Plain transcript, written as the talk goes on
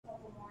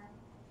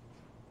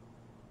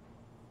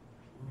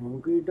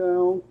Okie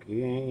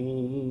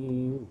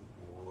dokie.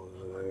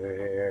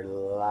 We're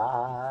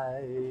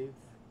live.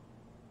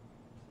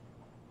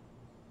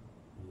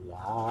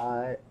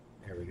 Live.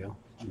 There we go.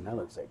 That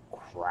looks like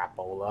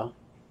crapola.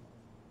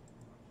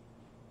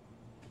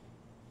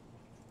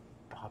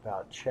 Pop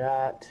out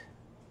chat.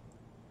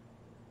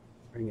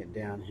 Bring it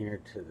down here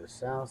to the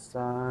south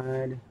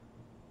side.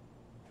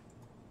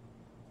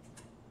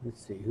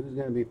 Let's see, who's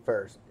going to be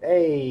first?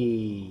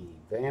 Hey,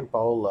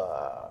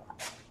 Vampola.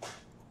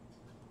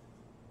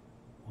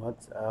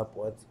 What's up,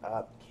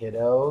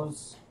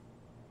 kiddos?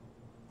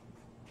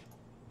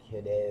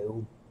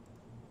 Kiddo.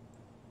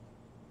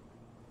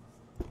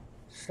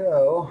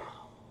 So,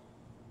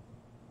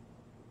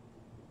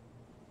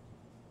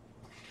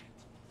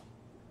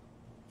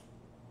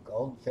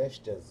 Goldfish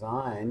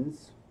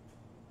Designs.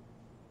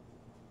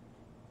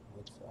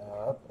 What's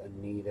up,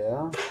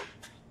 Anita,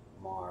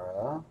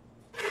 Mara,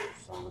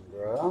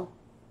 Sandra?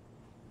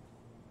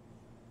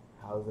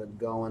 How's it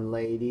going,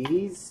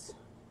 ladies?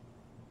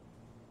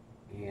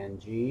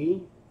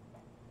 Angie,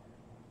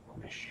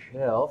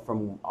 Michelle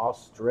from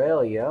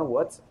Australia.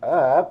 What's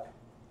up?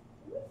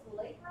 It's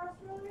late for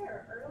Australia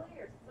or early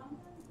or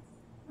something?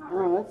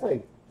 Oh, that's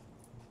like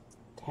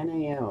 10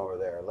 a.m. over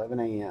there, 11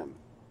 a.m.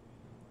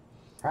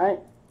 Right?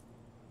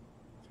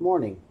 It's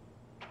morning.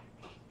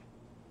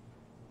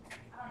 I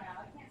don't know.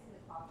 I can't see the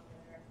clock over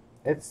there.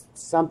 It's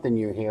something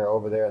you hear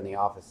over there in the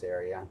office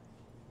area.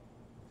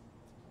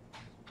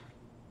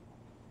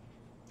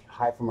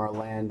 Hi from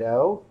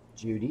Orlando.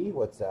 Judy,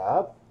 what's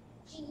up?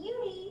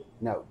 Judy.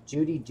 No,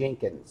 Judy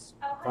Jenkins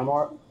Oh, from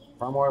hi,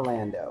 from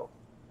Orlando.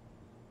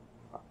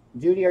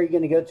 Judy, are you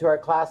going to go to our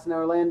class in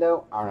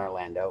Orlando?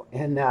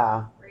 In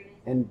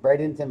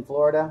Bradenton,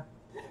 Florida,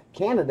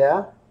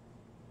 Canada.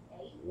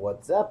 Hey.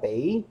 What's up, eh?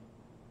 I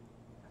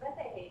bet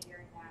they hate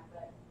hearing that,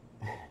 but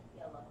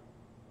you'll love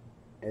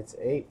it. It's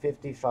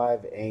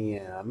 8:55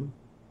 a.m.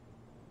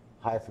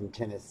 Hi from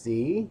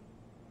Tennessee.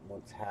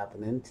 What's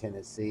happening,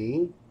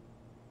 Tennessee?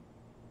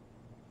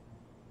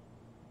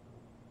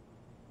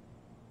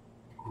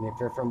 And if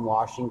you're from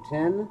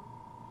Washington,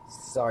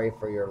 sorry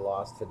for your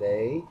loss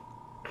today.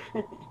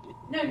 No,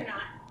 you're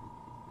not.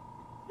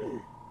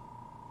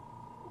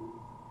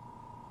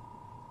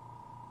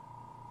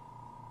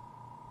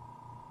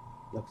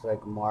 Looks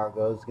like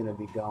Margot's going to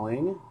be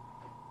going.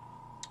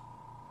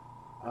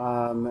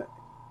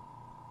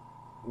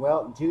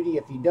 Well, Judy,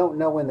 if you don't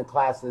know when the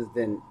class is,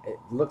 then it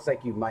looks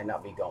like you might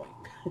not be going.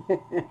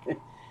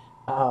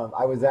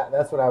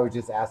 That's what I was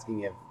just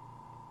asking if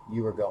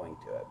you were going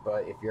to it.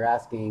 But if you're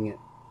asking,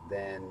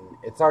 then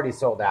it's already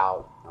sold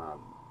out.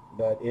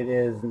 But it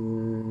is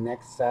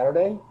next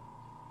Saturday.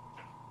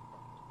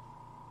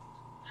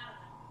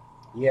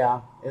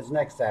 Yeah, it's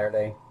next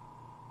Saturday.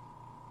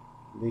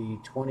 The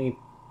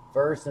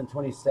 21st and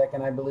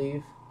 22nd, I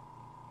believe.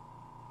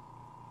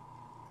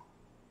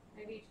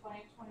 Maybe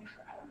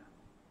 2024. I don't know.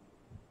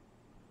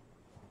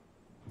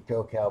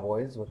 Go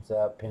Cowboys. What's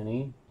up,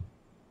 Penny?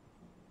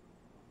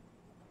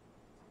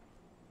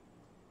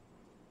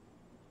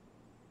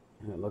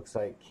 And it looks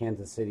like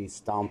Kansas City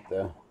stomped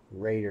the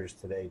Raiders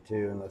today,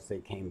 too, unless they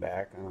came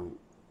back.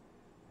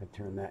 I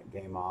turned that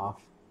game off.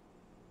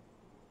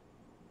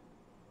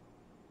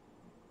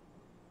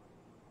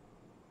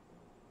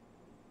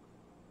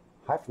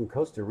 Hi from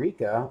Costa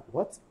Rica.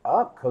 What's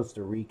up,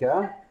 Costa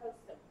Rica?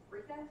 Costa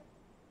Rica?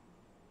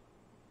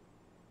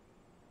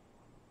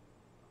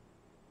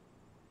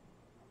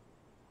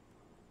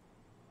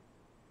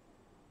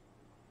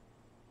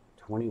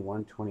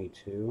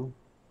 $21-22.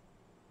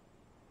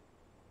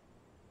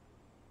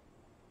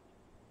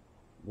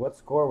 What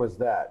score was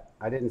that?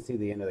 I didn't see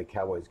the end of the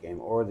Cowboys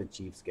game or the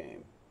Chiefs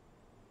game.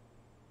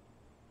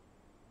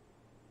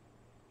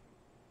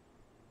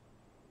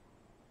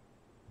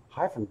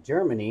 Hi from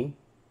Germany.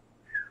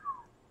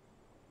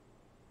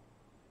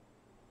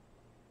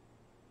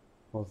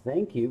 Well,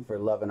 thank you for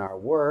loving our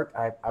work.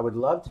 I would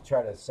love to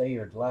try to say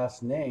your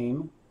last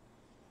name,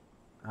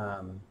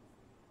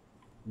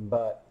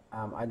 but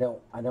I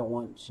don't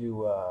want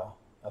to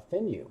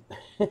offend you.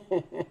 No,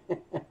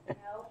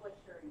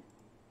 butchering.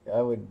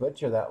 I would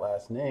butcher that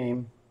last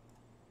name.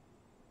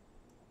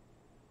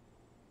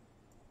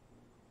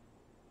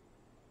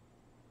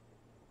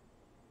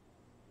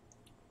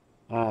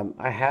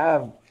 I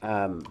have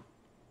a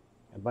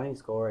bunny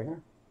skull right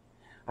here.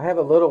 I have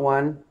a little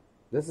one.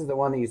 This is the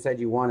one that you said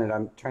you wanted.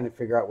 I'm trying to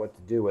figure out what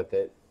to do with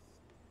it.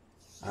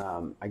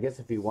 I guess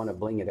if you want to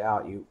bling it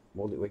out,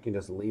 we can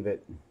just leave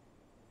it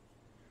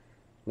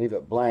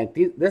blank.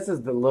 This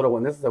is the little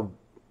one. This is the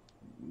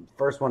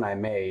first one I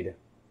made.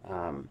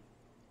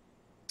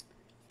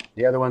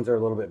 The other ones are a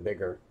little bit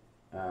bigger,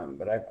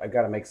 but I've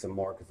got to make some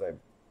more because I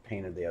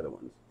painted the other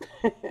ones.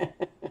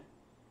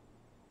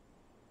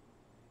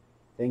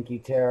 Thank you,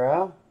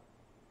 Tara.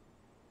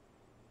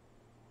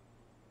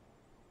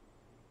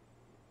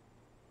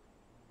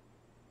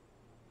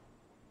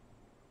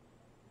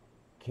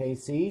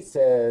 Casey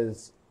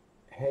says,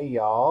 hey,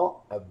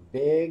 y'all, a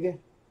big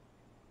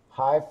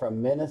hi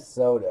from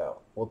Minnesota.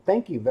 Well,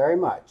 thank you very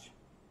much.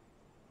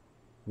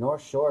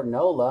 North Shore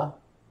NOLA.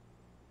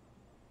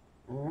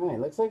 All right,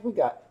 looks like we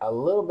got a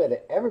little bit of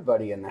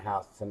everybody in the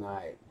house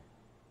tonight.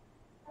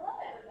 Hello,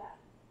 everybody.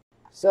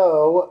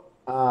 So,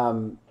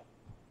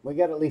 we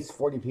got at least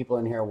 40 people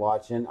in here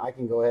watching. I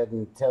can go ahead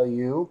and tell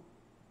you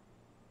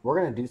we're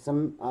going to do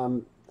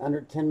some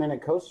under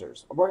 10-minute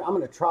coasters. I'm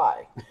going to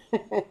try.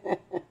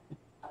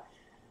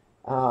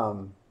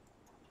 um,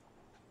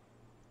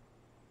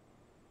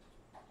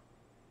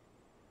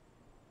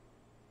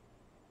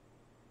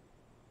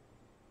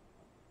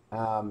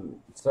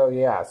 so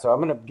yeah, so I'm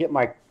going to get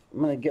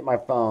my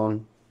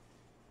phone,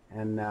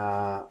 and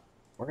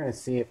we're going to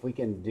see if we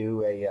can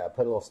do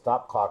put a little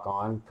stop clock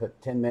on,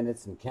 put 10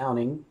 minutes and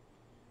counting,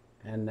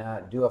 and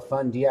do a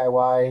fun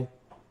DIY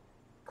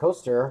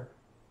coaster,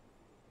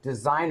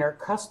 designer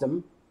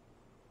custom.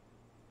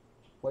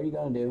 What are you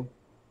going to do?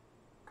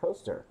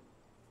 Coaster.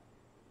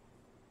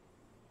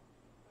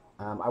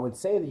 I would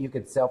say that you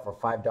could sell for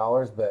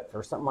 $5, but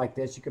for something like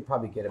this, you could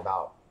probably get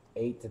about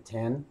 8 to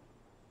 10.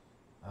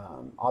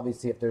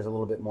 Obviously, if there's a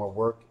little bit more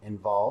work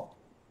involved,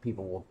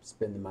 people will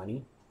spend the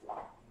money.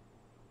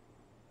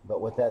 But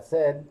with that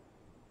said,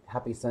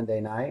 happy Sunday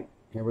night.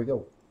 Here we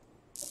go.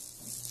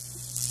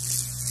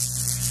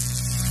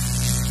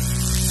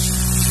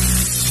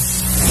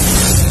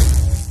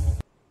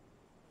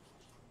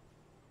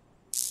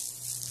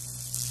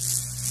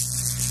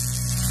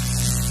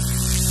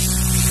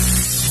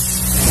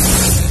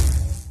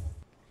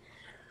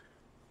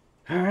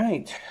 All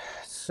right,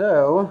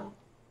 so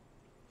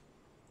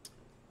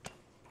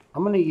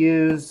I'm going to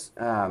use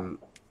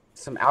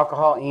some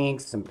alcohol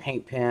inks, some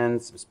paint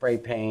pens, some spray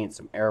paint,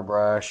 some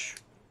airbrush.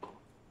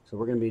 So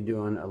we're going to be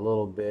doing a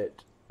little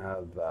bit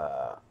of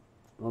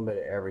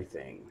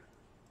everything,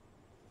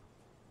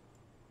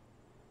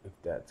 if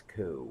that's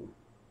cool.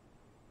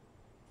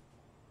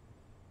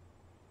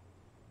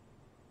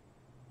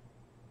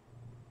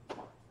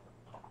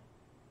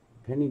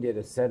 Penny did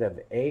a set of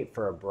 8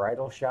 for a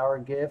bridal shower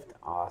gift.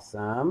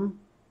 Awesome.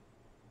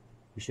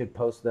 You should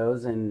post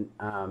those in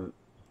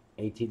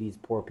ATD's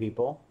Poor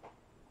People.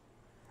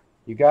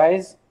 You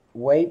guys,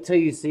 wait till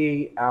you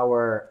see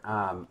our,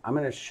 I'm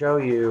going to show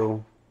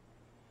you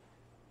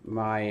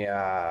my,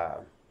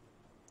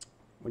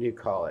 what do you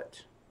call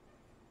it?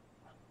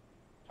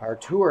 Our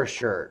tour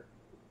shirt.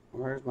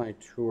 Where's my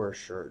tour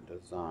shirt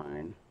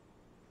design?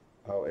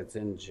 Oh, it's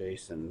in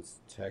Jason's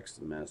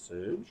text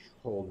message.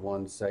 Hold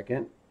 1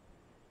 second.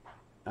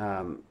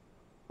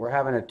 We're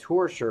having a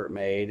tour shirt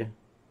made.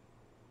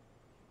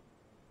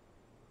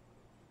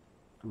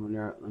 I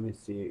wonder, let me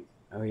see.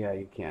 Oh yeah,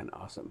 you can.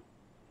 Awesome.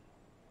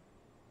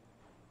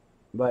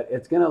 But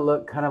it's gonna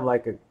look kind of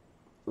like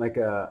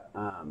a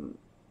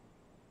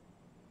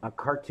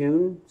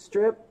cartoon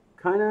strip,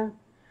 kind of.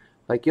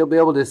 Like you'll be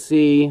able to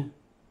see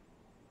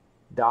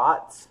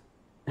dots.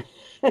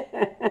 I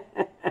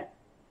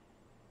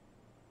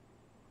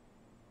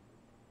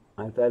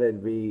thought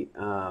it'd be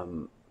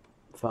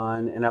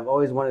fun, and I've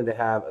always wanted to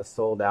have a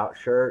sold out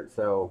shirt,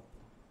 so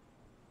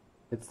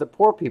it's the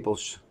Poor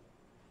People's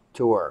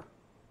Tour.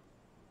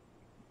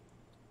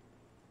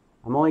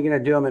 I'm only going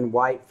to do them in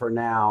white for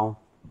now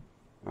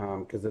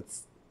because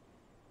it's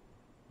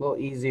a little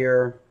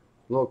easier,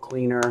 a little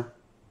cleaner,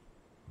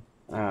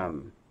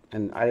 and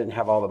I didn't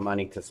have all the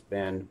money to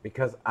spend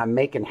because I'm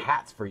making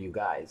hats for you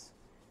guys.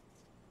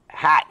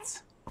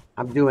 Hats.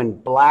 I'm doing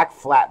black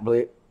flat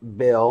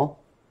bill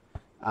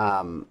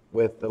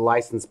with the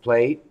license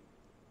plate.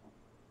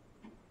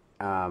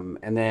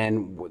 And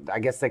then I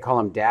guess they call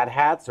them dad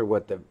hats, or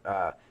what the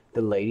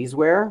ladies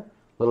wear. A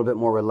little bit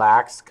more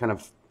relaxed, kind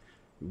of.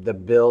 The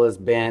bill is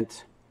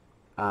bent.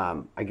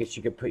 I guess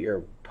you could put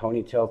your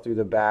ponytail through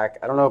the back.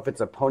 I don't know if it's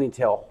a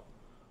ponytail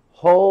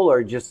hole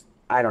or just,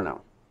 I don't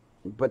know.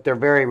 But they're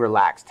very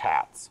relaxed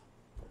hats.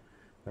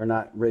 They're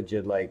not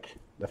rigid like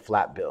the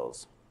flat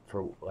bills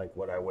for like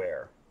what I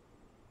wear.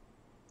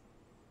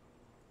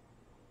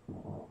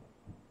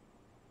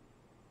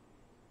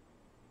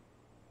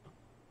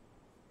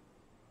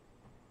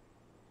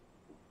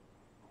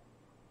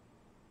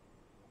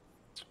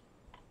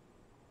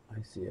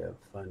 I see a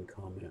fun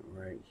comment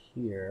right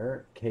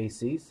here.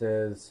 Casey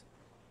says,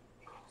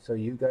 so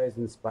you guys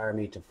inspire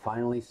me to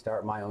finally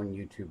start my own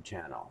YouTube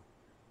channel.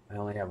 I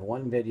only have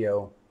one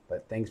video,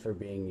 but thanks for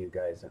being you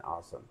guys and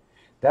awesome.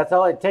 That's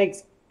all it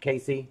takes,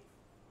 Casey.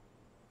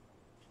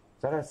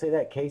 Is that how I say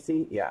that,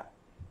 Casey? Yeah.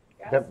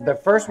 The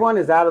first one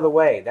is out of the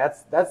way.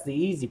 That's the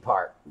easy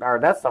part, or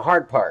that's the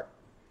hard part.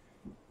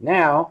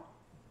 Now,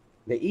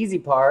 the easy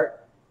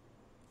part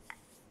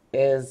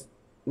is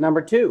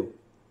number 2.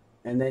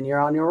 And then you're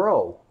on your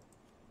roll.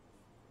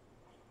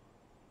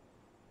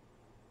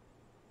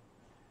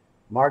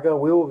 Margot,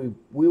 we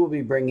will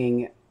be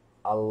bringing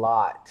a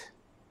lot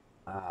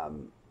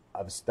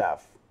of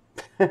stuff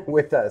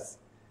with us.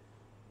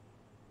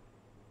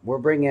 We're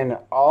bringing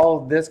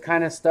all this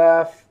kind of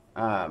stuff.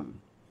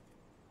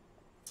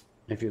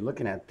 If you're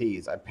looking at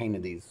these, I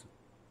painted these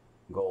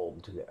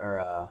gold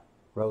or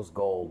rose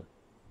gold.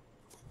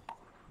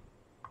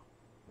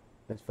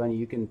 That's funny.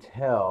 You can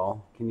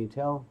tell. Can you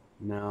tell?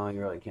 No, you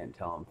really can't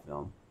tell on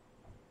film.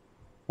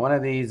 One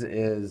of these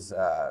is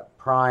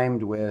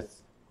primed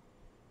with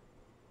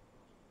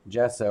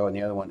gesso and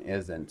the other one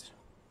isn't.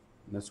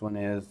 This one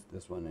is,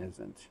 this one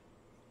isn't.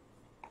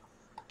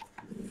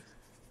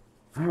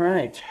 All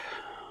right.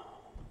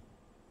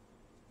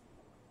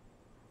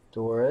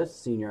 Doris,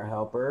 senior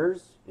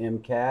helpers,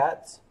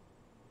 MCATs.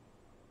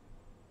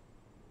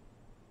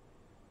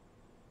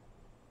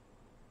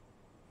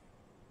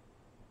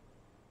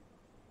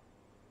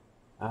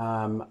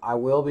 I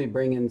will be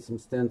bringing some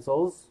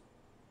stencils.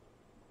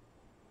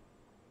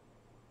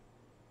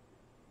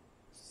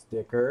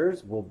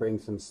 Stickers, we'll bring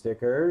some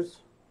stickers.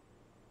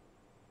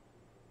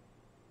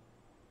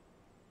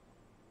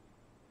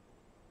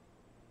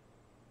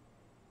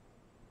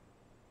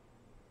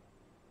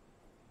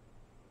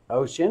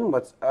 Ocean,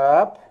 what's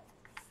up?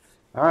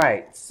 All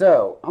right,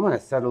 so I'm gonna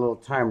set a little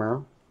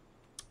timer.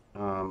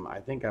 I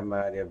think I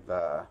might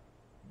have,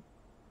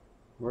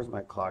 where's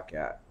my clock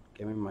at?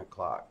 Give me my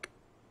clock.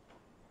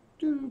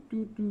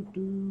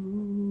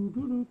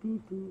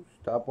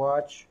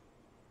 Stopwatch,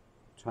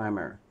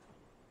 timer.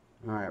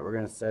 All right, we're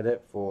gonna set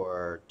it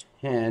for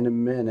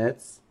 10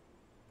 minutes.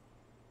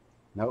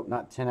 Nope,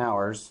 not 10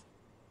 hours.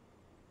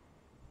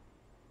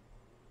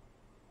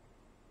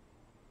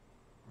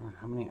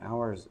 How many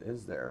hours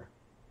is there?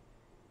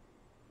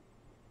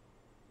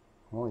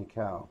 Holy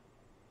cow.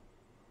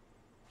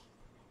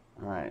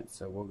 All right,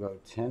 so we'll go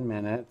 10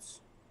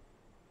 minutes.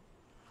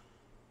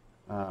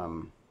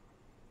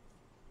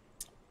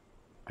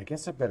 I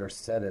guess I better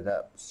set it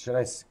up.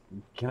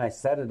 Can I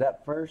set it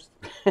up first?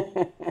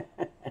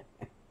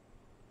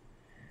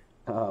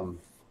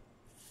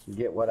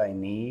 Get what I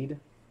need.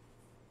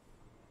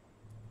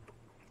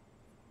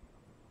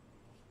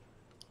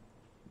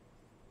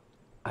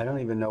 I don't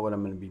even know what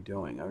I'm going to be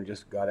doing. I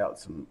just got out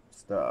some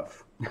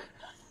stuff.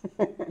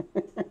 All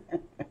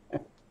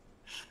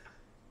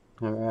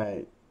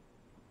right.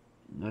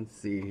 Let's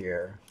see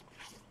here.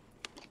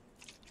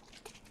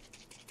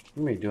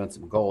 I'm going to be doing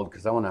some gold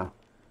because I want to,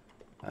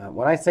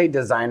 when I say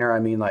designer, I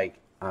mean like,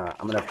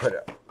 I'm going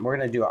to we're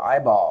going to do an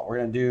eyeball. We're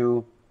going to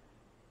do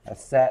a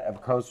set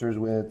of coasters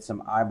with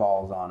some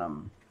eyeballs on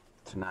them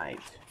tonight.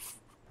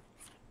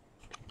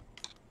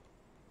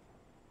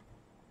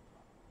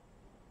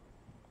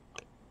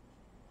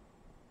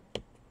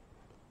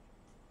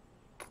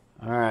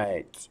 All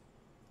right.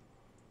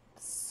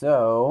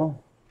 So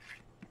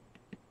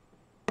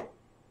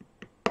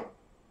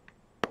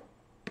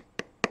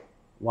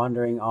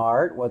Wandering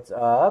Art, what's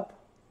up?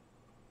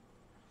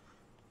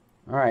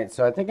 All right,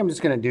 so I think I'm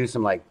just going to do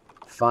some like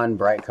fun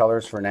bright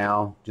colors for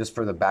now, just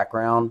for the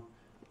background.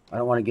 I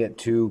don't want to get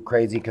too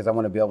crazy because I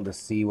want to be able to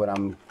see what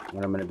I'm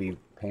going to be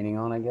painting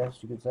on, I guess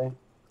you could say.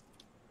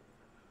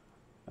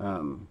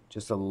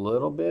 Just a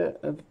little bit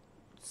of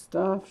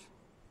stuff,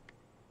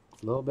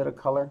 a little bit of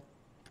color.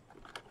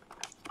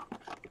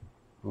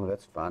 Oh,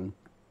 that's fun.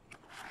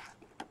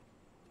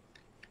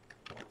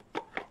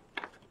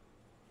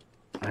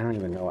 I don't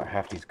even know what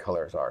half these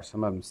colors are.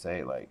 Some of them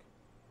say like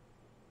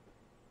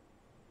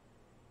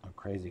a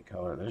crazy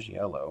color. There's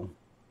yellow.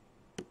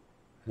 I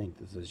think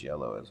this is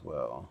yellow as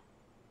well.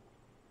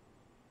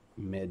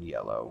 Mid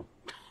yellow.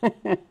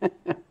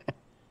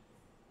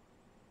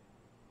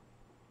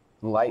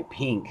 Light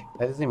pink.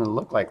 That doesn't even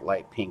look like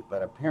light pink,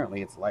 but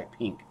apparently it's light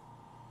pink.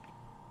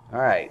 All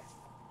right.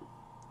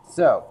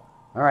 So,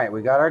 all right,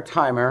 we got our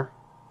timer.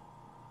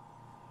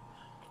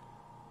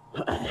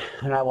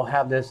 And I will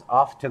have this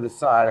off to the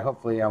side.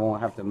 Hopefully I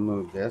won't have to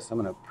move this.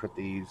 I'm going to put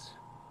these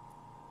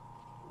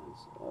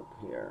up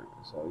here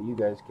so you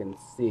guys can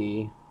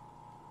see.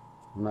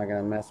 I'm not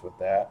going to mess with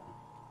that.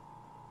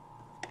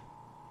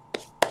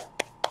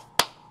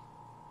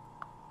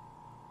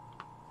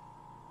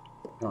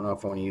 I don't know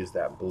if I want to use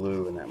that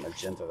blue and that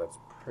magenta. That's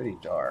pretty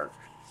dark.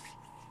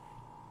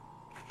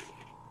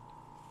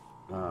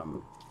 I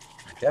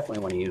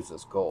definitely want to use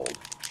this gold.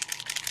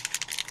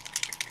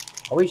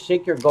 Always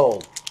shake your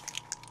gold.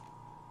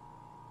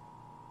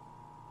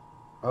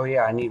 Oh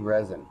yeah, I need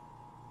resin.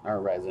 Or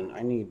resin.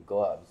 I need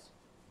gloves.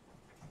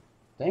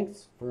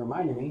 Thanks for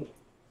reminding me.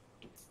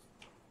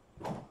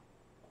 I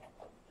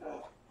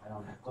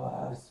don't have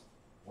gloves.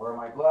 Where are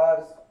my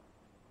gloves?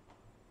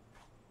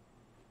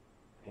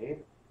 Babe?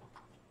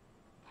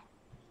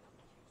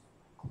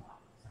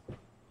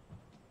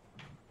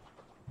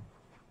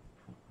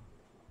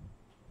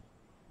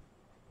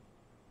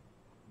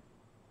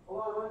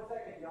 Hold on 1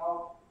 second,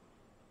 y'all.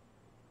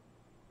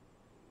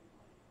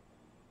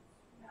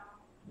 No.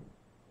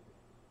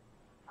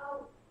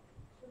 Oh,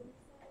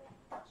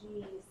 G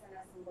sent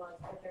us some gloves,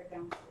 but they're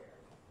downstairs.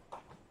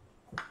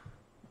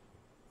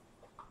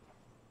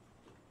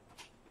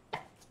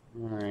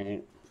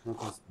 Alright, I'll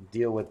just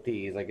deal with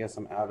these. I guess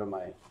I'm out of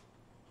my...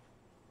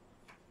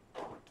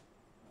 I'm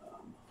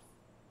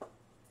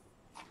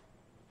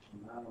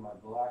out of my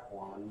black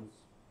ones.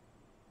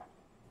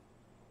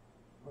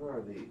 What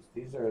are these?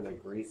 These are the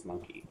Grease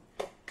Monkey.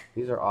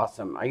 These are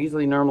awesome. I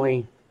usually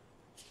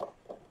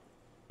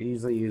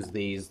use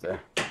these, the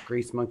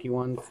Grease Monkey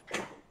ones.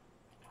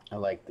 I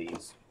like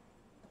these.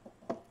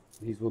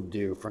 These will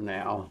do for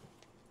now.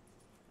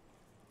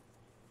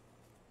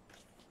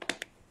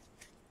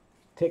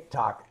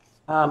 TikTok.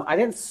 I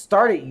didn't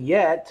start it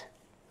yet,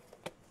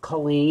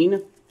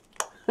 Colleen.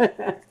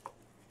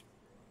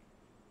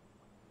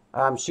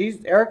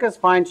 Erica's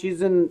fine.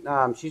 She's in.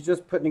 She's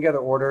just putting together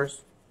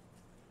orders.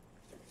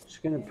 She's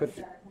gonna put.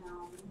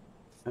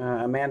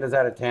 Amanda's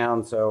out of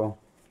town, so.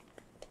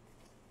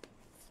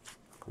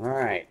 All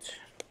right.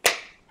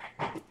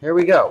 Here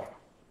we go.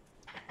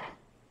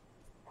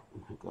 Oh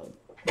my God.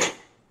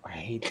 I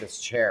hate this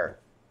chair.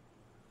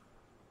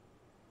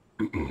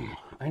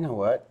 I know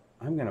what.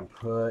 I'm gonna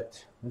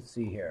put. Let's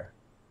see here.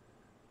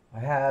 I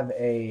have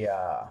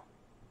a.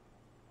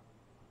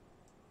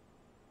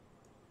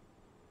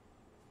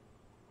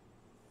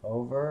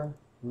 Over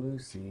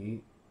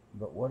Lucy,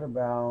 but what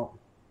about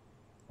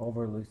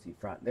over Lucy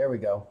front? There we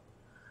go.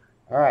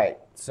 All right,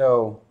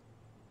 so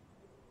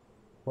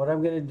what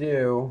I'm going to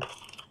do,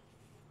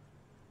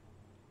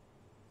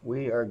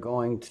 we are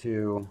going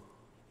to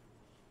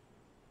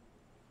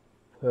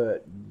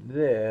put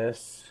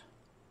this,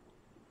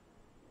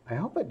 I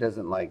hope it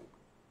doesn't like,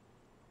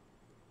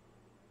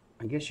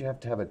 I guess you have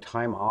to have a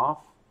time off.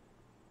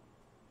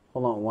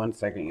 Hold on one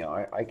second,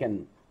 y'all. I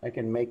can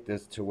make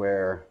this to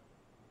where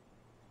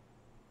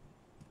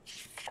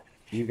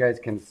you guys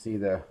can see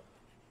the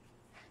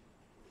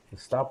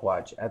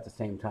stopwatch at the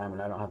same time,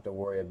 and I don't have to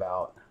worry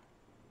about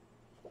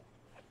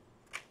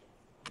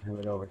have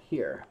it over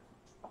here.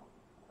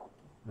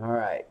 All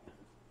right.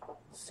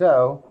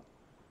 So,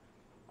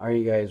 are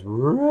you guys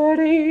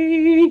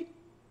ready?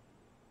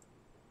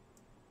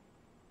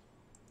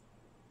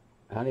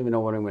 I don't even know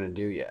what I'm going to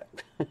do yet.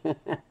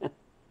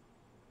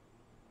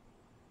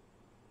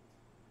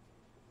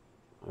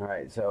 All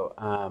right. So,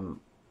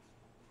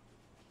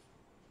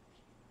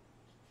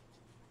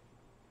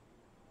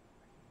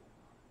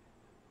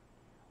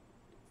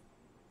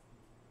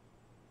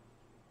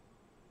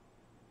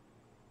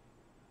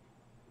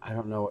 I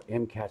don't know what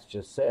MCAT's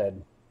just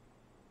said.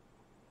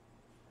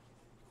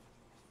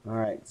 All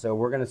right, so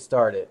we're going to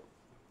start it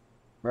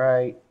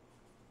right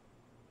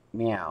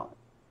meow.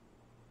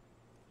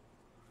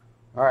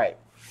 All right,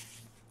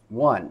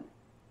 one.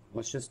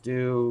 Let's just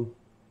do,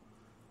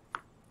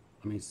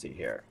 let me see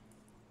here.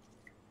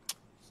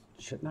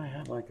 Shouldn't I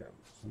have like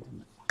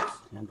something that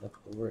stands up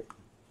over it?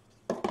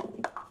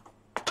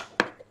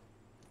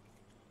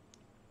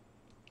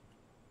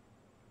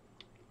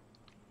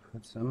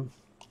 Put some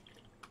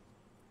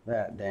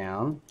that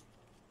down.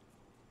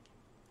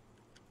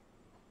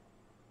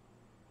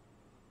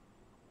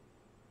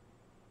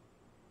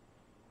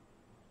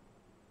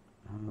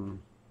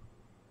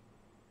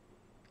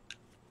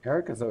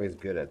 Erica's always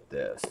good at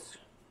this.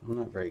 I'm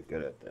not very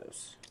good at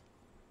this.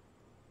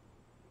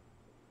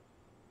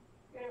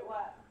 Good at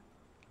what?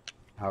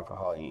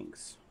 Alcohol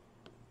inks.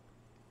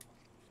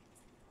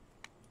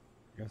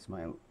 I guess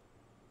my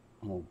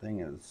whole thing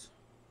is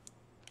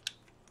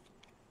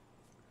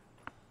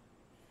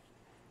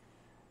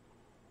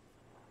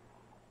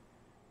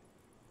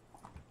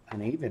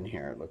uneven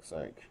here, it looks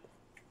like.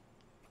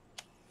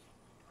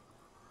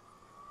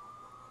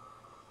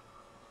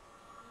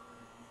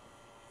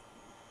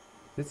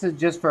 This is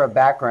just for a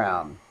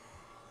background.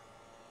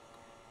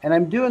 And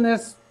I'm doing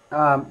this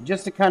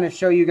just to kind of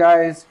show you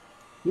guys,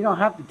 you don't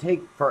have to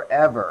take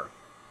forever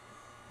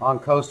on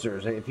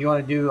coasters. If you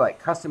want to do like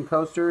custom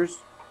coasters,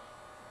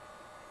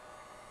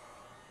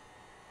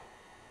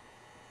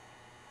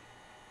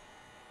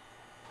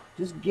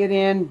 just get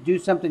in, do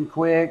something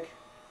quick,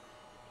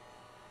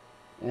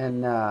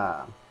 and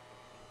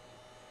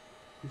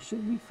it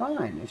should be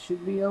fine. It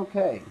should be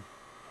okay.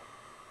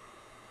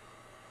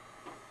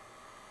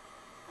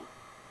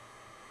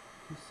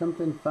 Just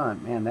something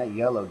fun. Man, that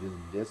yellow just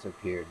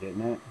disappeared,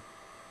 didn't it?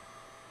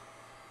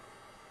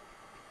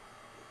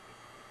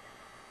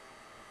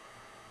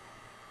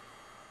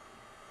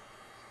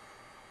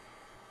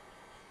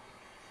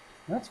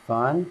 That's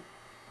fun.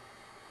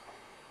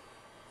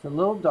 It's a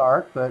little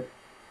dark, but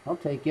I'll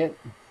take it.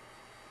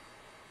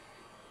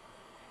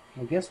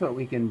 I guess what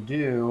we can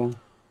do,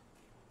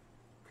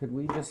 could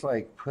we just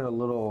like put a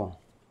little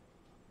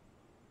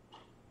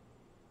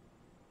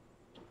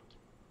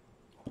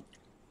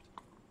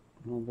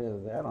bit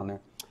of that on there.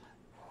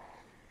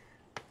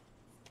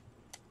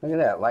 Look at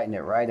that, lighten it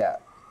right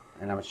up.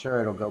 And I'm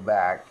sure it'll go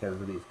back because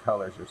these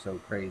colors are so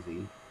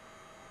crazy.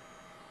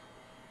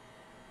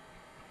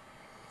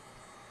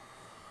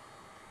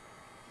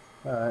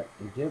 But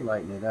it did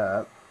lighten it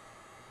up.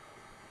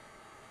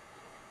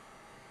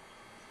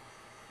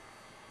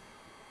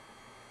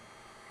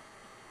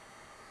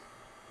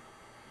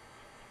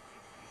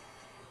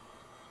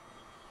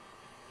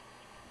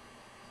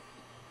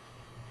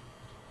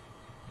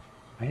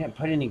 I didn't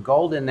put any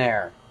gold in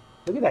there.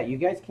 Look at that. You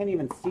guys can't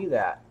even see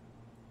that.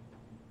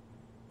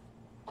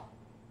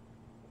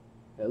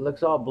 It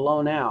looks all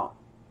blown out.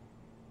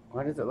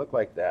 Why does it look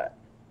like that?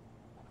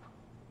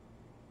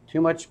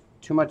 Too much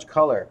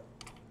color.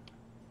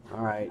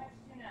 All right.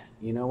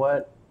 You know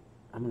what?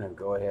 I'm going to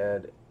go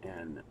ahead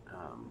and,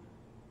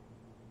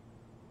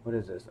 what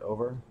is this?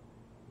 Overhead.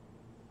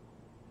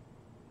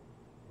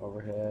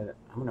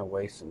 I'm going to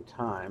waste some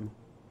time.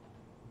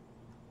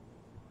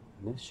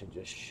 And this should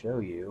just show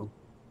you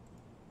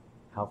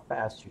how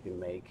fast you can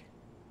make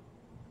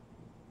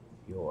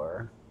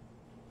your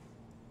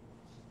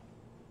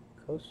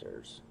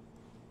coasters.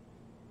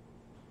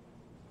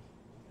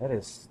 That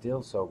is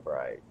still so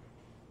bright.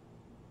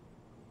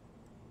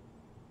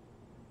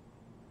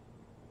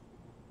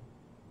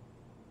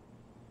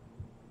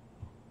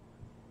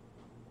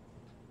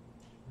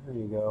 There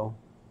you go.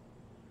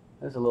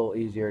 That's a little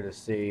easier to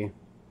see.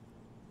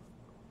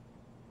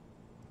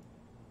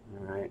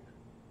 All right.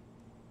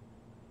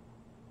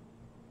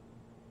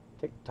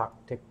 Tick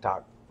tock, tick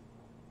tock.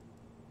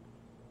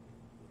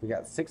 We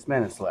got 6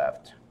 minutes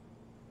left.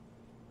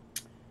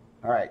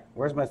 All right,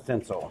 where's my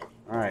stencil?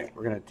 All right,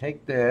 we're gonna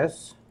take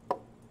this.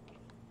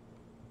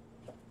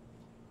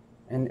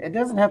 And it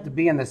doesn't have to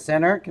be in the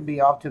center. It could be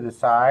off to the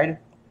side.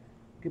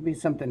 It could be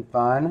something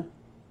fun.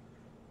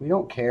 We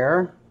don't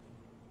care,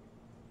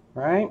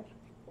 right?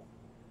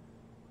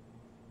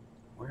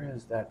 Where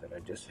is that I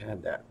just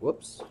had that?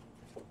 Whoops.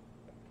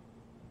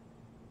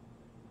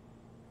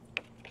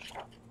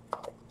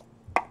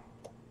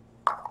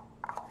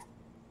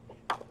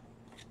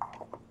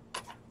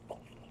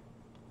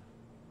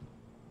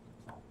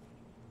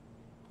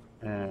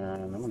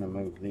 And I'm going to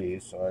move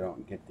these so I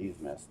don't get these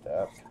messed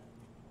up.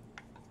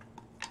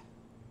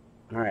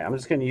 All right, I'm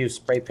just going to use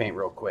spray paint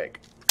real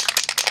quick.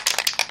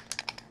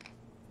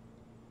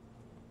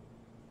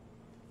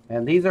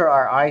 And these are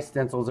our eye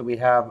stencils that we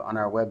have on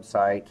our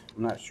website.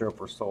 I'm not sure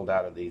if we're sold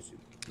out of these,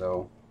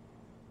 though.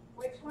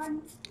 Which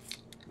one?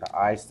 The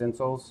eye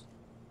stencils.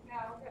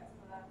 Yeah, we'll get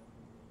some of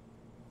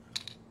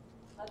those.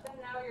 Let them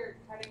know you're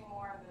cutting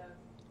more of the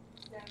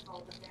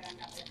stencils if they don't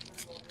got their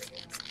stencils they're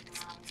doing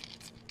now.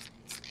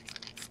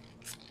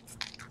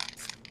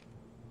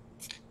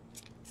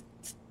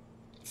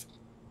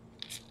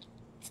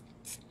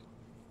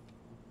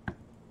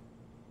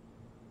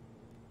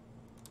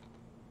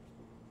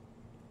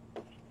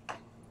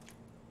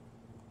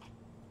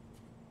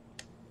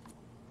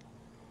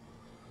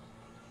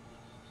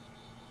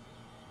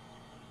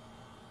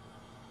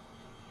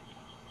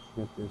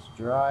 Get this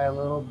dry a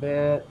little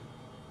bit.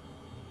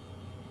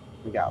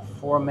 We got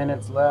 4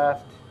 minutes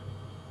left.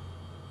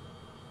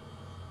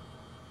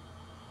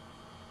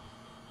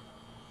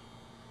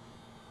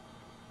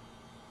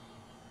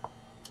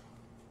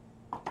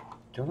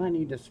 Don't I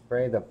need to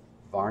spray the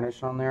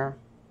varnish on there?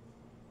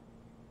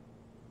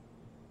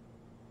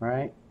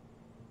 Right?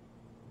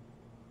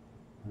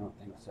 I don't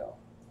think so.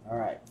 All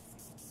right.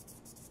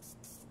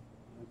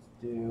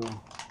 We'll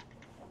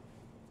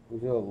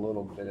do a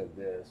little bit of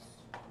this.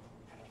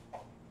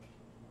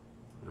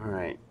 All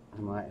right.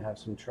 I might have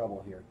some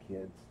trouble here,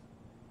 kids.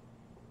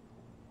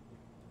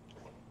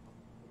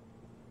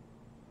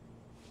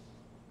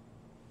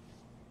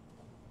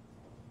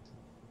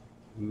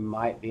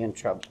 Might be in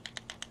trouble.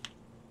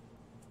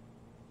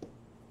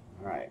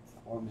 All right,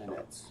 4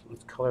 minutes.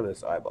 Let's color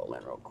this eyeball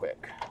in real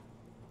quick.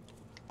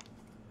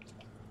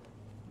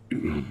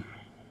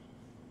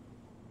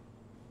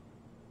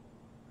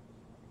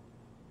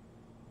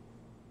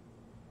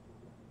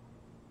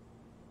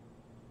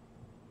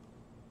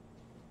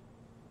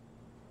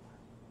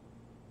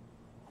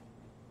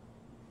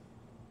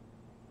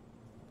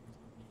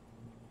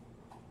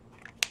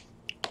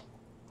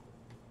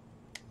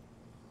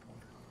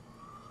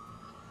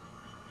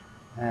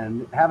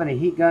 And having a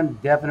heat gun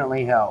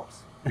definitely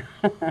helps.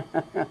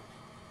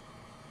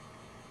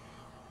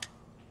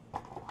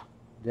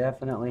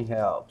 Definitely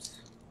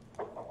helps.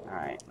 All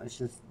right, let's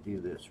just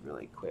do this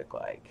really quick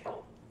like.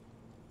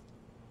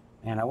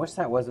 Man, I wish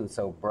that wasn't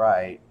so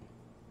bright.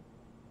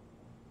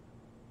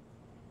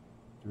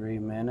 3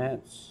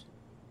 minutes.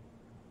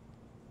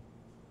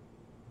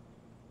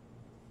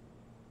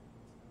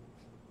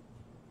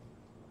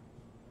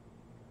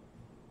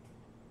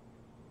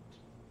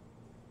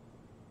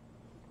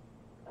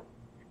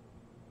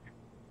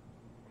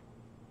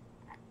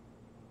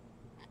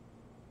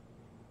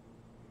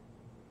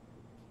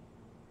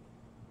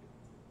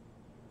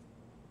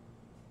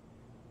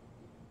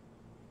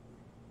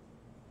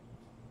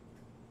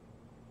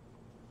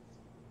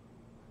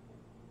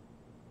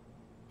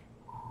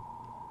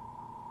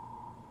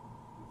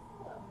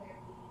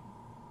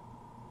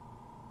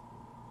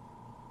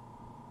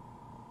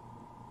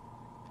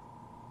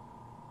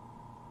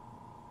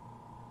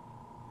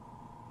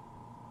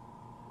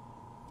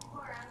 People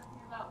are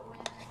asking about when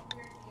next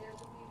year geos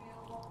will be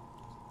available.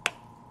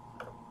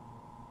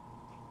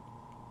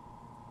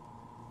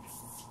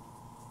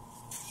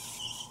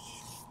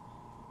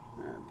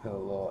 And put a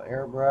little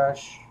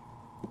airbrush,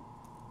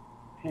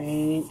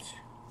 paint.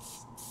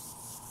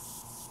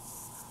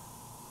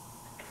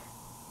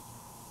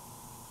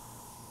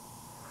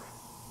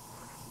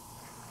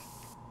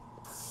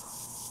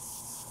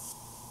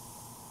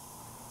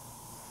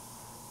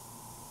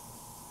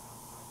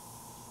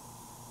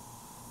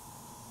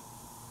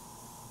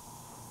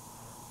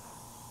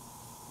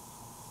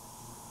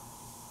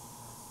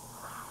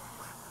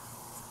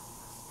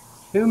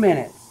 Two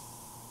minutes.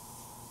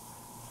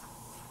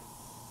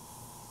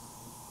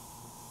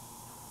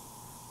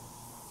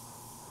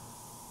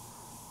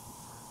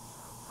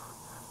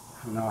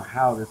 I don't know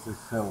how this is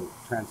so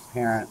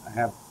transparent. I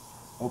have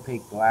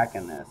opaque black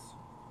in this.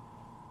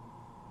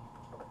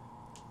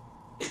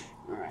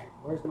 All right,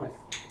 where's my?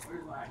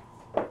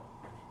 You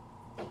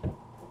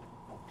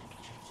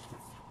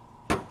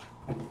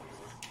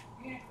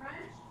gonna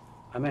crunch?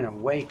 I'm in a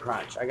way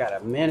crunch. I got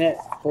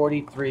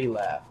 1:43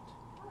 left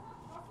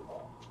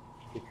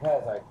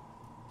because I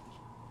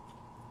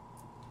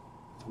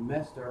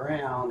messed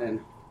around and.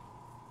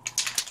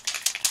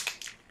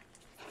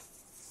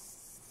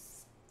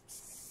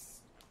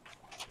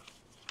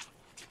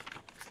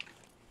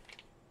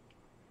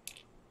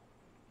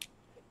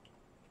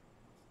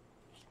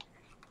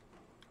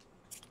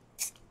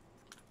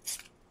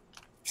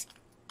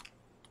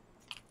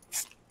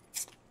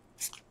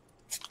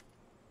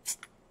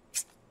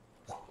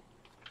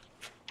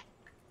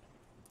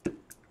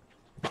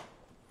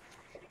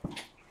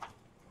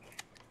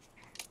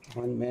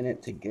 One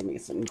minute to give me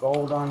some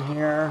gold on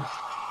here,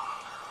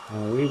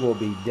 and we will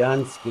be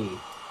done ski.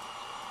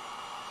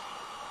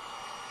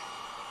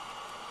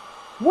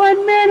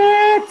 1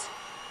 minute!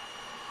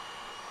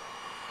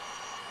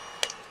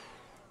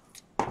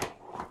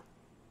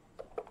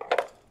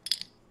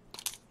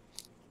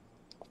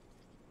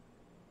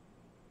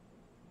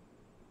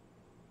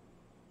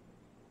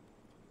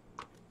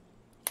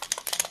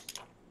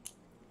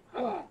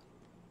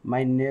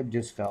 My nib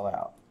just fell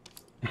out.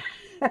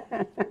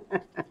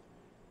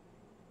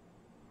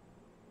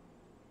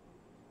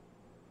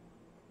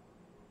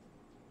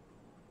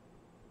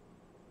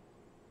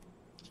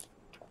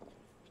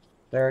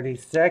 30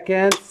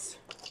 seconds.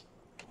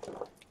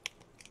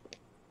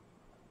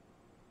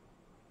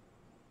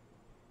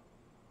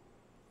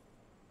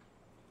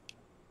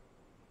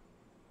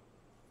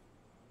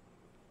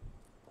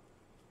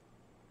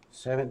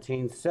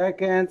 "17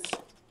 seconds.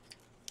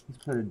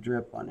 Let's put a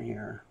drip on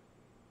here.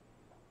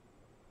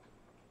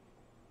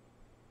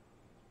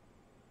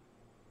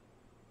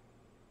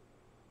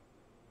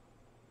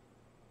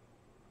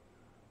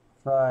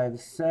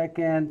 "5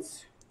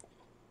 seconds.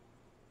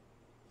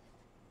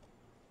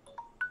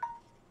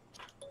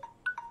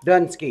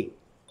 Done ski.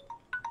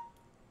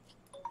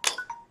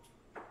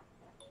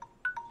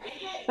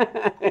 Yeah. Is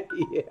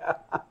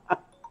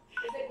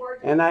it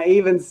gorgeous? And I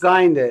even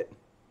signed it.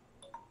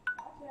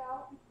 Watch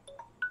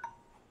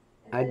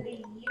out. Is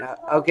it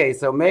useful? Okay,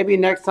 so maybe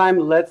next time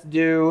let's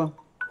do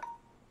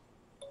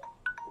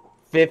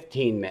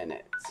 15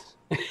 minutes.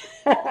 You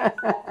can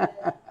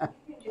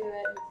do it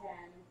in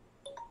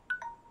 10.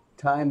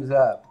 Time's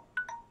up.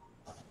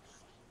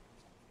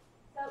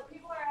 So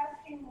people are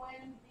asking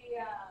when the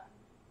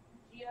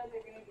geos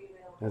are going to be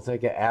available. That's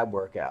like an ab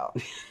workout.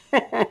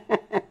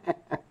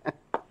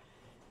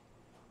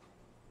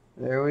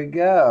 There we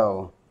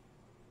go.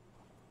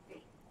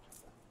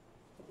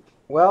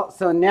 Well,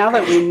 so now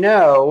that we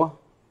know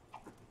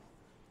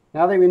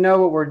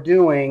what we're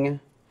doing,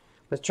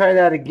 let's try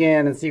that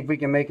again and see if we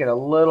can make it a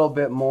little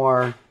bit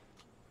more,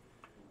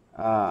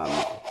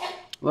 a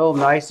little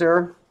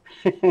nicer.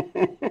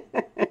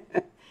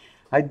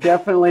 I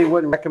definitely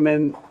wouldn't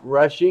recommend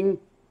rushing,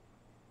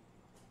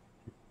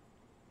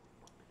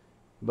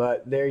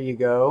 but there you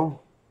go.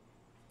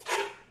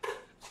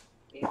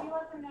 Did you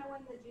let them know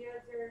when the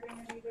geos are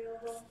going to be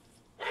available?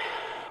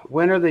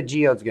 When are the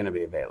geodes going to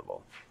be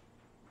available?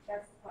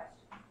 That's the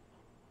question.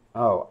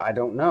 Oh, I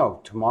don't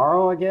know.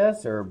 Tomorrow, I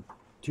guess, or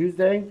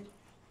Tuesday?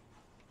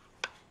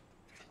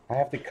 I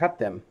have to cut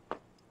them.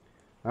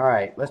 All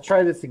right, let's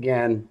try this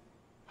again.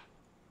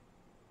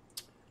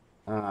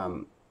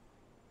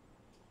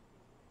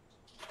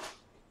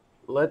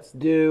 Let's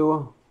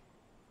do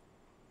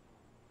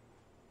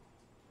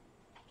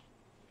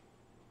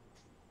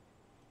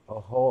a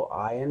whole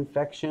eye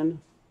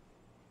infection.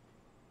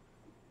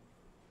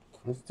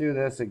 Let's do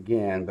this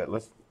again, but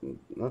let's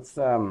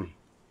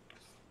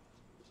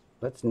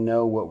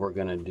know what we're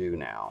gonna do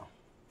now.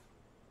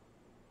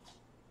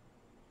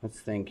 Let's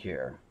think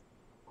here.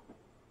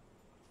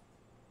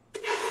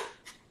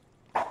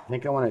 I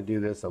think I want to do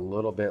this a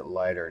little bit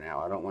lighter now.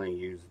 I don't want to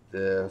use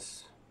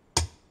this.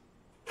 I'm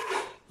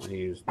going to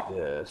use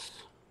this.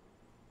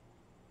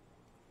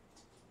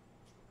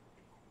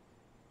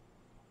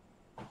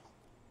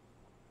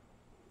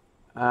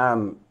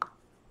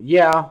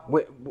 Yeah,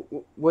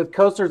 with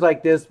coasters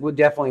like this, we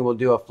definitely will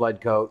do a flood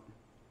coat.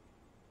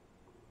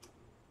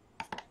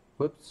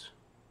 Whoops.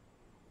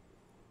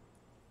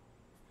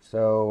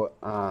 So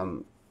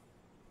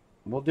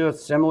we'll do a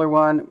similar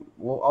one.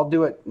 I'll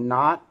do it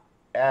not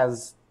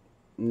as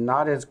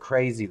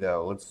crazy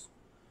though.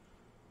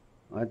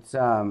 Let's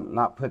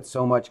not put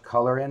so much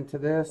color into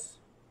this.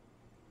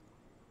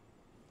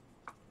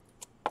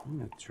 I'm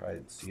gonna try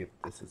to see if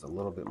this is a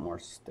little bit more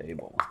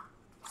stable.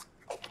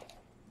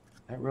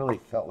 That really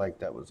felt like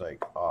that was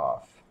like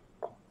off.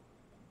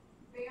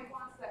 Bam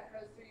wants that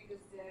coaster you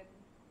just did.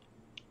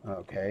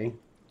 Okay.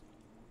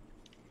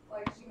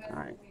 Like she messaged All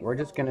right. me We're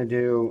so just gonna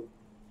do.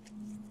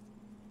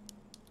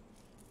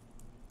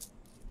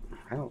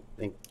 I don't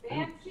think.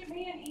 Bam, shoot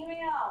me an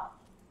email.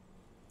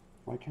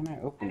 Why can't I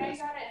I open know this?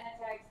 you got it in a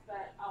text,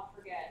 but I'll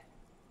forget.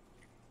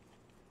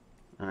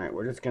 All right.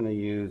 We're just gonna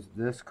use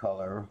this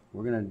color.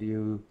 We're gonna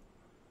do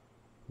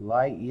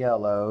light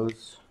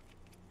yellows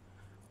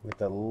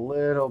with a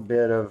little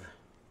bit of,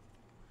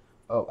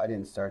 oh, I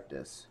didn't start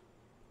this.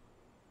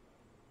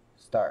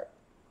 Start.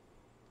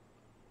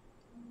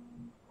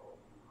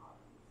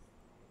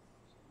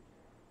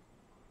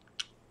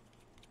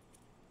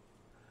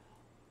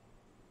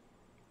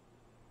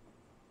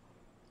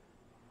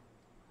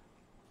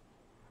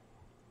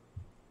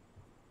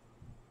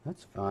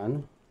 That's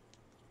fun.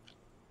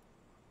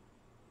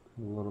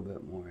 A little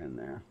bit more in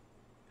there.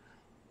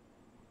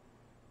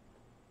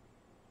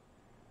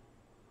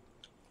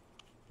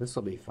 This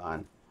will be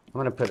fun. I'm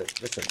going to put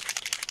just a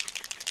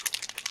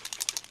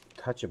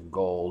touch of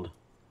gold.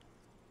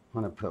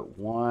 I'm going to put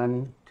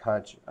one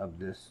touch of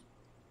this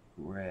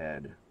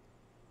red.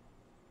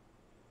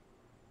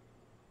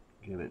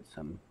 Give it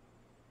some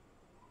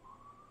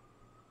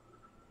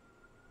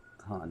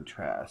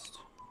contrast.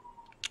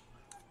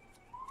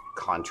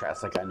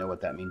 Contrast, like I know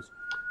what that means.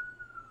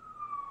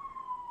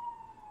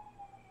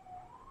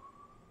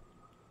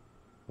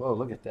 Whoa,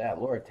 look at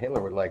that. Laura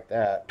Taylor would like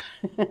that.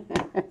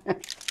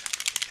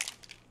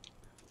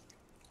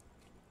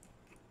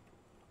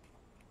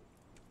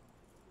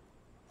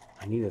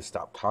 I need to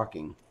stop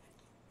talking.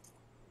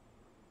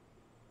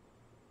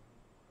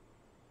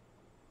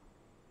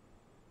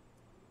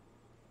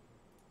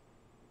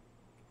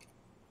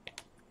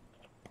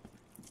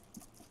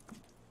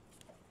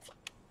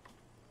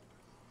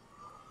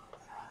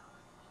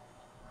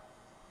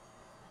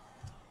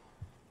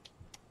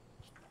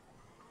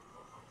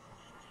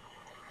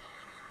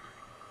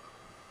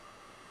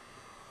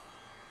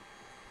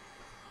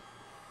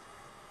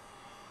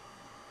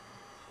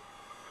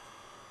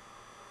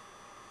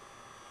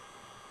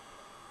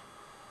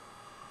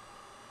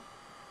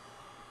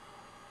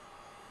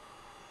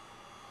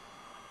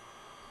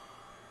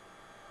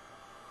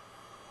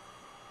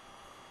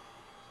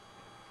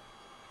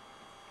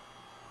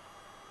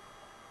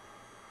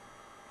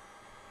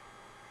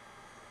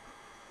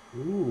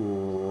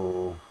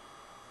 Ooh,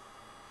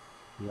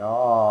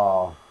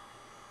 y'all.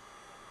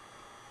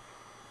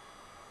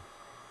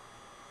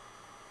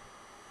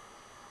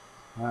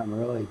 I'm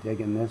really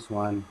digging this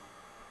one.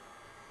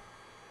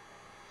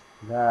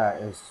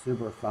 That is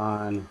super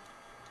fun.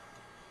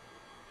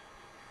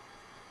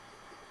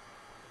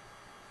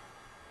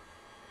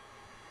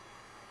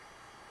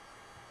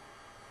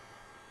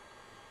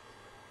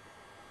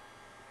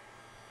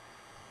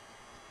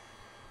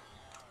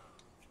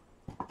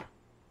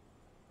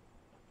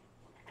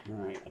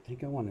 Alright, I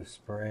think I want to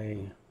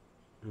spray.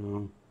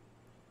 Alright,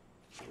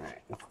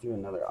 let's do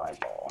another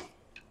eyeball.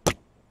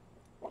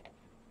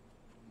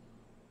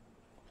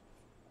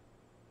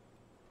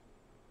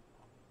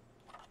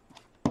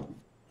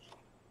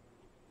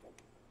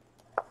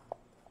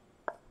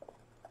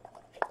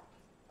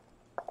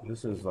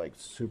 This is like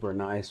super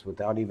nice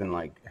without even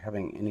like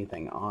having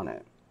anything on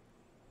it.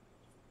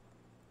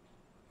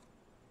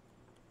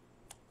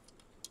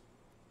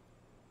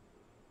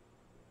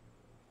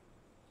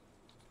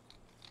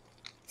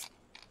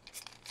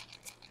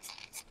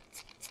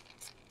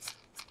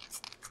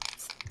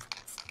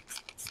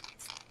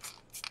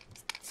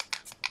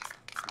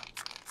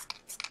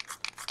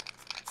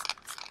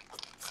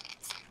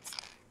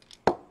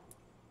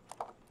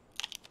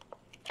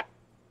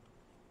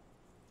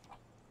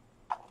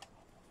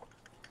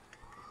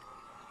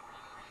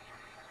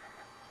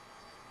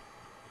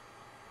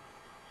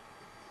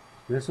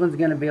 This one's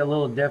going to be a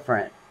little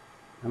different.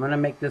 I'm going to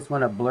make this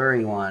one a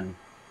blurry one.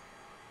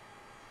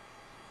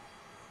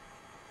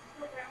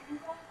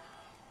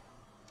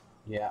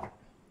 Yeah.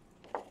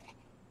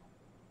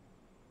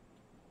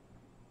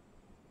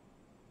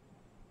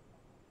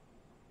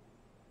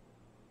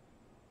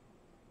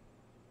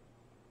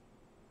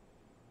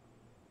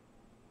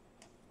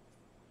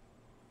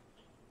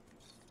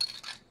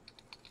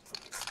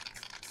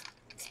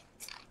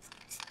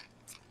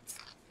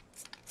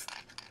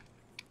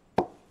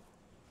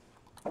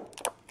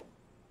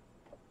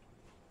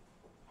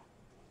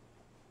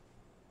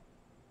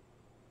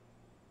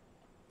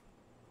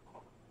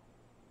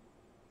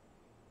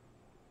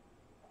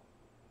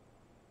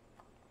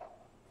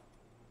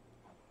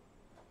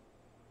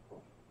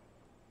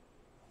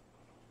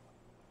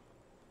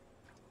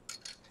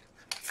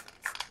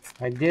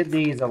 I did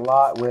these a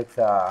lot with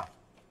other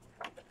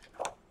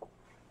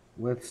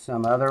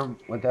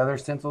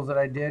stencils that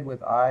I did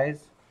with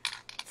eyes,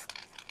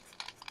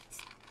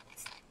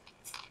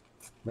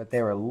 but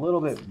they were a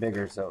little bit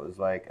bigger, so it was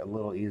like a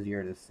little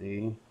easier to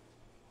see,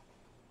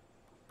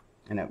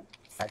 and it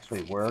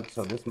actually worked.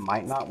 So this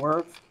might not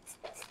work.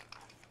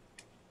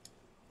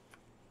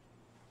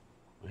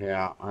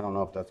 Yeah, I don't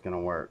know if that's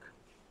gonna work.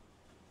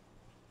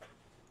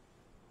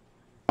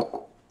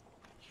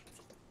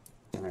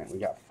 All right, we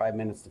got 5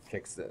 minutes to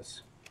fix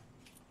this.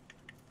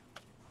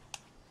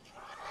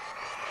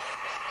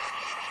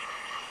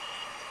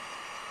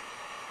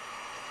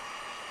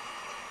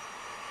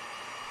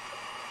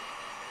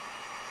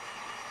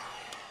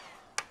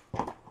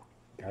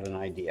 Got an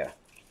idea.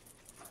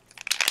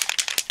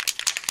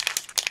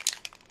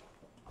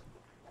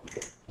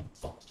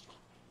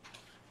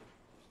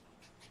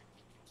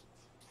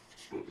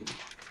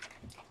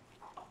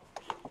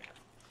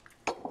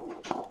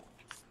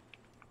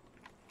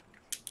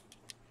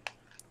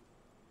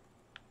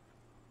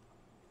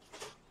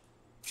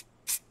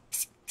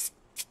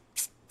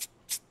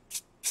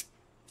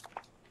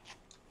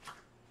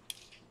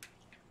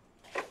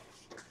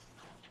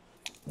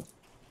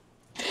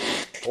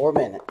 4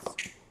 minutes.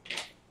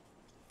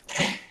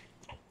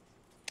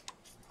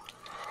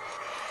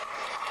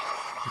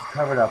 Just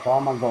covered up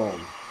all my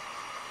gold.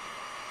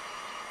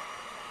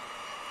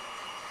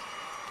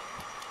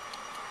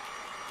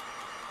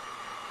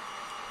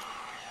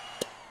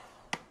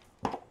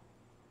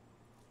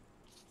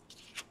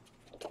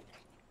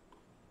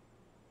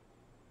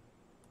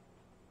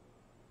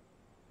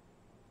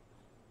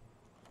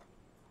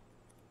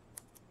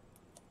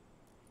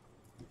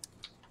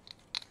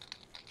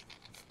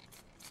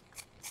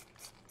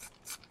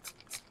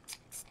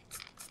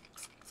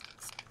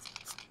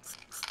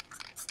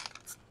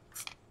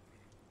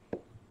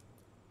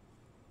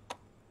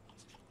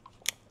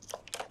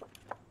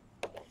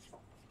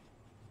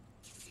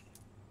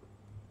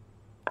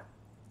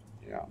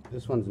 Yeah,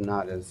 this one's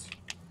not as,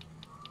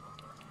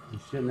 I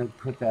shouldn't have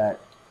put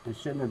that, I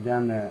shouldn't have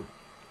done the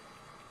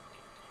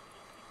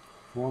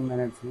 4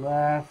 minutes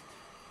left.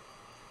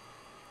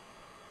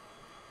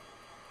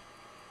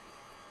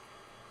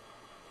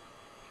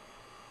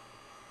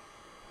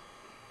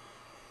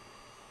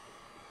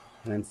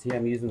 And then see,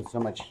 I'm using so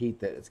much heat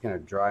that it's going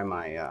to dry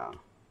my,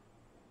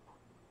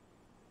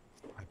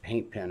 my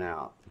paint pen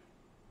out.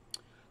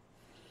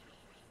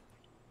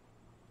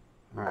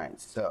 All right,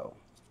 so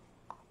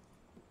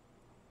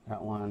that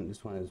one,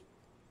 this one is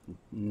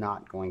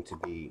not going to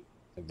be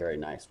a very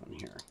nice one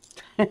here.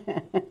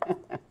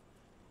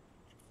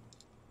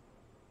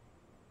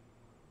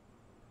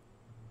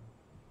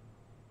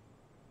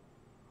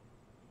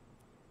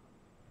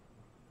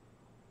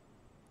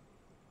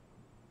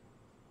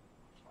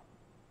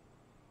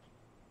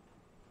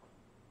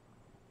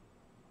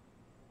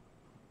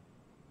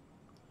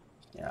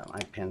 Yeah, my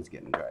pen's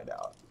getting dried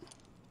out.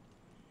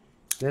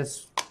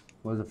 This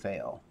was a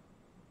fail.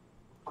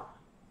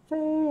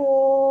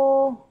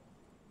 Fail.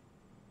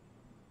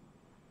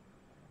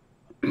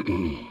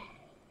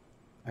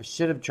 I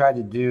should have tried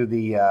to do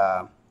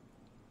the,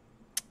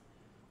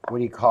 what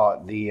do you call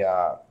it?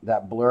 The,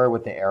 that blur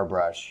with the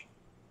airbrush.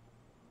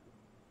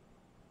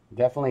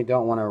 Definitely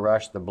don't want to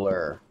rush the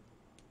blur.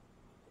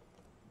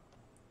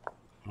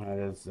 That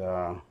is,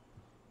 yeah,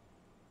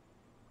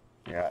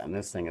 and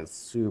this thing is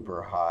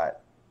super hot.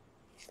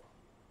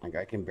 Like,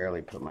 I can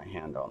barely put my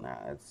hand on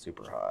that. It's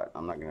super hot.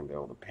 I'm not going to be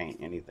able to paint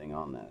anything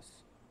on this.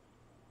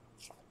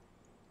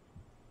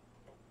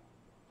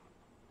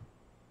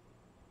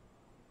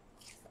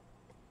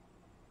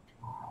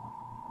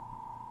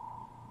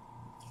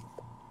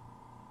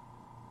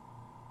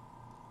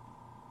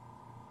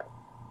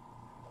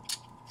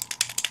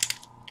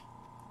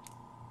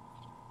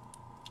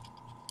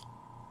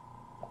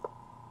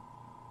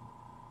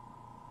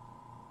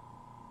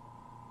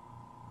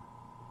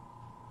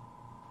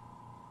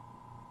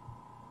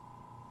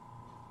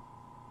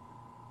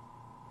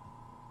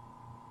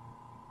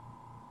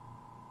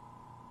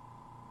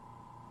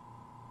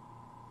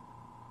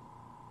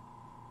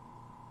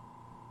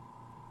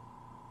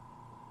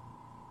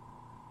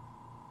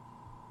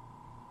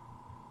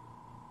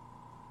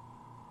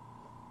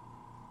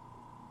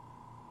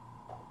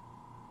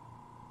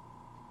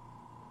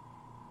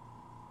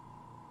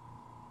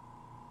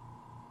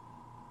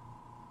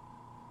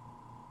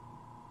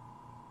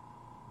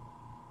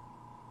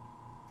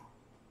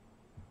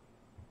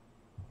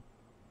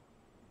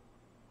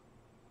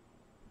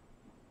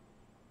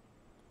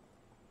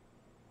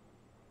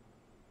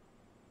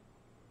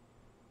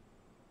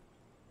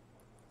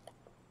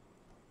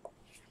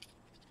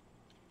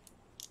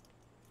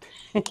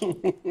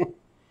 Oh,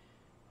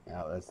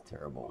 that's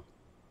terrible.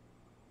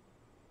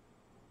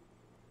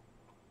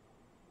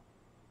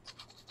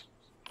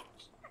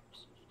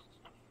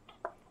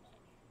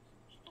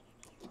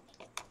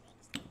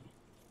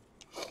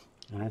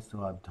 And I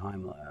still have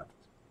time left.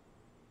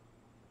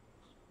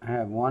 I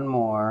have one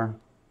more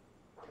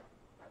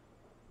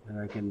that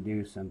I can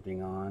do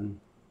something on.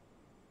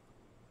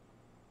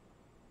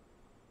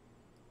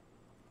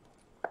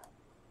 I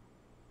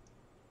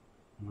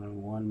have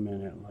 1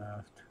 minute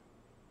left.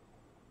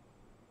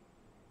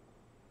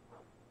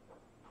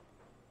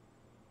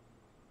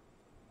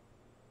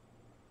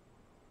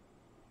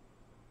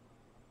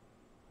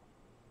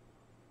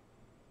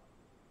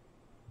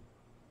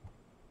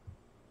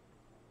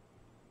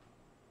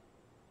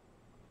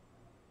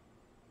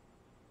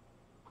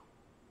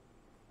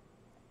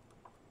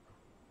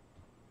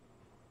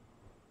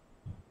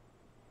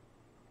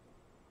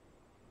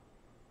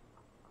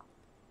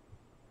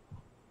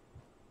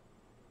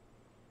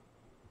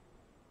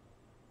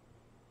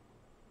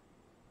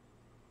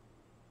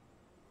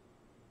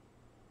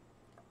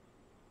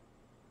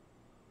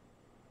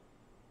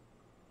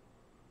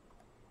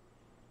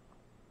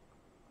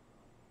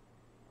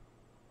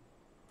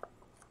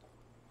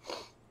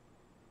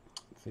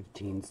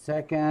 Fifteen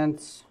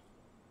seconds.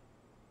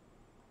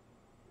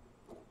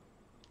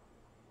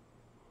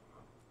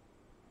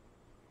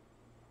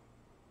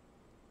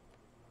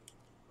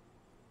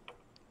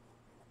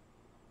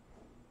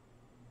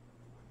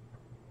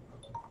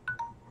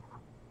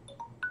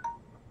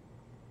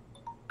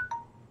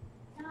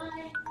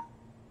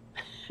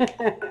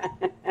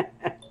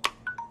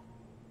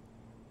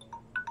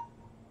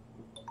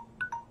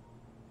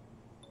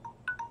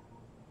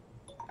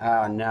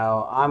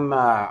 No, I'm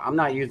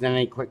not using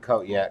any quick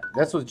coat yet.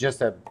 This was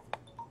just a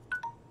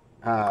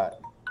uh,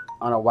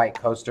 on a white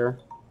coaster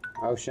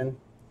ocean.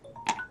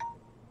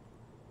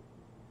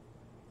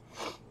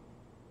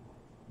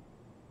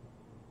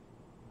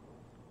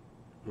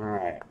 All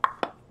right.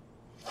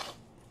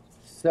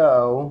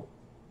 So,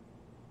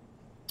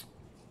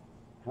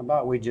 how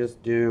about we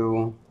just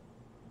do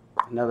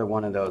another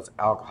one of those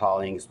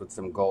alcohol inks with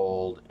some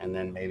gold, and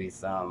then maybe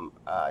some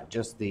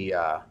just the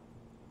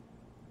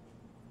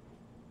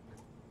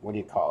what do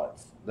you call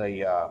it?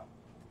 The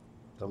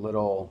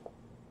little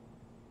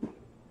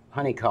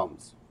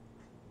honeycombs.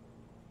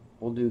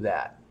 We'll do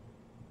that.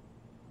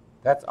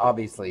 That's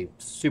obviously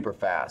super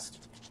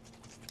fast.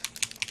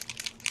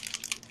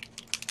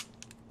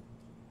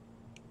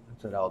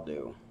 That's what I'll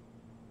do.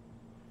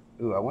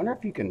 Ooh, I wonder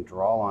if you can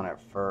draw on it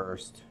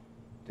first,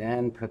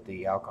 then put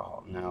the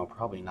alcohol. No,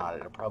 probably not.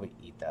 It'll probably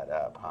eat that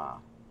up, huh?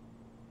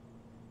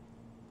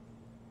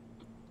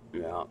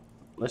 Yeah.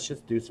 Let's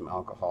just do some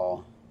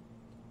alcohol.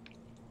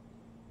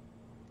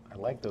 I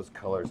like those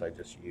colors I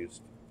just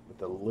used.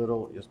 With a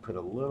little, just put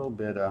a little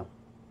bit of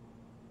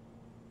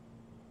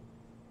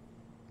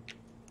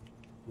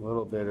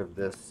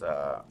this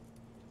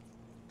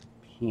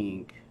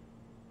pink.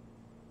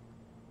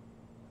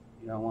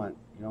 You don't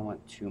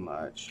want too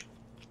much.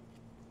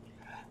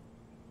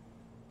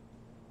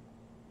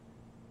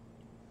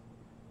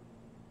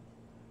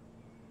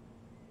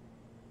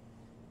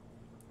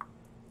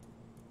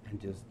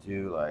 And just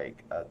do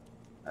like a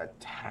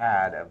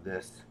tad of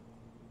this.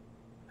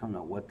 I don't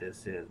know what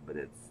this is, but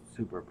it's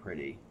super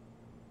pretty.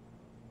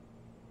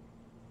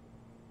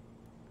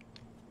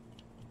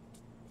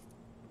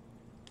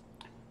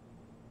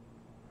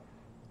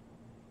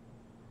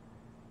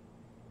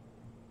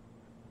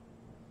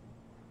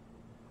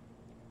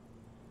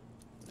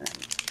 And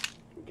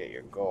get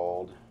your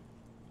gold.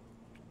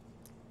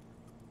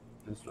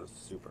 This was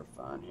super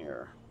fun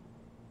here.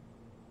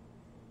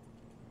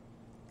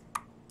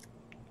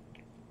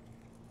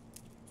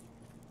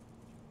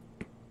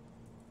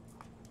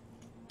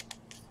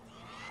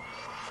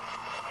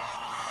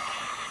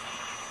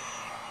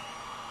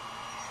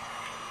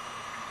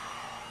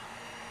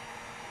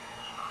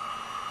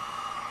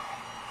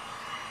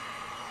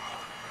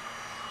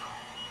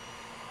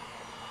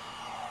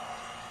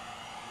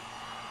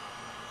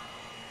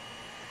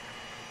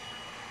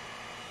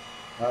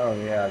 Oh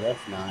yeah,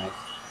 that's nice.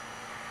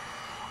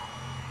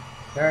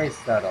 Very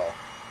subtle.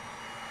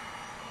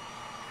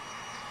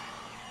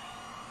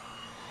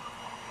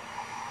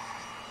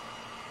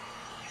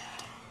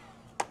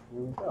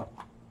 There we go.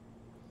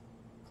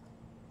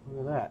 Look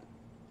at that.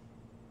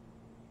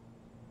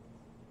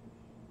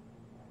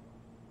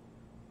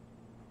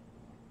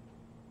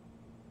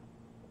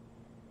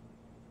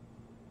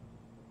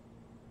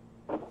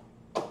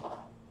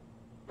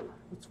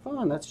 It's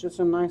fun. That's just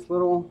a nice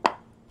little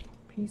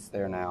piece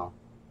there now.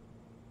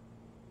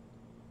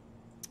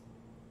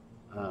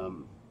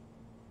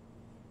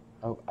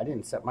 Oh, I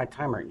didn't set my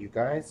timer, you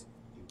guys.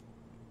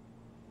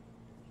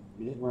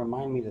 You didn't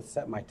remind me to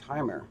set my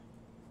timer.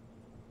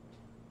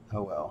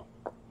 Oh well.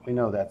 We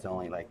know that's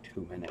only like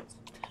 2 minutes.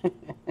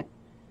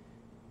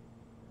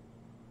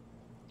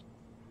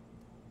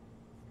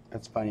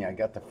 That's funny. I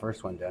got the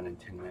first one done in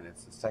 10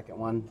 minutes. The second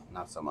one,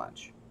 not so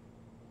much.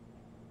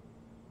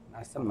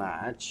 Not so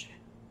much.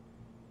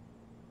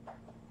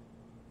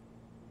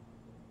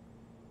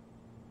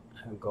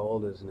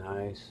 Gold is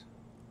nice.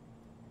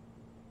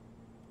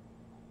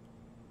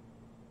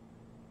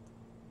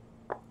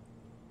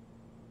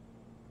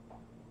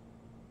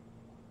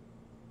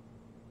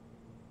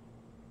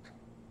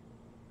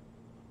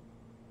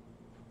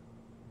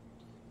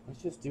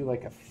 Let's just do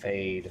like a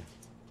fade.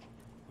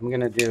 I'm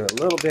gonna do a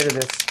little bit of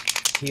this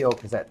teal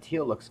because that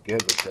teal looks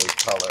good with those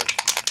colors.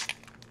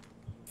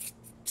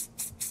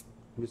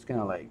 I'm just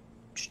gonna like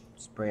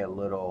spray a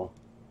little.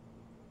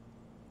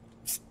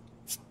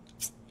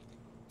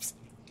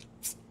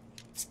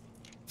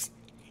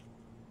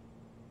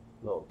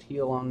 Little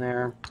teal on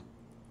there.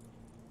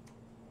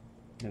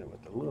 And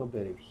with a little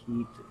bit of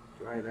heat to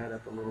dry that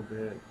up a little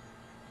bit.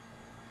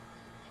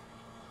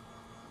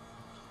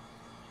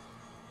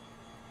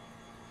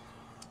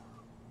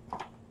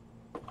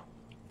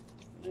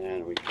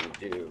 And we can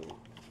do,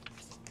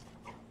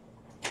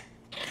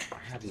 I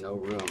have no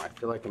room. I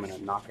feel like I'm gonna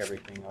knock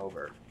everything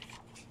over.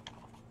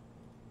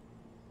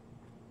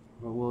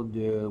 What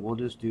we'll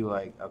just do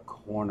like a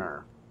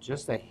corner,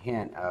 just a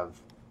hint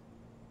of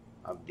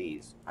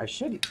these. I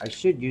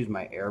should use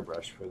my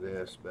airbrush for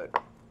this, but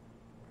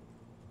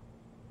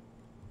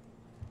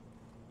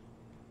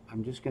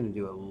I'm just gonna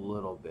do a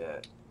little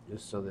bit,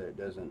 just so that it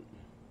doesn't,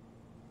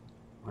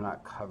 we're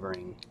not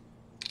covering.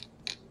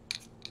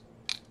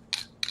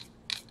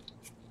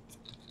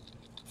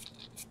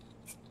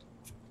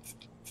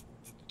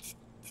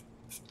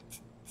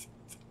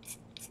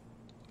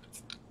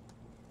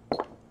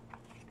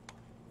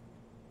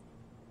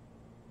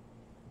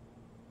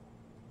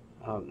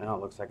 Oh, now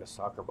it looks like a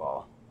soccer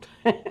ball.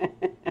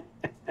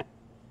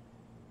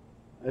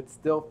 It's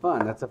still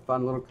fun. That's a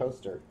fun little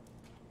coaster.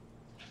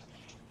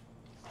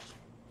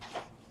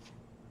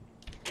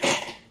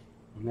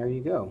 there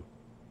you go.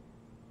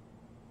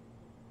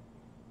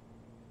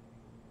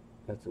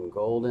 Got some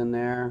gold in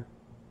there.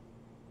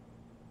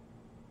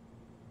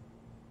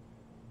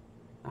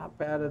 Not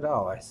bad at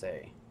all, I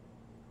say.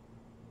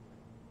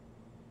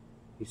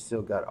 You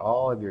still got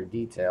all of your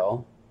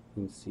detail.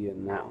 You can see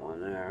in that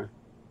one there.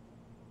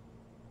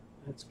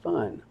 That's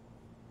fun.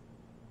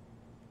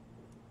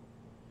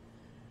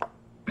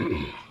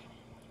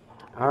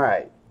 All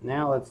right,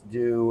 now let's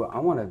do, I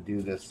want to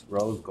do this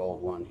rose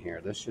gold one here.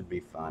 This should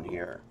be fun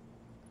here.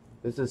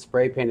 This is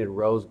spray painted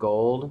rose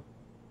gold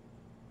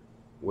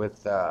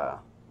with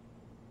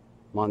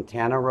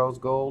Montana rose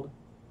gold.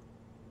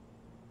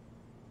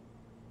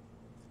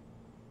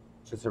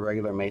 Just a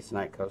regular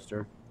masonite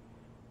coaster.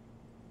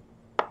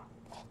 I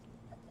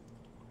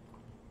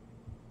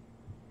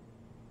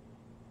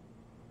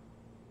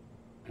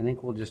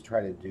think we'll just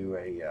try to do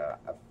a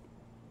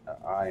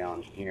eye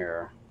on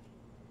here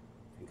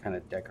and kind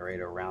of decorate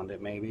around it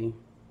maybe.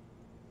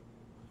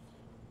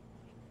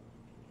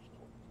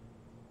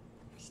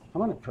 I'm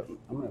gonna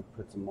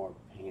put some more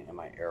paint in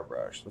my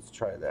airbrush. Let's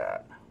try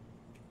that.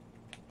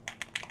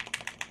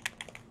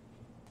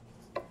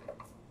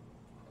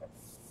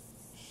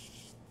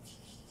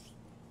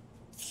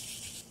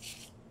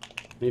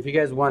 And if you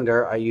guys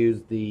wonder, I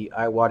use the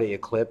Iwata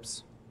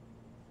Eclipse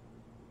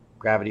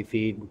gravity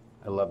feed.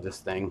 I love this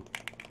thing.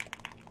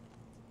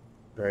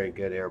 Very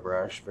good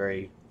airbrush,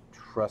 very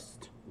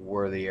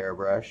trustworthy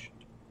airbrush.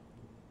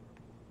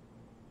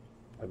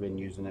 I've been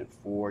using it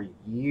for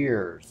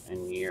years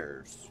and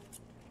years.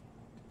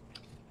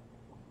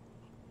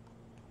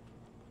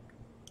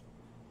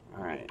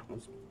 All right,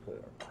 let's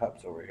put our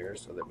cups over here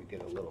so that we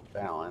get a little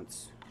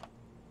balance.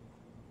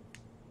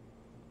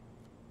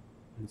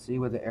 And see,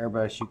 with the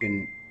airbrush you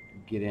can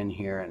get in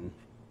here and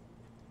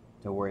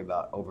don't worry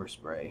about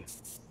overspray.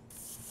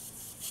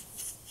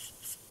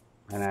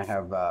 And I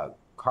have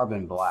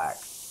carbon black.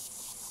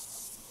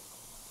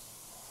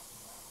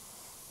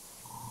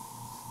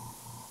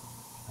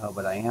 Oh,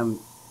 but I am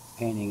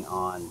painting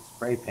on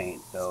spray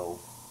paint, so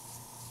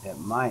it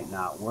might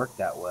not work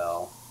that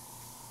well.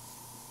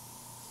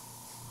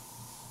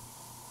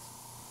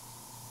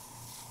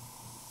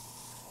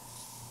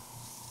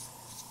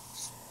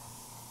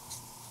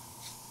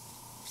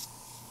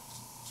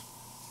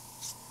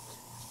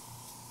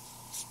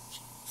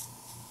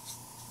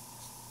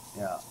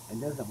 Yeah, it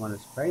doesn't want to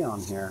spray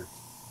on here.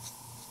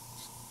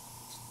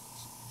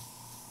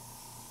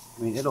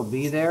 I mean, it'll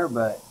be there,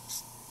 but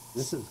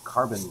this is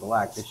carbon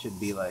black. This should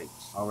be like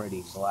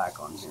already black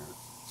on here.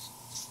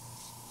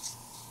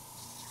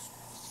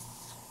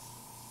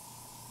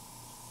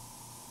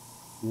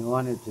 You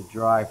want it to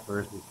dry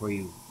first before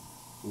you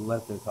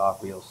let this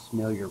off or you'll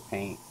smell your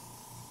paint.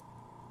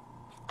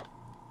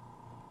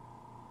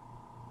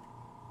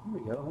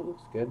 There we go, it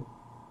looks good.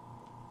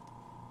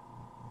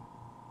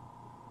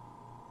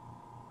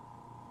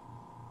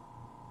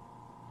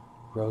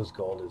 Rose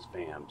gold is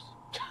Vamps.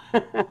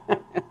 Alright,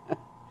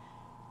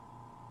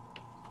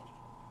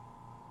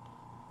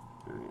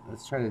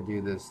 let's try to do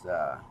this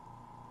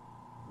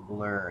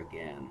blur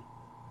again.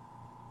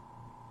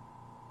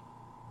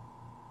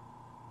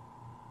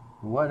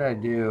 What I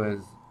do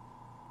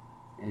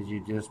is you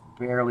just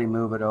barely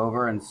move it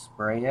over and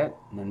spray it,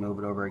 and then move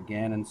it over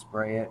again and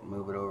spray it, and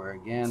move it over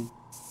again.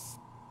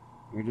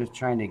 You're just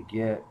trying to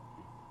get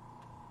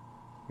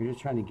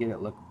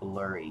it look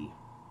blurry.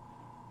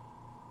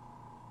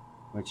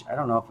 Which I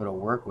don't know if it'll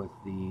work with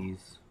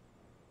these.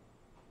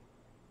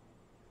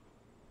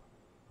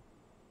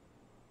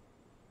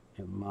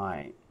 It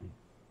might.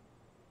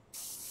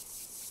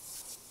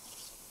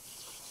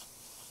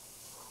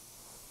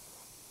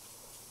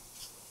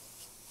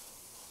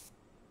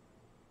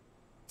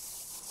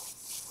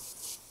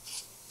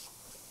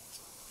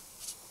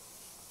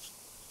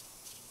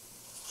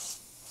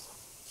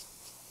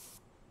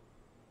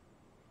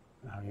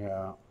 Oh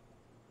yeah.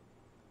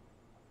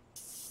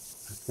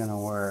 It's gonna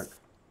work.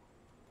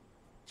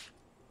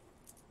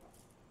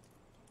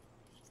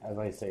 As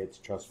I say, it's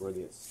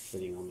trustworthy. It's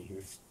sitting on me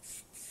here.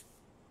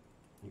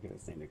 I gotta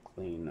find a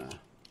clean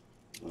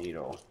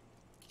needle.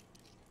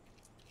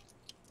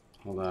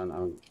 Hold on,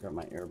 I've got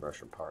my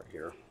airbrush apart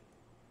here.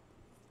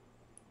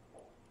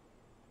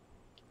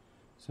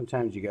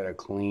 Sometimes you gotta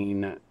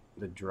clean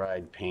the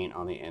dried paint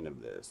on the end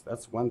of this.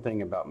 That's one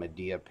thing about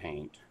Medea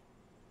paint.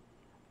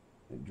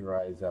 It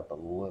dries up a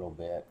little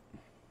bit.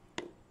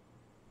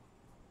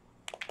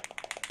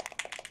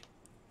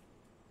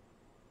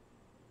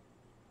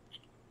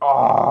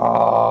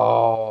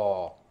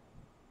 Oh!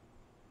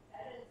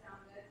 That didn't sound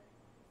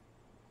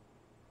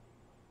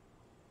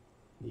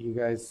good. You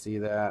guys see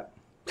that?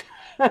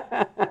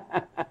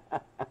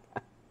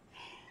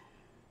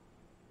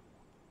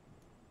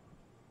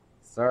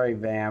 Sorry,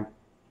 Vamp.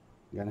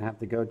 You're gonna have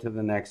to go to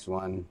the next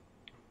one.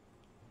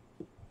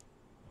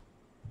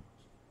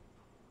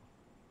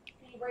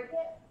 Can you break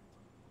it?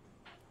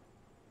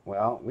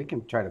 Well, we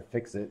can try to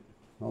fix it.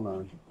 Hold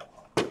on.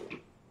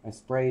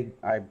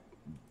 I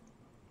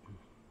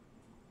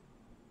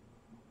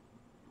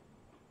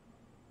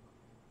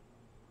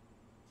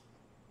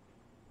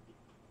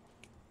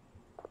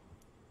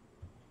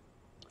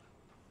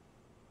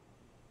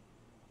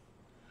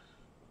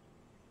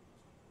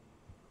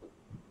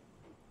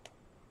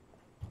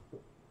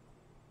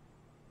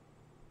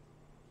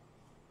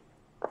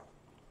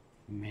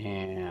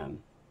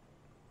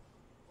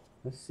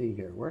Let's see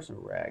here. Where's a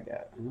rag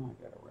at? I know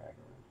I got a rag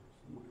around here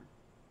somewhere.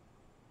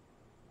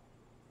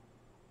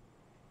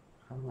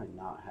 How do I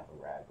not have a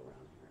rag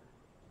around here?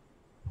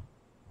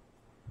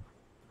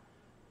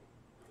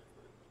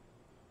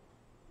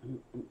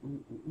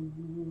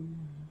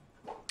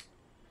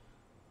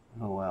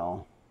 Oh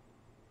well.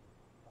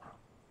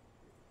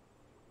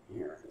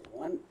 Here,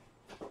 one.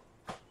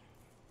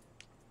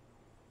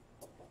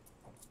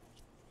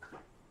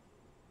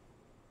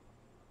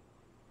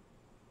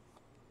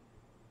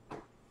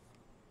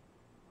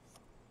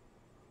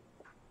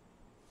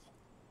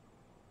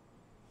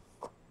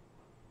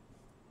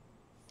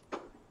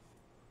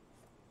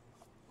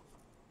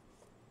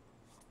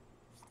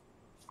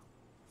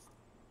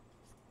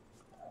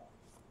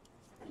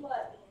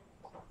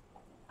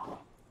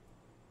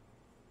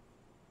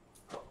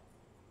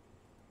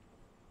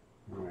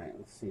 Alright,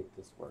 let's see if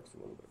this works a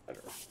little bit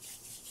better.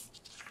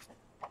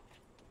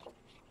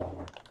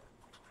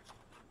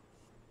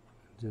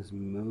 Just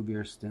move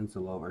your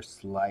stencil over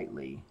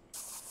slightly.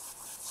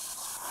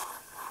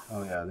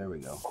 Oh yeah, there we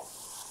go.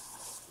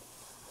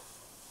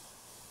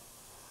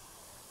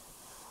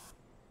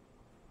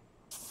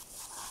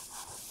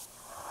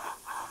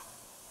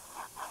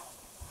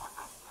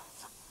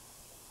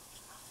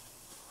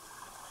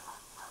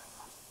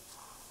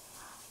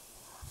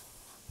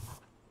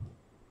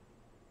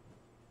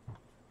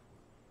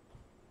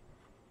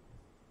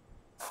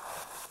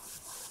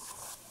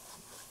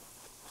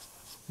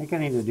 I think I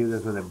need to do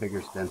this with a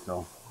bigger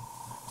stencil.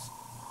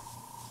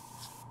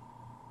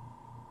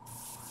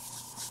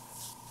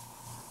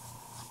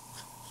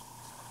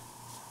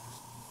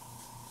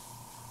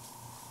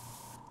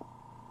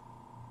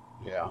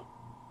 Yeah.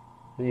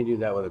 I need to do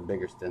that with a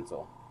bigger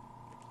stencil.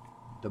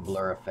 The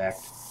blur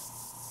effect.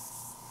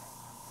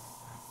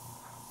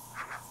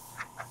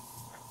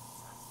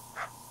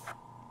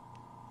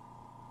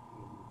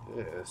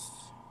 This is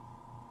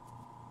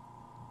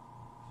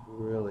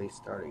really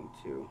starting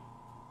to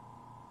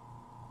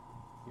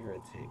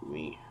irritate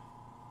me.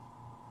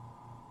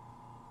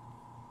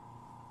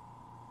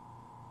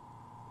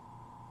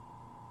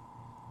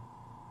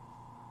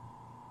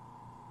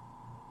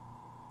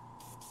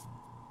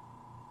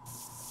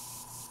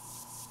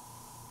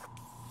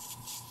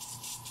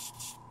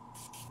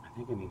 I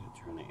think I need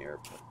to turn the air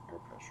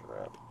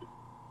pressure up.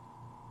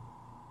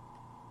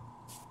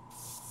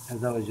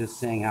 As I was just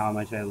saying how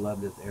much I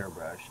love this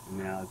airbrush, and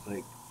now it's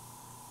like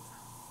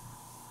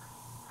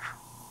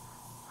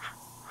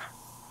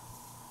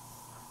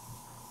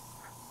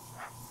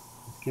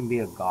it can be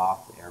a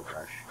goth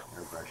airbrush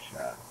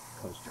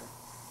coaster.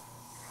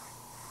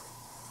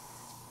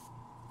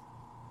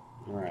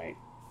 All right,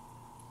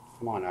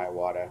 come on,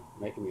 Iwata,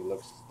 making me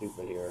look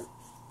stupid here.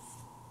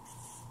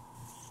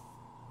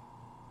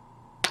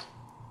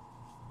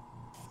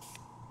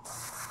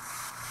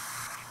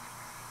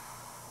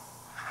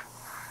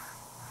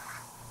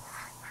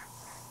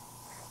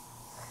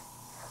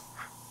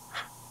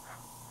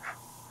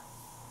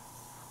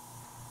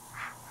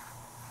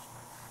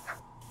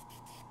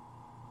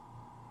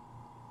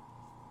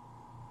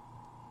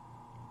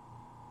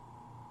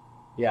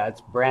 Yeah,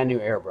 it's brand new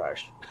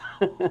airbrush.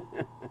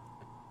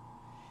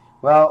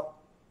 Well,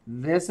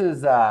 this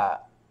is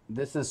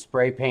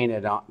spray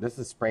painted on. This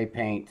is spray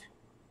paint.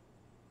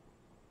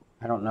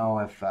 I don't know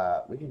if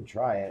we can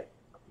try it.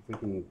 If we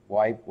can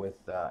wipe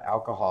with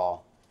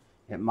alcohol,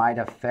 it might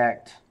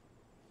affect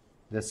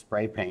this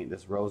spray paint,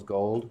 this rose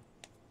gold.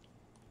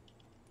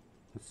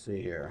 Let's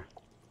see here.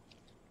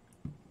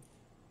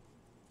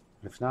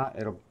 If not,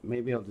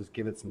 maybe it'll just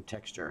give it some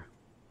texture.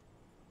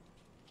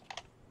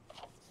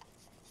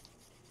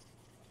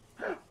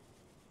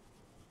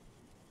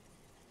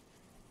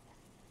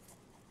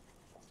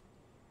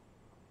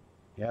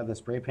 Yeah, the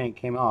spray paint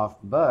came off,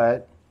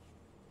 but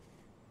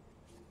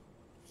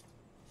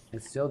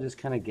it still just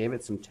kind of gave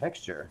it some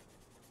texture.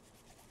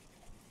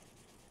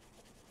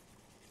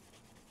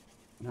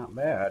 Not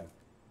bad.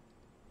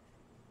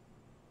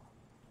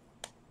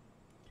 I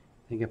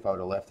think if I would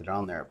have left it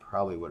on there, it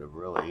probably would have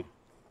really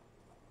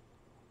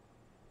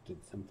did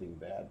something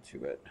bad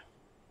to it.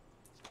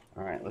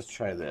 All right, let's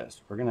try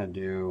this. We're gonna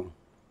do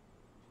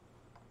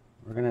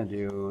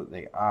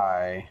the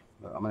eye,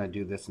 but I'm gonna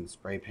do this in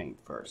spray paint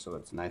first, so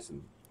it's nice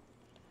and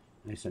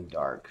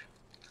dark.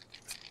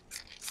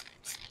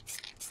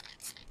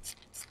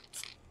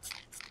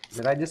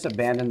 Did I just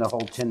abandon the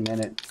whole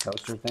 10-minute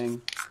coaster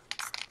thing?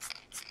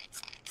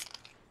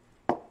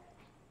 I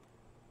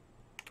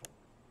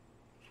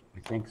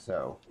think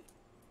so.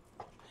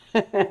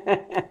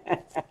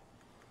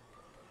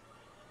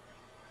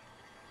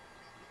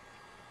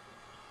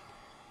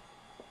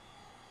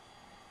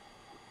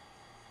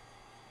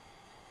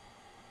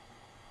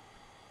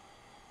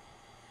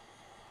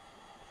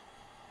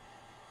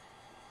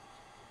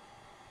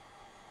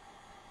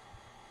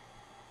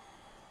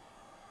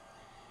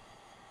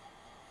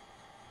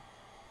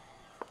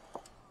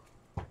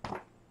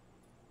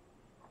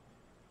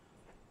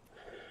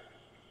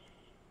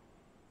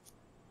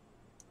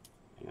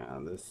 Yeah,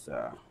 this,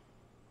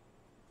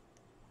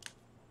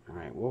 All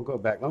right, we'll go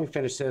back. Let me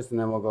finish this and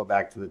then we'll go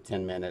back to the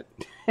 10-minute.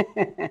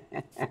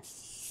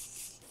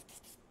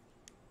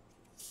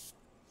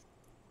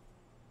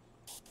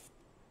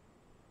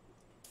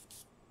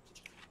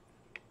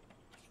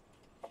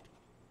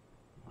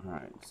 All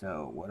right,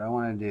 so what I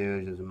want to do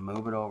is just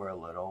move it over a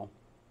little.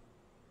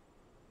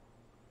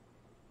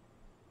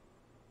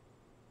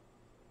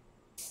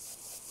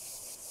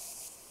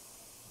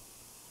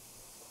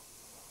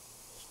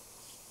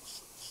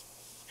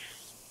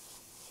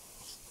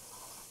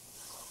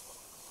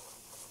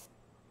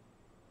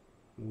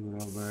 Move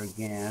it over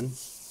again.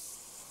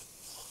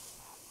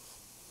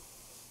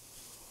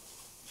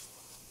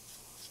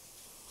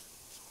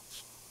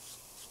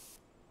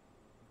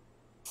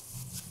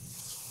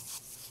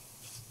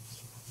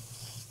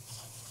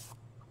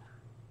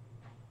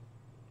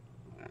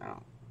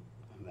 Now,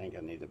 I think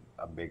I need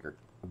a bigger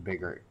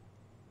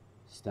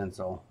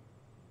stencil.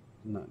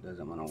 No, it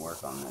doesn't want to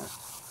work on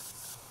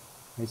this.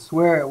 I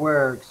swear it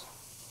works.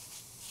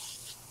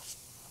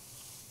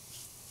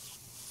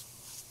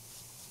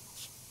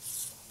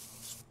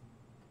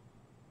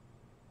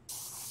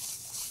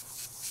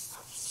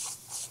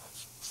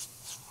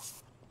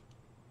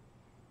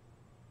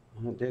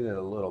 I did it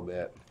a little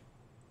bit.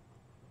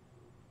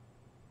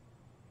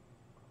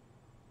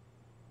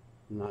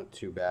 Not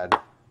too bad.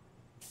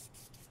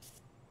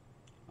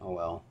 Oh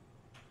well.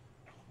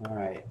 All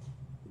right.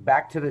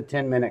 Back to the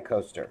 10-minute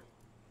coaster.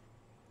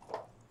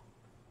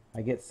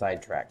 I get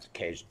sidetracked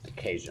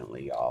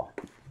occasionally, y'all.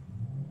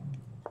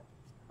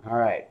 All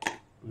right.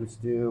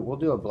 We'll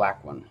do a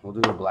black one. We'll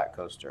do a black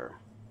coaster.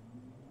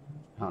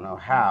 I don't know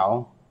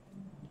how,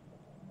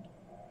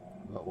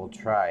 but we'll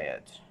try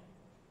it.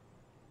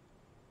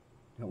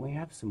 Don't we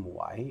have some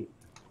white?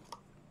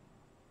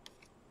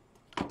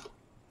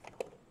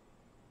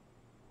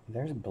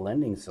 There's a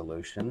blending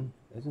solution.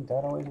 Doesn't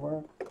that always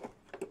work?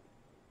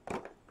 I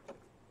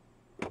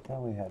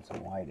thought we had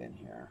some white in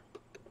here.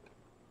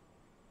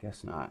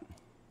 Guess not.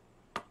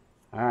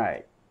 All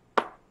right.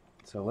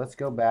 So let's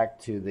go back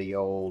to the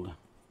old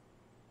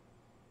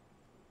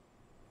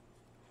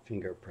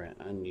fingerprint,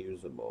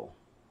 unusable.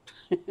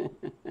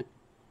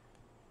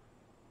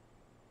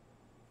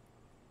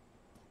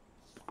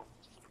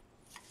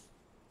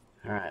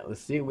 All right, let's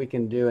see what we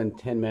can do in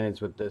 10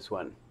 minutes with this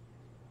one.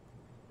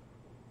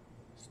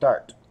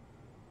 Start.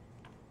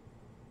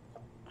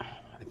 I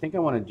think I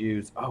want to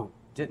use, oh,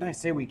 didn't I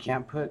say we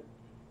can't put?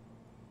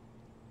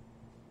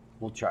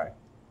 We'll try.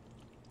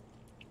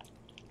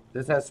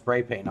 This has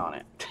spray paint on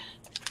it.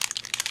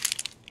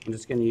 I'm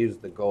just going to use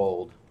the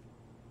gold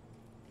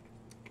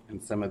and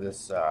some of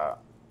this,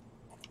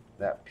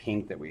 that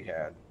pink that we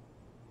had.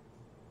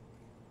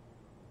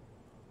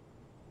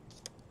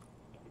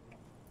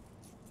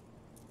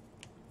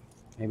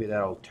 Maybe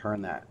that'll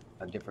turn that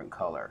a different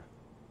color.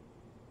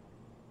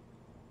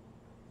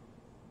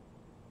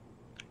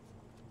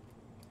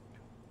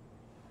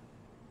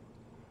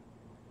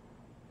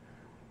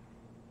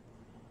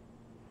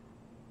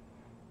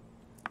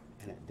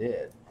 And it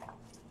did.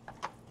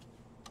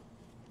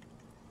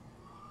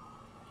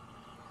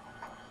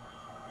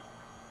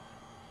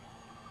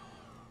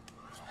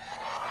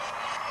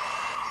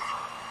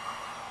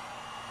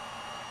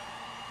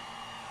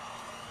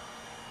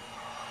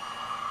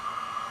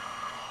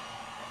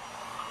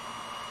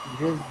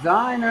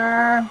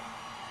 Designer.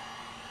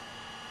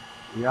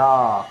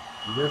 Y'all,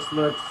 this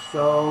looks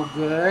so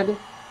good.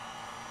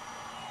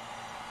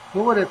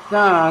 Who would have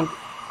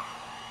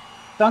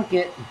thunk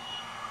it,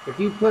 if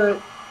you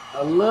put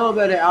a little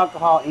bit of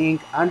alcohol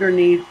ink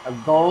underneath a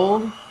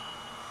gold?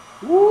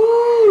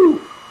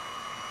 Woo!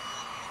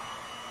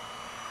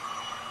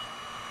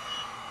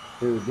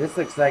 Dude, this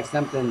looks like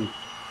something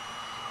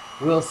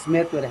Will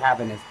Smith would have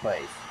in his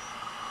place.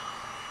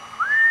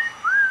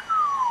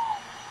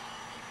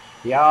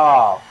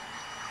 Y'all,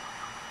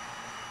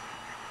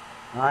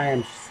 I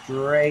am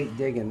straight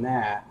digging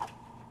that.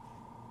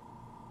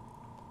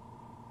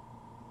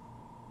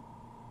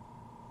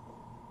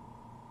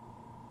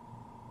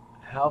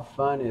 How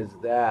fun is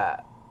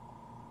that?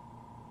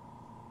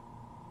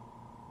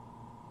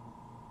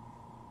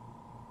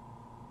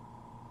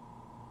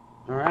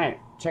 All right,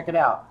 check it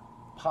out.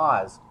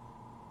 Pause.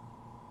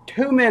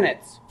 2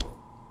 minutes.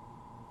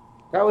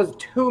 That was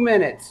 2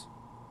 minutes.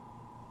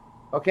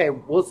 Okay,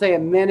 we'll say a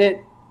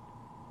minute.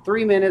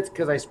 3 minutes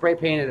because I spray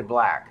painted it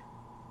black.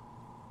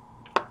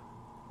 You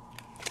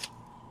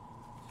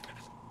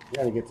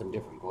gotta get some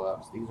different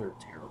gloves. These are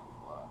terrible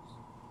gloves.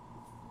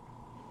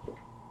 I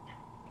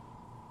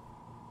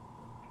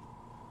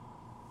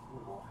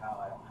don't know how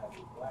I don't have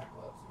any black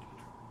gloves in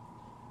here.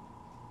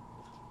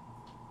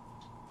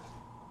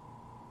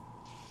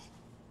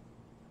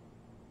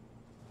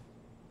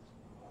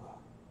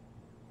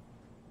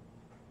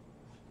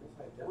 Guess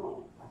I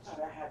don't. I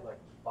thought I had like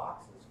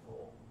boxes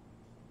full.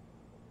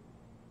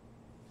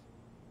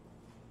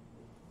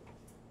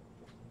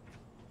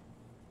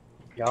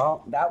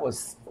 Y'all, that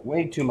was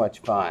way too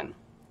much fun.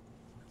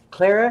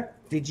 Clara,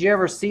 did you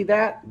ever see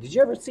that? Did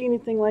you ever see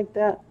anything like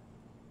that?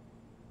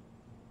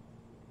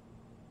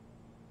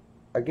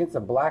 Against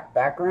a black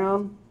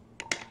background?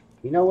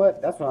 You know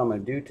what? That's what I'm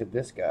going to do to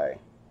this guy.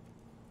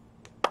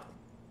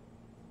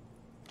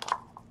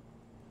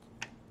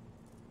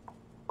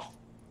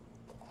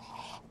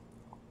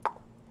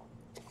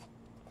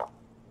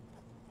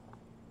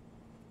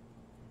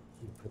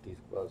 Put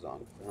these gloves on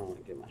because I don't want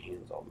to get my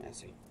hands all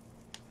messy.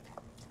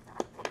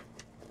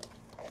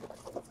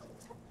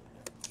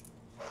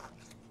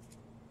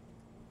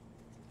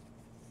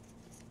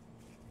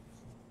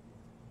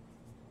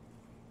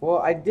 Well,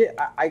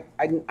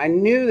 I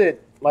knew that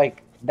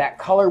like that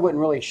color wouldn't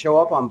really show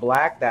up on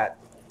black, that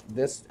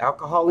this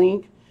alcohol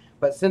ink,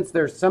 but since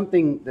there's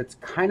something that's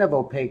kind of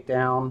opaque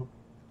down,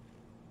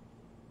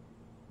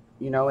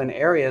 you know, in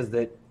areas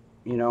that,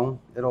 you know,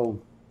 it'll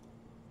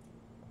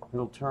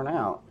turn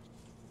out.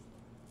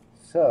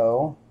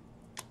 So,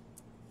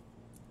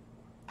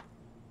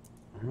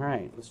 all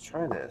right, let's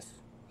try this.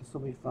 This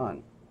will be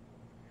fun.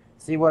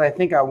 See, what I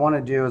think I want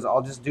to do is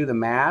I'll just do the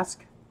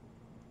mask,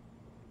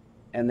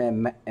 and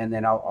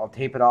then I'll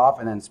tape it off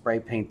and then spray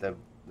paint the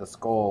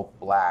skull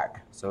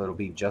black, so it'll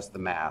be just the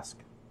mask.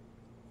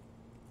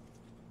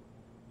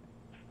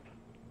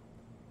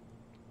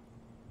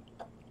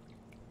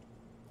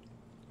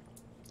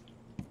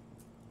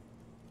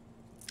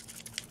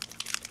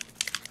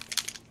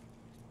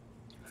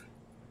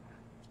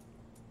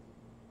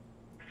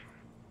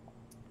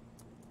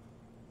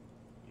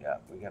 Yeah,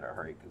 we gotta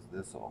hurry because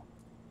this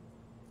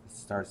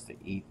starts to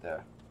eat the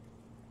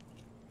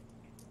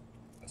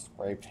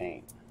spray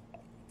paint.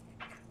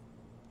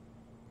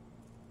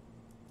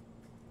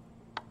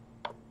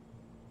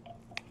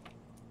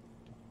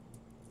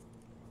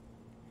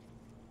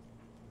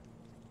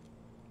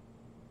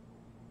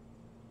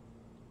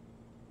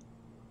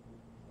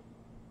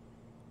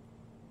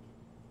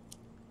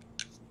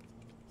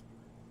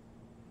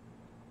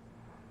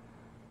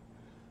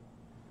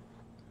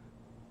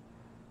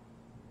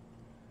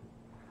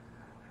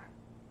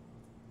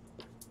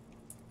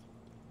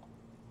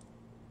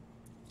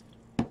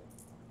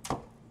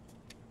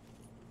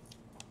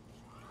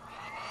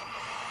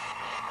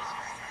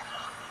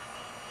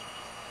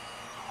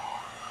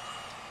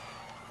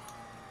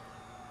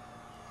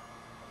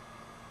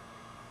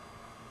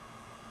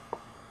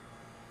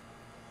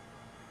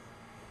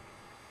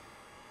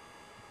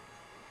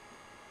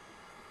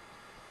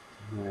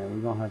 Yeah,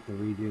 we're gonna have to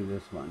redo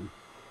this one.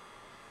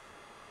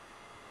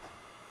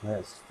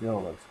 That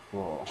still looks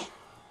cool.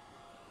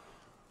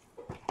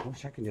 I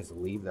wish I could just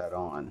leave that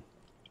on.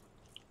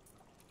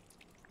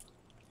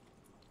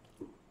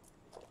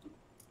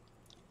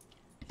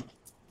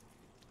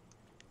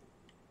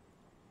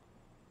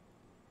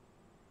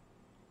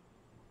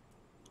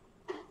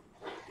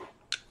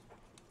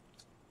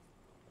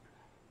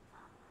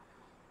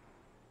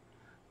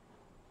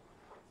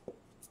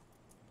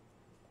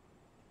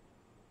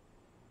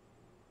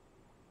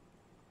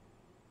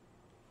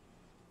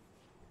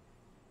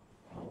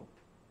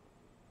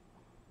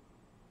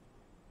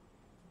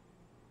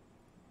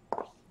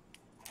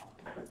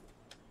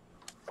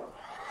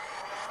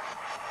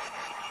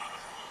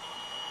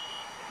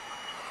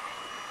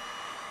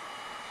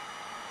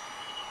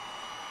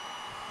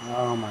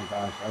 Oh my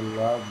gosh, I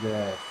love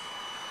this.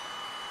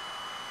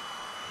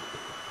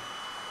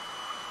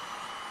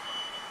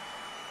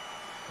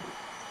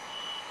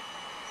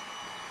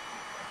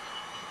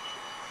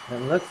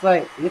 It looks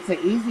like it's an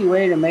easy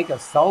way to make a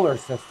solar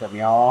system,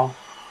 y'all.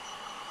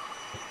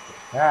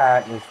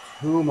 That is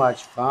too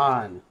much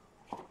fun.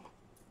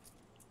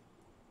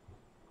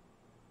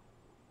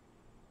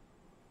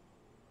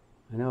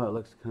 I know it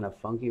looks kind of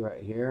funky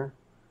right here,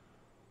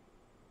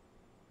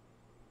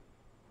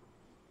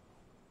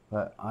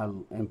 but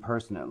in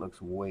person it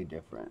looks way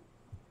different.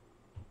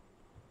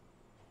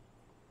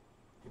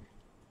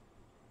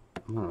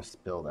 I'm gonna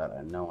spill that,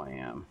 I know I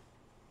am.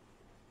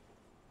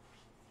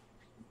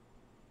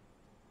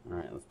 All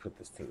right, let's put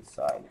this to the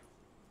side.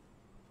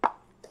 All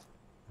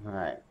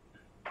right,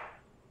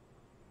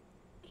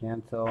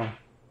 cancel,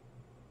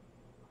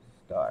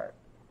 start.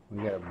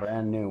 We got a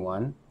brand new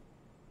one.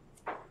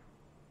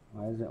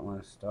 Why does it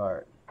want to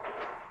start?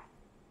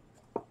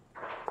 All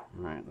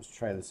right, let's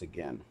try this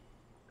again.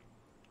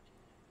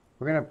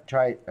 We're gonna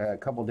try a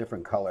couple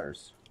different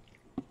colors.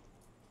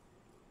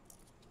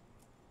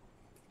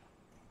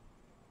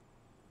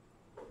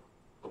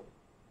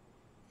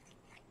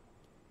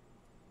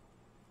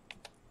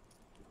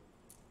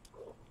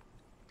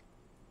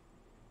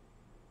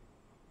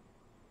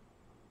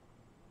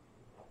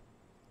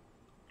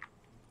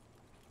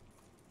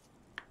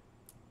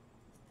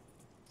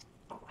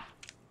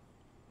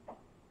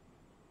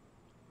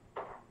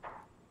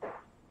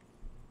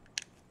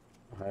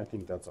 I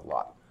think that's a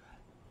lot.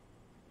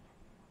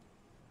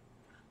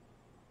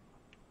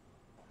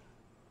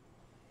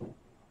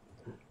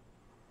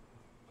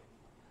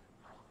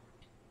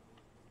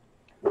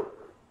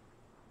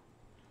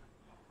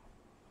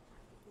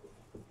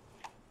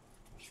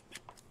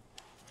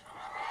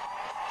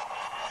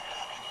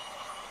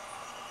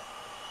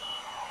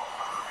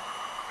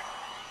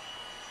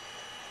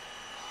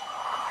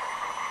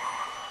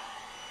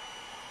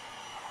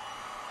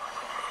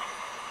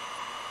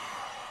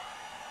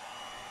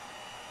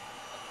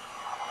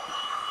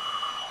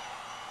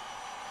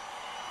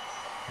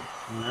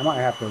 And I might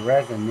have to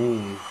resin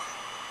these.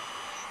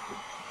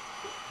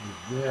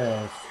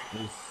 This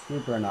is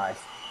super nice.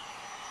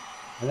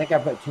 I think I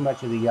put too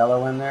much of the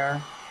yellow in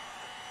there.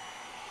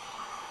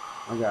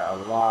 I got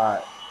a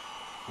lot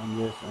of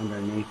this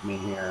underneath me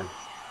here.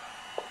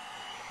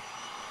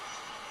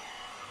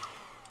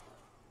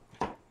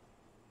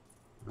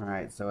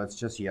 Alright, so it's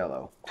just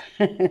yellow.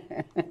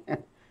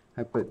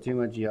 I put too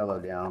much yellow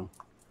down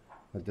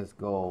with this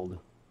gold.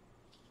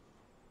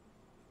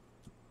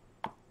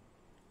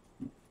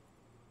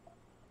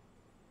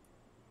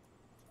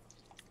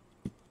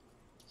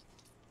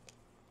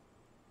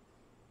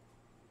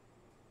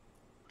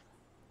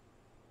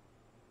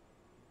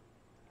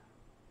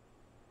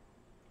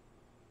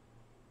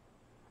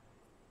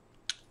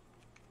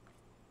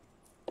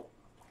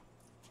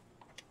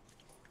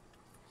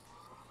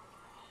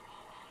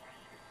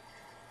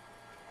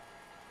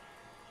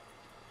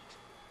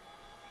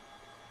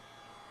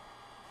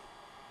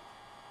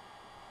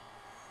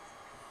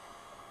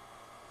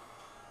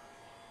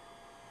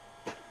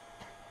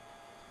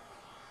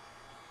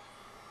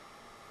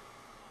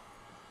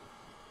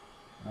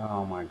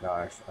 Oh my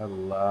gosh, I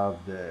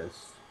love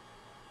this.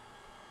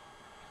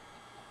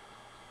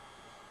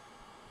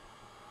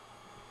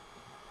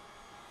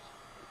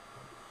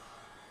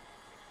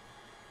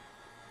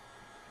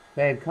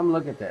 Babe, come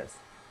look at this.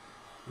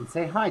 And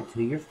say hi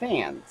to your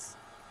fans.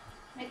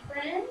 My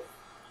friends?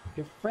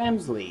 Your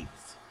Fremsleys.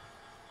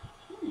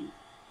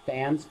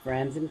 Fans,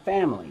 friends, and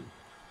family.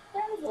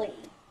 Friendly.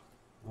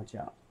 Watch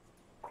out.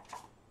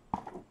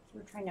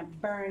 You're trying to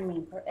burn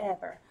me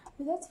forever.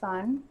 But that's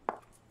fun.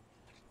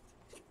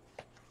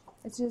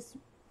 It's just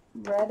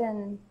red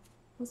and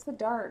what's the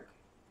dark?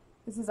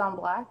 This is on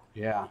black?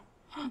 Yeah.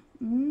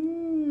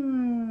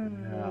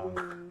 Mmm. Yeah.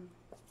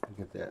 Look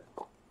at that.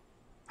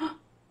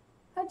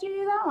 How'd you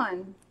do that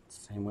one?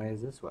 Same way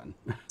as this one.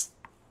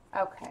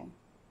 Okay.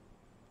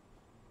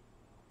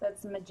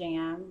 That's my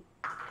jam.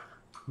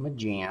 My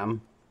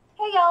jam.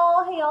 Hey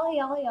y'all, hey y'all, hey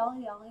y'all, hey y'all,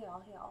 hey y'all, hey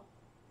y'all, hey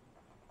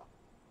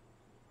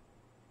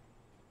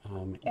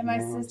y'all. If my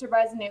sister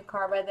buys a new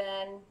car by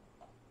then,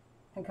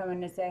 I'm coming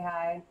to say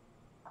hi.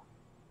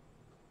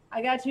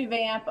 I got you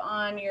vamp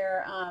on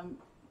your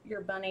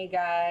bunny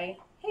guy.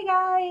 Hey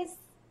guys.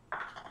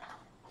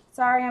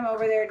 Sorry I'm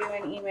over there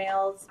doing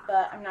emails,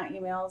 but I'm not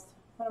emails.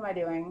 What am I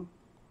doing?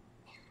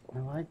 I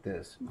like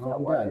this. What's Oh, that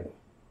I'm word? done.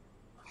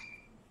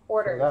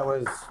 Orders. So that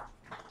was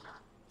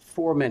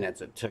 4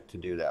 minutes it took to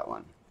do that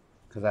one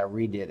because I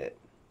redid it.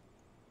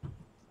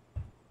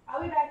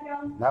 I'll be back,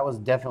 y'all. That was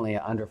definitely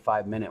an under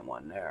 5 minute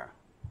one there.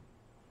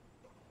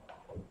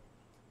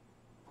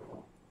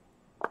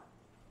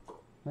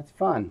 That's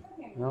fun.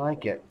 I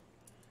like it.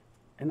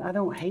 And I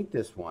don't hate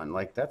this one.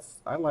 Like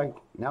I like,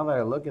 now that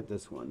I look at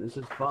this one, this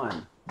is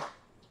fun.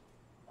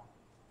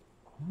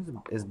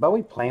 Is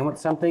Bowie playing with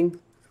something?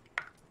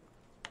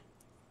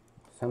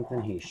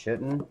 Something he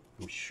shouldn't?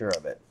 I'm sure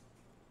of it.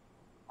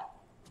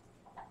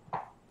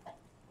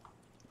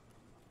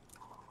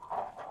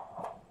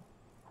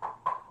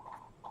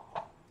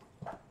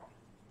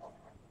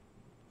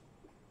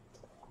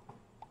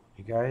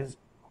 You guys,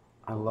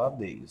 I love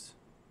these.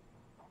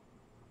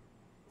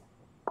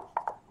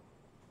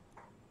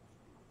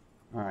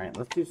 All right,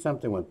 let's do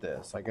something with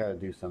this. I gotta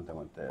do something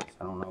with this.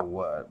 I don't know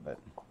what, but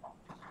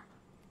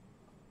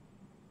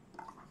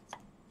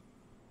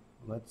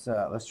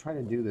let's try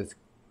to do this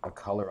a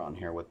color on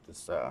here with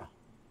this Here,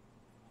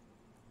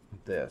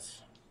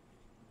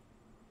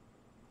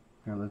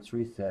 let's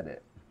reset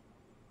it.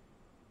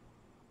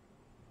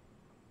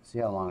 See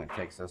how long it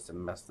takes us to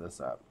mess this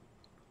up.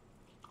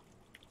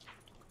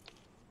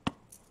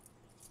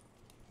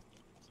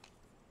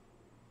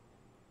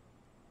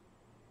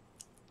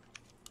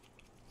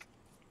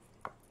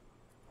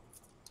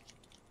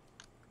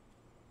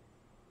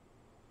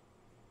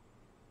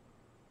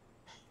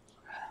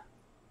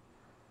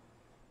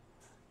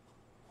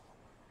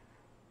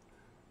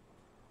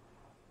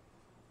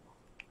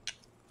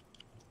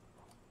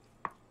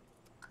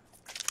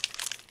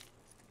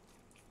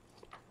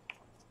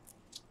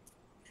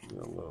 Do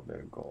a little bit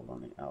of gold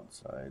on the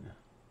outside.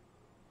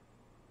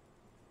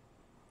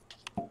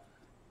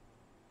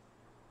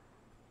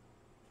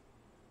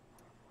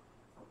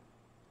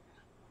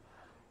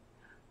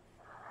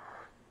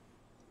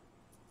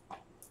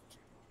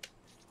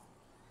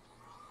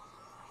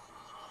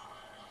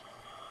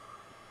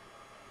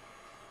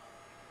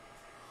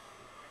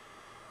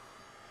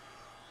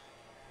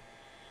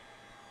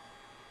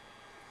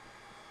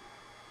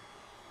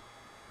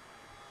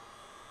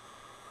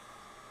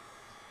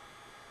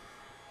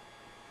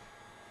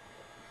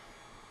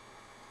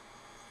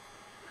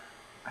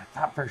 I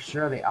thought for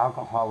sure the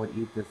alcohol would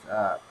eat this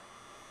up.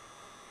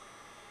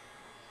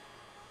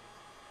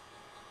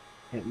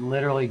 It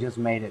literally just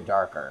made it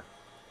darker.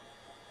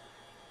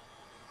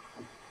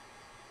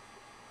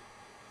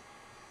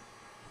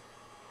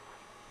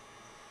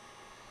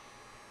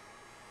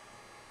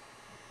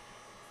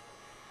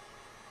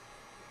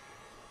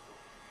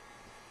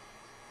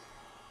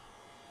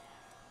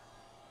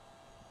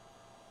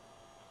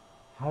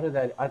 How did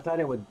that? I thought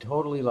it would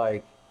totally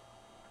like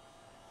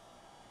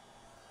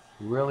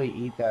really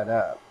eat that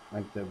up,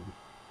 like the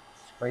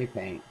spray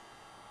paint.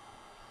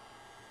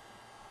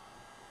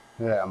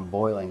 Look at that, I'm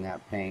boiling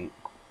that paint.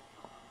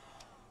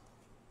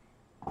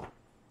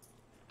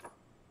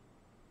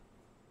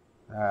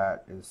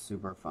 That is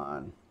super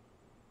fun.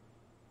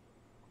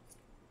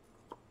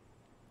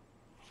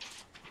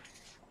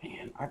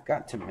 Man, I've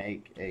got to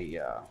make a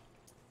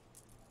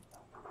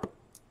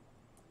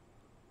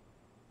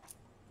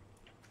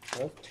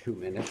that's 2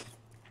 minutes.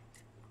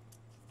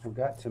 I've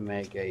got to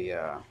make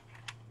a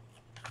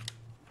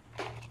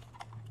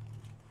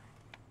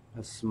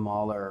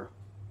smaller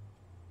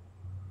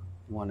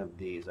one of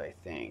these, I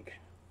think.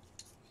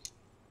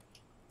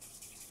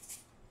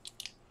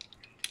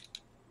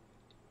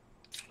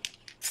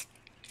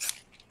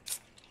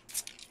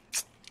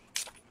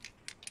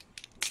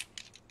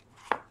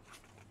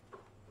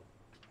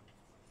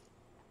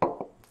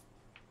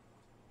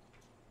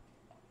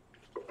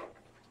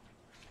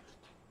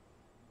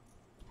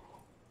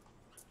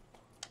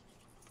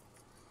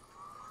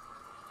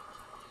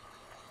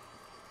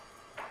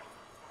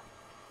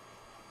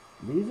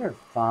 These are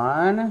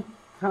fun,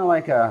 kind of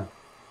like a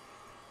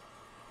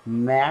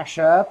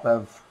mashup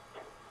of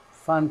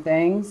fun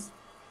things.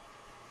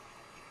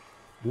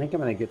 I think I'm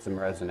gonna get some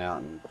resin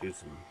out and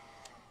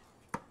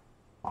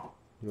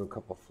do a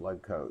couple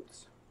flood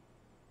coats.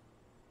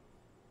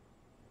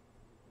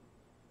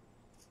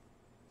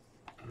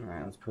 All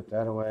right, let's put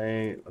that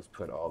away. Let's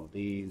put all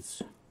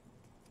these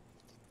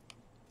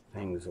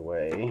things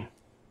away.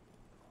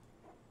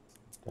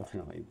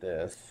 Definitely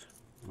this.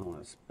 I don't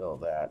want to spill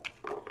that.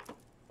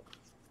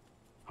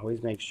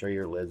 Always make sure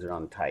your lids are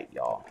on tight,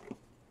 y'all.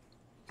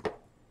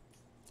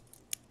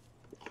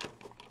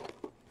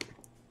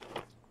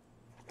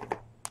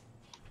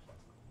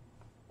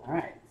 All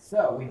right,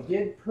 so we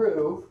did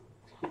prove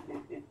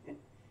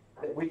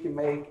that we can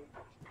make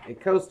a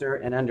coaster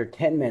in under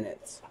 10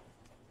 minutes.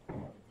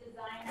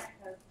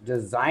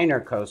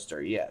 Designer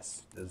coaster,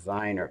 yes.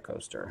 Designer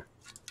coaster.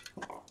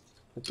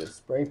 Put the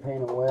spray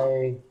paint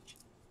away.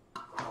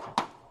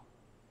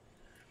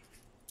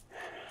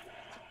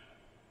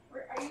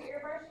 Are you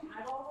airbrushing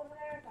eyeballs over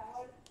there? Is that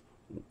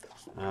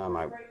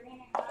what?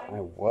 I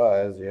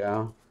was,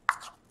 yeah.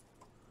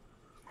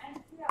 I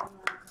didn't see that one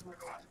over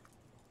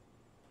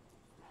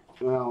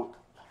there. Well,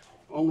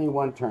 only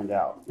one turned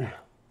out. The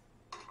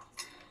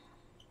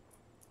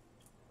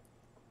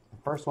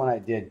first one I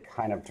did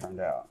kind of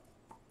turned out.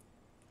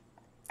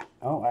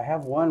 Oh, I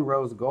have one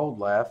rose gold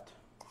left.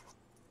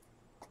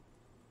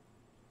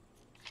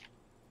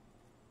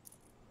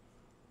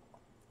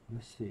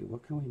 Let's see,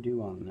 what can we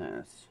do on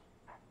this?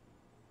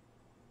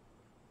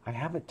 I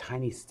have a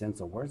tiny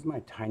stencil. Where's my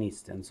tiny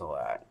stencil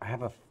at? I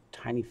have a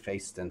tiny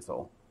face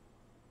stencil.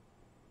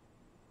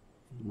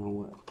 I don't know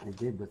what I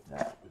did with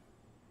that.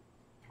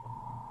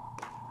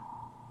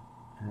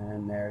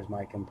 And there's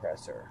my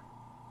compressor.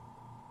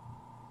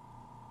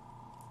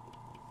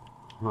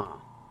 Huh.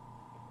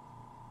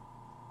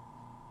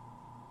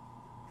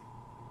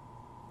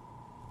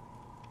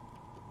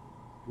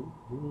 I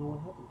don't know what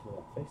happened to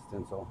that face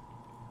stencil.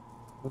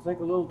 It was like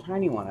a little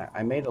tiny one.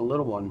 I made a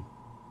little one.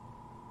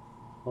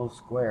 A little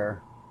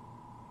square.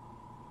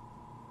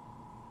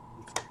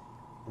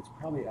 It's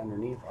probably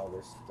underneath all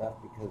this stuff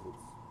because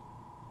it's,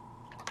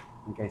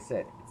 like I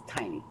said, it's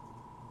tiny.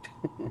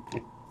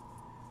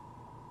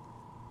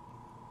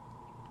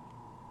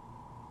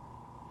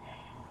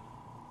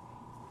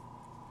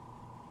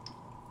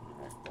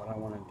 What I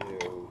want to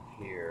do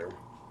here,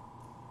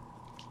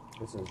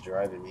 this is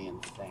driving me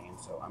insane,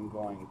 so I'm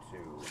going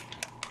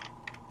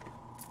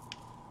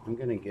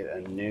to get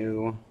a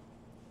new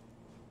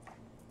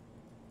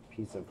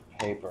piece of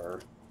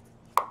paper.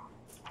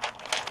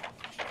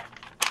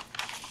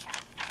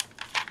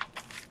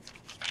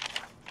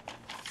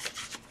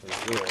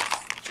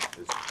 This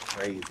is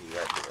crazy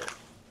right here.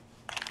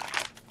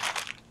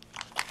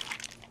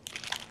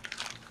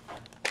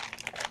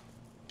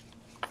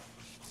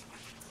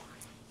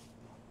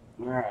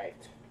 All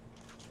right.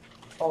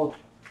 Hold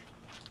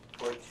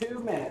for 2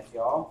 minutes,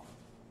 y'all.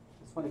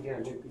 Just want to get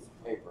a new piece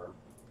of paper.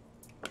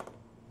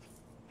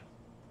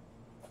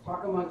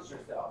 Talk amongst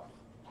yourselves.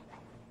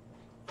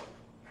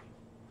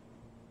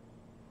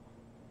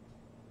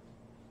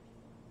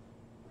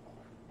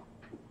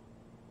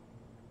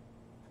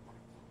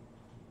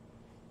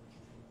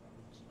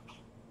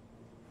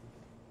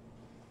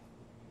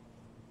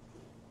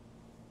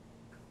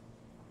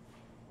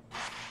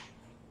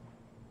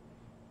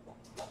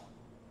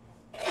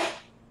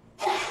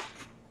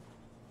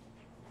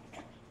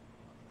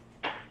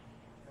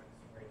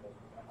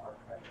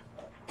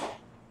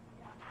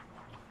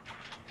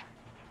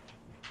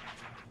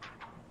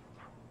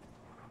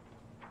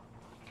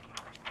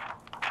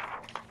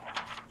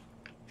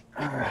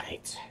 All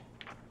right.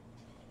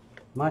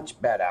 Much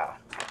better.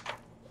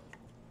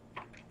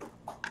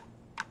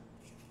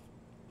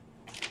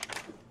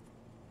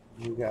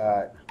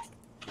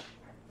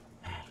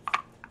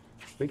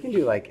 We can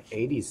do like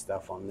 80s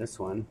stuff on this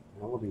one.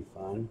 That will be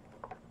fun.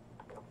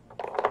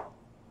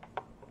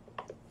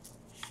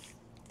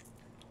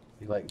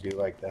 You do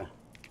like the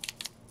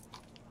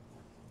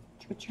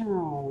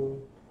Chow.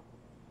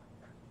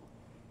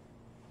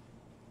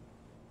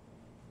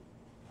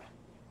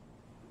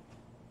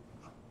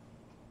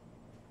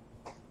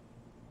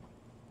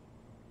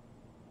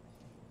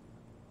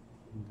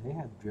 They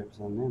have drips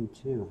on them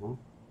too, huh?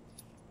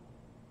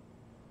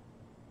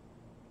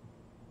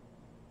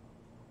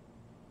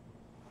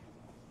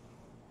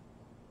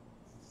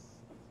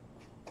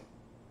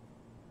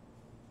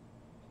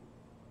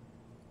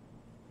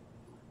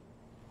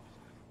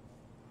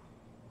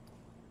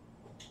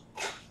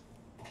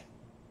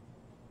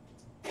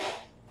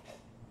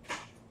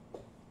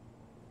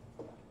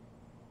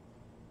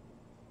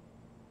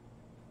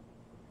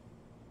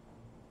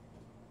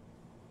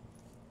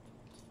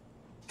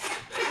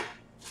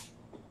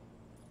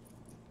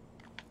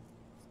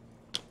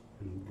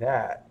 And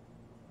that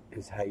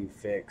is how you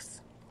fix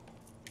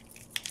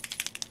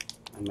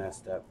a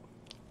messed up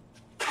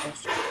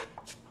pressure.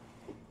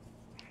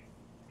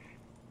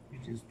 You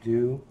just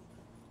do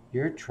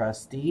your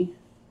trusty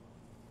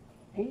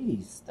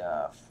 80s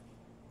stuff.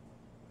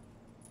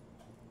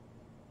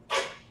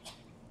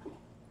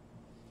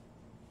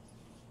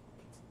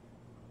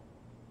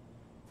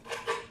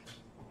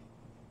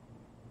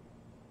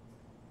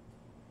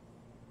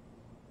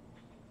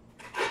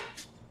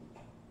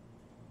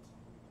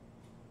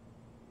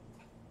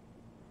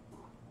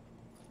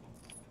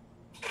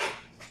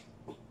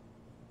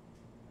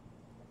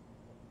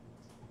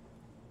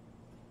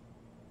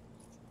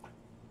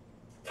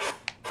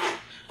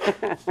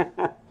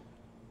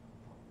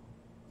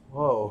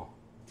 Whoa.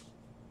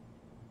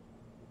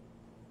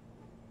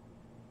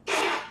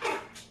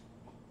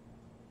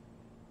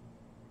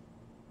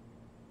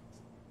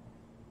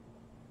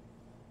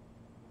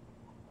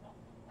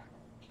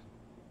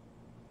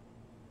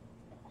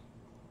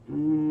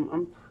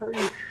 I'm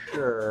pretty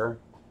sure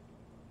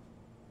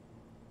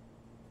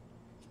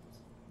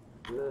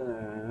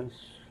this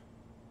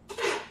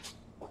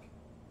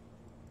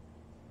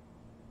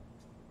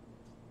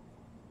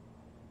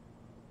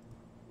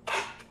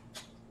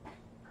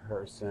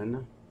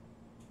person,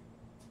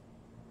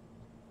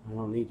 I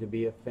don't need to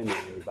be offending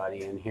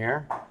anybody in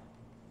here.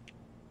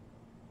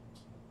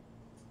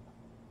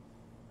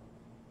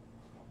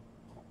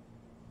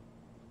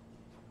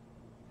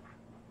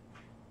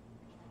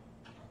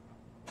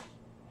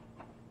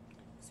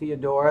 See you,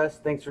 Doris.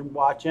 Thanks for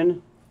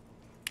watching.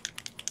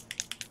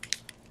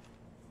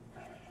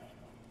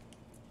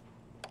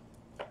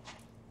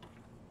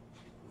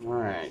 All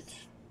right.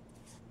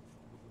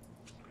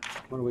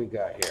 What do we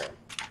got here?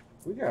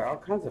 We got all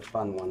kinds of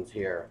fun ones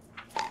here.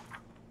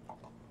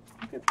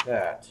 Look at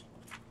that.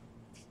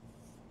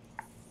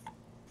 I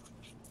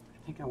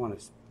think I want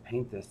to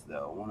paint this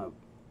though. I want to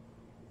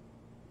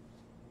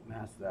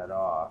mask that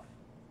off.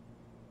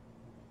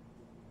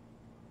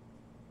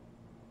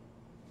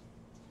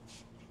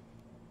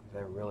 I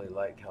really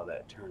like how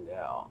that turned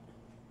out.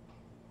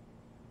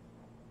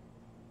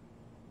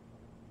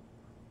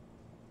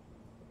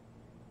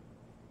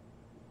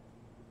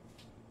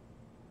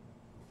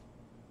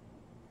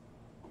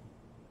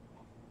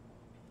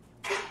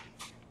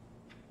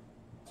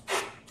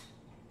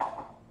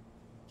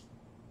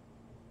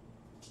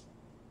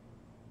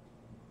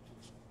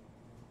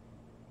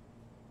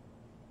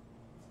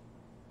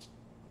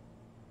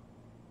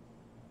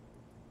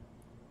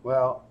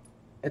 Well,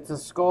 it's a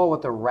skull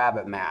with a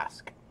rabbit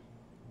mask.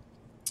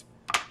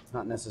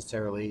 Not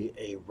necessarily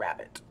a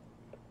rabbit,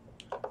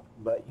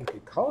 but you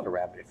could call it a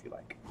rabbit if you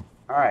like.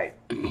 All right.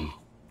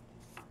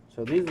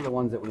 So these are the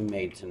ones that we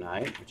made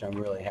tonight, which I'm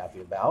really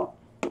happy about.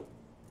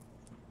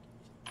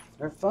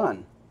 They're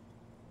fun.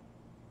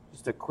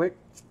 Just a quick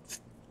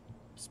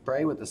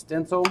spray with the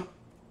stencil, a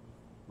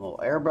little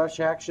airbrush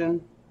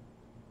action.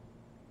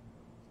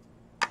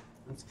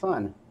 It's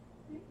fun.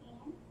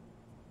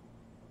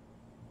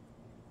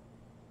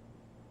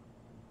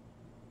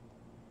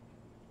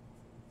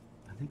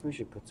 I think we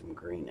should put some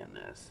green in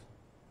this.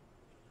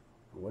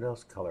 What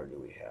else color do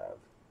we have?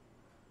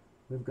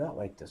 We've got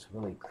like this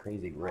really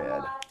crazy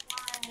red.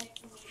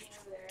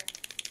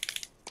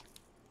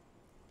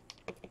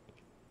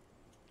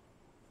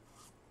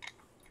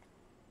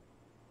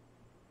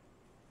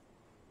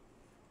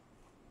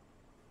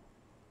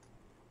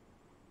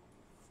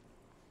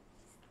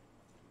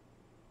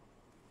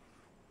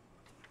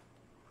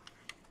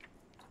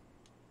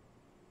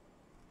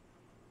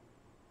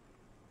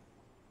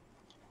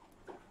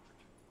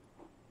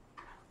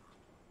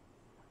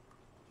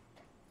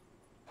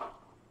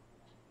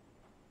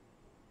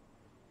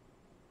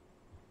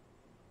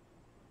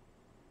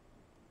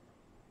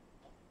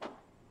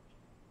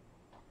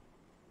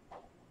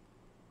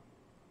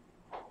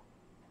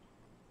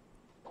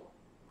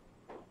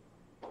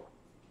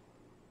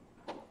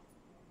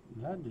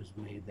 That just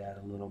made that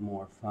a little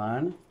more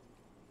fun.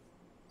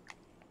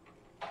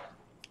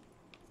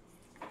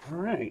 All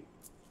right.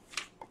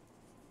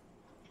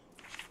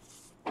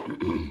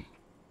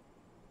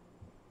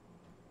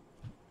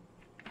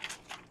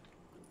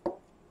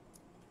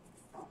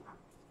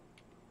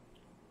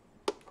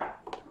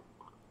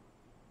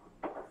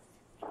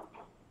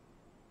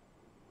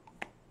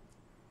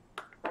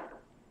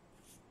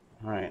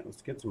 All right,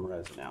 Let's get some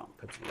resin out.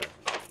 Put some resin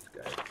on these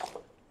guys.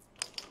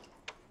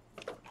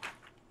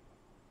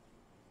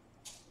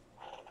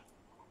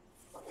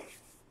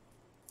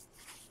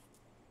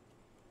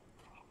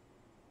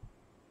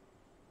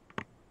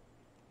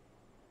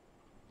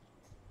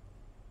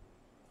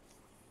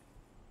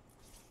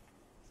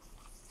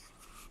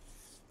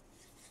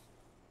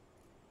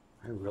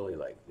 I really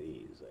like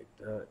these. Like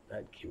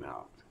that came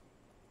out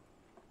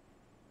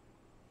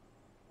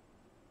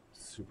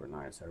super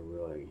nice. I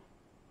really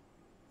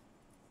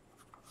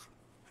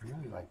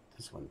like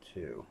this one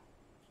too.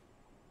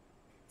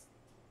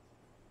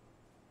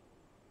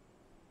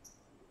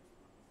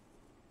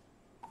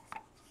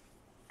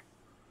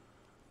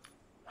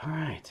 All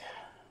right.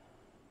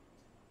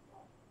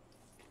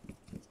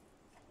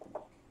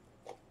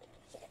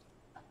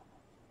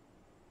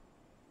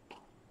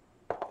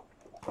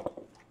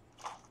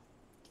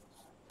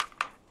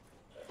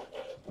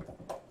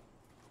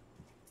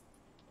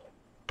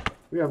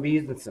 We're going to be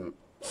using some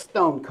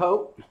Stone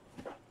Coat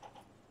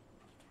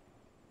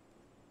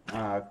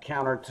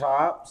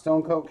countertop,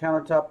 Stone Coat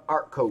countertop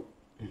art coat.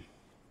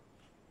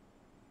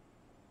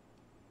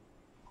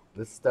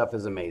 This stuff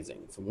is amazing.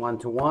 It's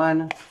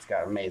 1-to-1. It's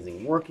got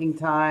amazing working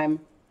time.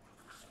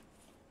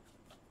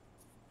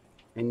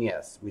 And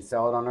yes, we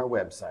sell it on our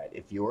website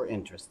if you're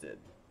interested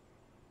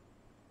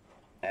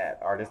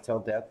at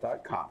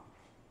artisttilldeath.com.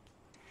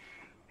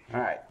 All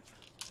right.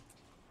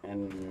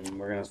 And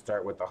we're going to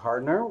start with the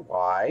hardener.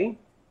 Why?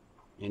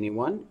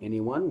 Anyone?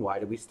 Why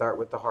do we start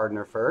with the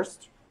hardener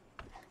first?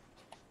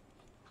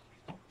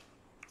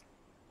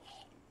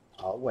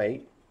 I'll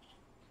wait.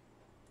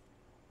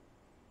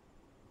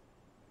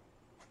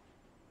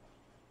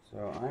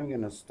 So I'm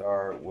going to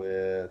start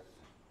with,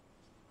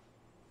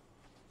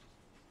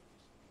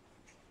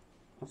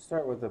 I'll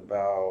start with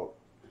about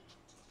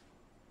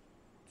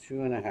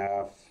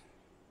 2.5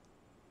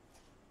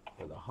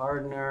 for the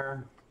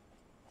hardener.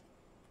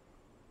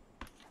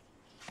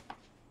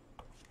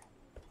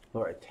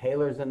 Laura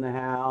Taylor's in the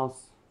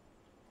house.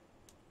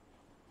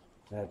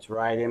 That's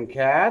right,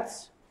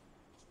 MCATs.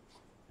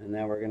 And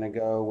then we're going to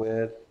go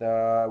with,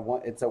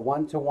 it's a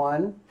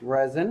 1-to-1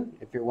 resin,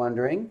 if you're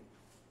wondering.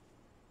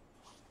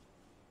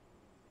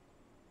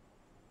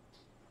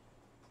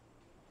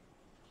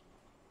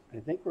 I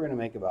think we're going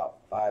to make about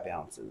 5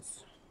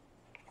 ounces.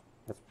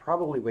 That's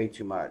probably way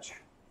too much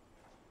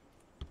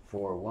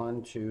for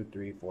 1, 2,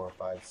 3, 4,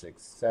 5,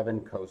 6, 7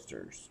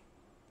 coasters.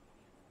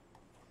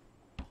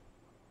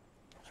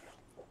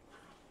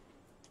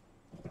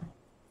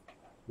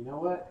 You know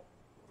what?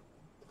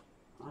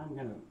 I'm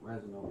going to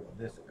resin over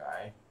this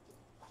guy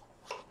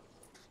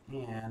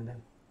and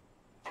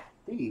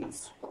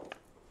these.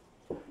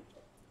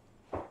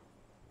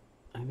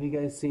 Have you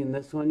guys seen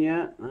this one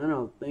yet? I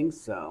don't think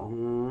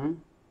so.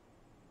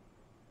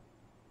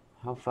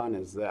 How fun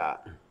is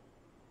that?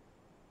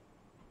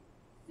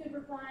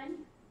 Super fun.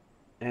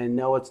 And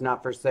no, it's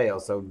not for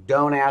sale, so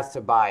don't ask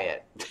to buy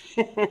it.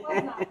 Well,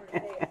 it's not for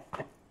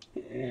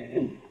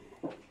sale.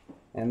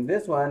 And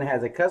this one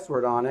has a cuss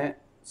word on it,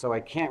 so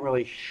I can't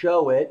really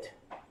show it.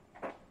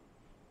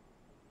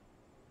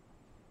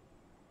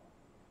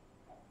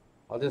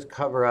 I'll just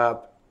cover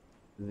up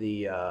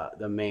the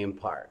main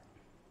part.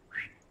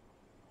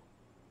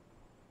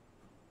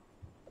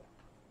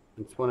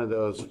 It's one of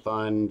those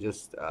fun,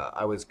 just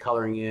I was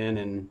coloring in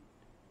and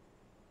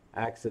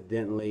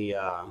accidentally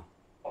I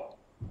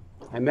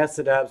messed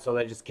it up, so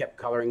I just kept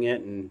coloring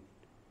it and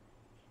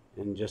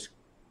just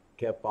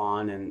kept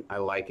on, and I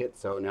like it,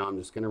 so now I'm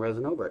just going to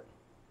resin over it.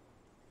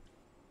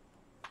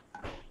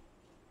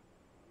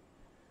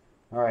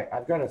 All right,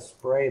 I've got to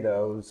spray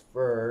those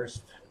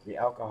first, the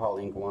alcohol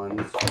ink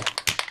ones,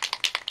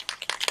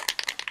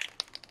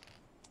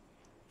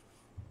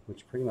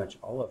 which pretty much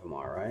all of them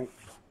are, right?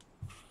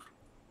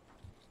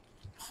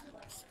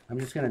 I'm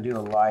just going to do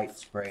a light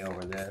spray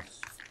over this.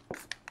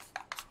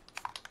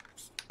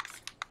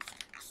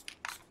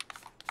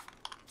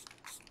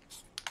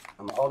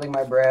 I'm holding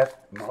my breath.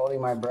 I'm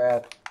holding my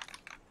breath.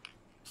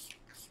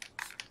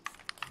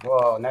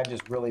 Whoa, and that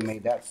just really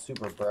made that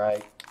super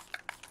bright.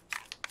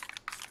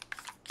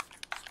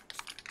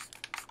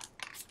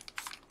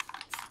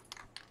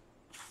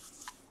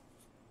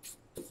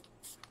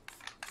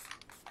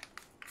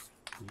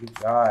 You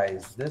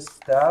guys, this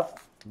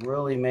stuff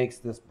really makes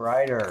this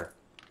brighter.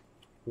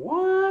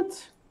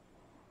 What?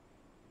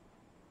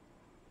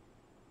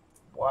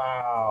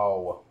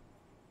 Wow.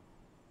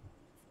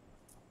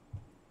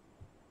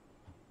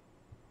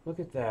 Look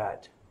at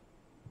that.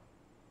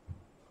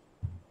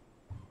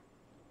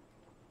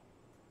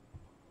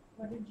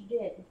 What did you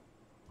do?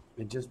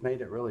 It just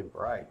made it really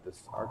bright,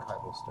 this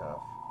archival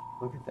stuff.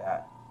 Look at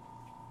that.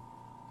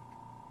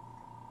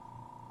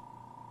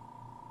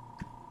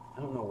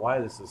 I don't know why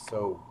this is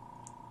so...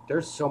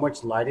 There's so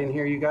much light in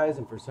here, you guys,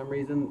 and for some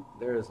reason,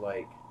 there's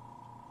like...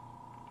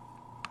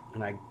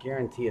 And I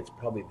guarantee it's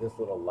probably this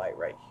little light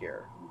right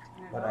here.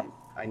 But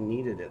I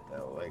needed it,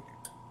 though. Like,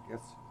 I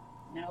guess...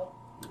 Nope.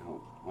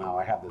 No. Well,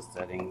 I have the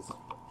settings.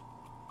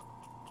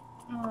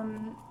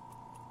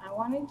 I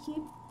want to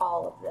keep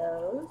all of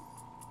those.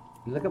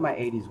 Look at my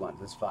 80s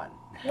ones. It's fun.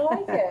 I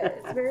like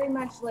it. It's very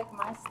much like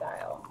my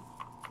style.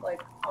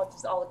 Like, all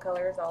the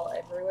colors, all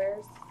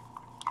everywheres.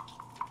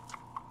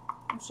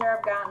 I'm sure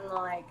I've gotten,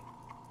 like,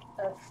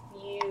 a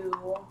few.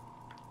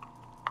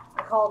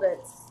 I called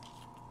it.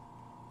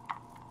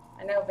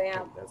 I know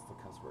Vamp. That's the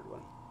cuss word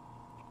one.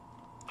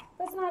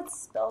 But it's not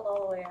spelled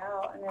all the way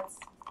out, and it's,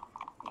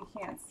 you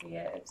can't see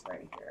it. It's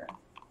right here.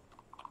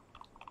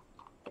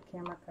 The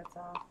camera cuts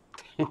off.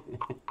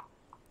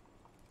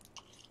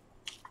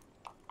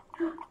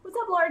 What's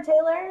up, Laura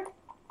Taylor?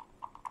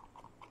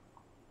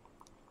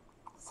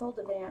 Sold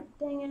a Vamp.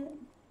 Dang it.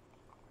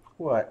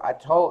 What?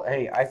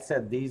 Hey, I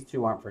said these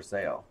two aren't for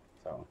sale,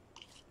 so.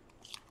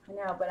 I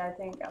know, but I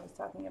think I was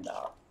talking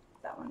about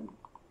that one.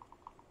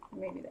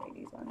 Maybe the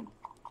 80s one.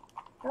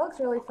 That looks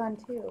really fun,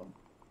 too.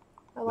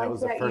 I like that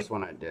was the first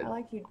one I did. I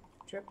like you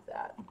dripped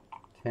that.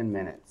 10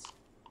 minutes.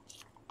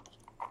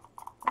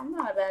 I'm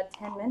not a bad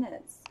 10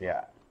 minutes.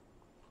 Yeah.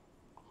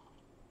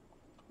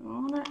 I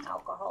want an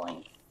alcohol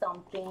ain't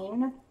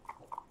something.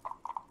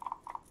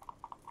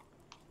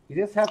 You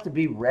just have to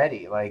be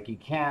ready. Like, you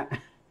can't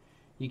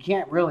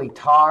really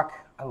talk.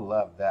 I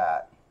love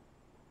that.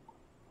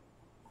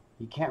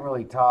 You can't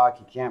really talk.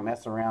 You can't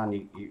mess around.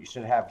 You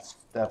should have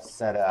stuff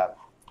set up.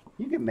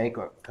 You can make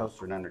a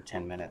coaster in under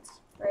 10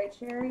 minutes. Right,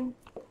 Sherry?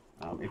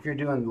 If you're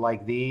doing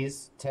like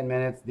these, 10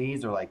 minutes,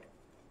 these are like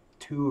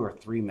 2 or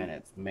 3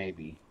 minutes,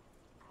 maybe.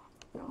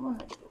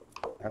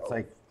 That's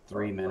like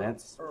 3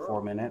 minutes,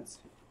 4 minutes.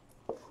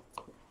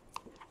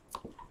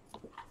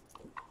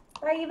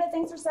 Bye, Eva.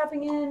 Thanks for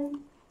stopping in.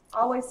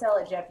 Always sell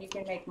it, Jeff. You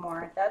can make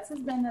more. That's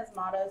been his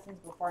motto since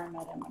before I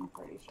met him, I'm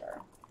pretty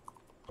sure.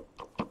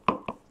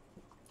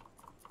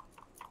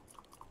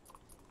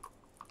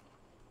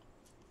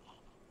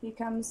 He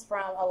comes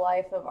from a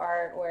life of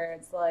art where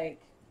it's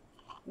like,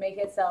 make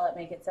it, sell it,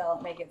 make it, sell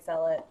it, make it,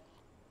 sell it.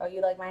 Oh,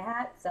 you like my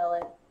hat? Sell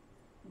it.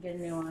 Get a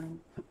new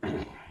one.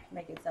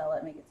 Make it, sell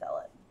it, make it,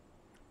 sell it.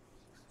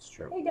 It's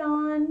true. Hey,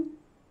 Dawn.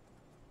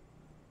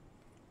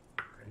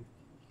 Okay.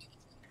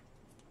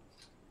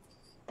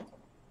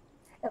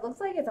 It looks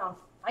like it's on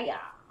fire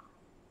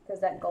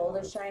because that gold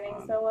is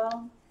shining so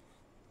well.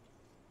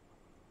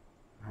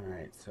 All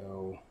right,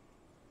 so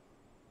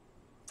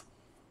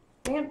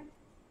Damn.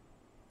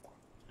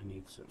 I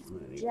need some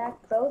money. Jack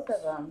both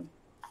of them.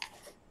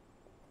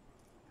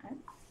 I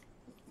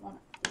want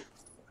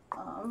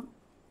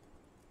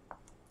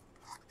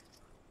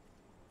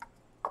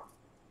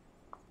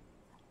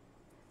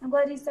I'm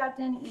glad you stopped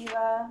in,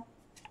 Eva.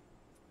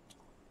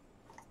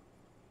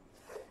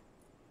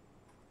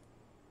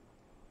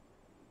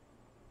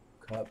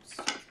 Cups.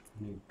 I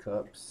need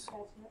cups.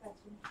 Gotcha.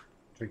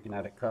 Drinking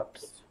out of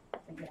cups.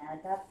 Drinking out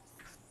of cups.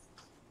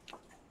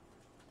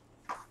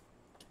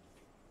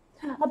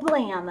 A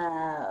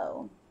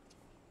blammo.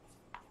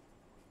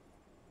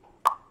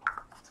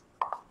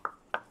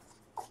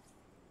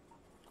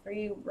 Are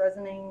you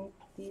resining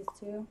these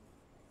two?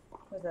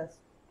 What's this?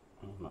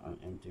 An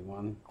empty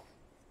one.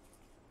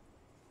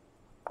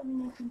 I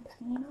mean, I can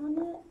paint on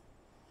it.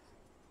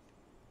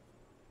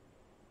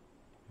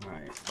 All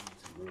right.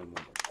 Some room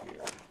over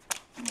here.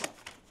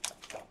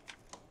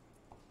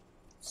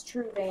 It's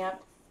true, Vamp.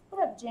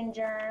 What up,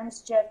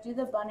 Gingerms? Jeff, do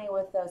the bunny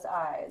with those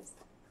eyes.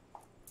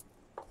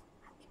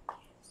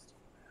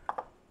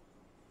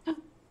 I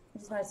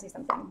just want to see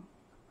something.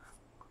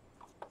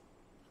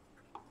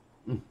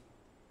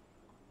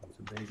 That's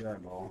a big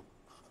eyeball.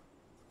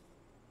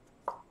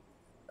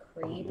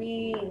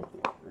 Creepy.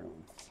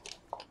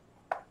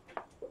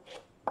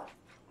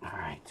 All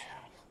right.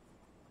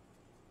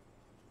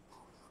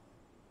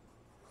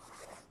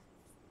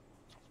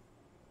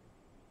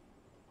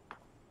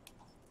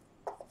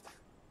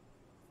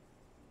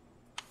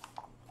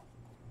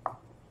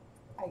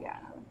 I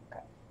got him.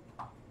 Okay.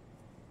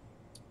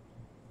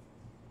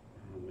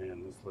 Oh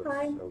man, this looks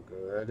Hi. so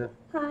good.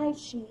 Hi,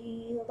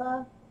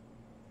 Sheila.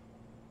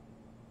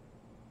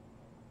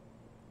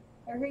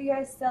 I heard you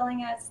guys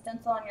selling a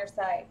stencil on your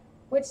site.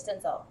 Which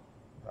stencil?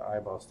 The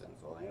eyeball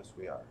stencil. Yes,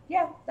 we are.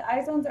 Yeah, the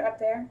eyes ones are up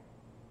there.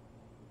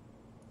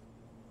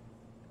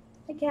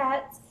 Hi,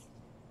 cats.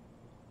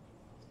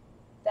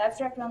 The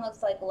abstract one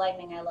looks like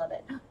lightning. I love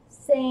it.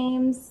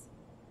 Sames.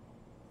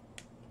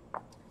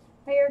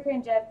 Hey, Erica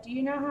and Jeff, do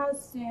you know how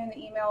soon the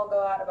email will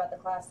go out about the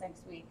class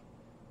next week?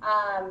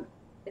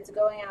 It's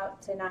going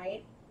out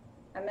tonight.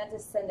 I meant to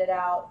send it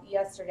out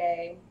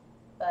yesterday,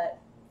 but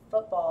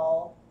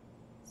football,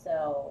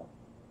 so.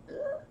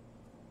 Ugh.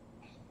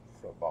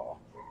 Football.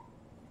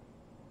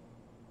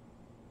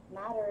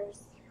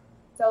 Matters.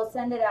 So I'll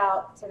send it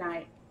out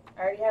tonight.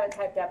 I already have it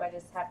typed up. I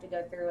just have to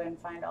go through and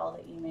find all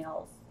the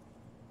emails.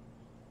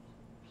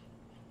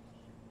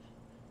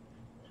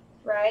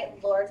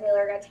 Right? Laura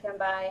Taylor got to come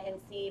by and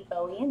see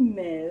Bowie and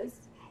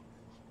Moose.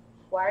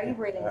 Why are you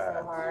breathing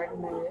so hard,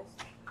 Moose?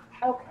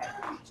 Okay.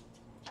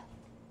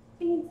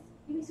 Beans,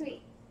 you be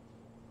sweet.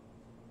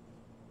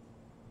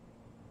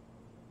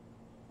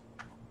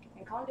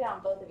 And calm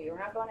down, both of you. We're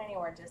not going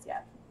anywhere just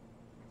yet.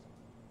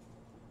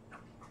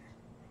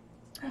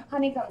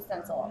 Honeycomb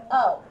stencil.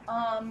 Oh,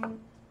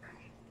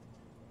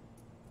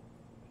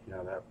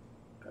 Yeah, that's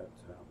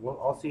well,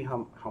 I'll see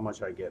how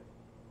much I get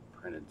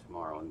printed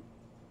tomorrow. And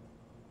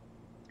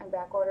I'm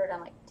back ordered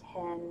on like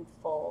 10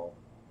 full,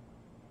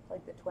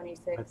 like the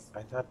 26.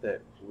 I thought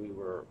that we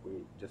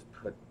just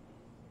put.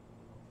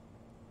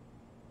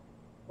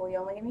 Well, you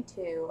only gave me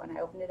 2, and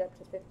I opened it up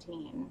to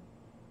 15.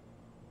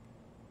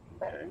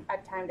 But Okay.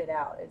 I've timed it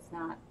out. It's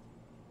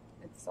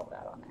sold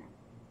out on there.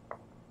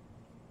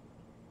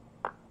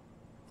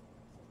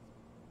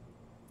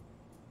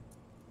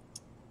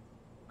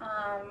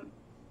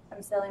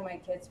 I'm selling my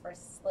kids for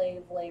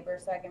slave labor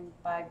so I can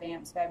buy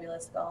Vamp's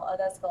fabulous skull. Oh,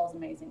 that skull's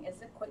amazing. Is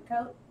it quick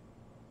coat?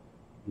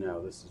 No,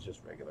 this is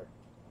just regular.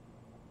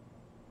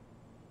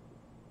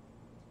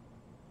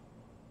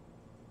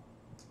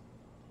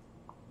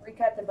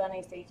 Recut the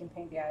bunny so you can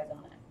paint the eyes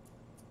on it.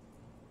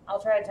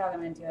 I'll try to talk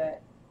him into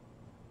it.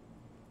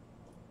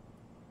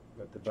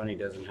 But the bunny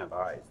doesn't have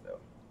eyes, though.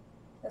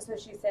 That's what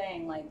she's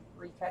saying. Like,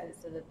 recut it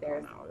so that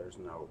there's No, there's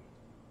no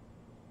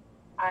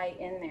eye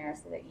in there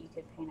so that you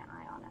could paint an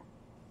eye on it.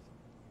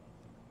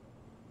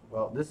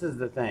 Well, this is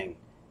the thing.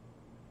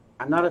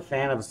 I'm not a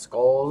fan of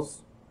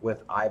skulls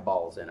with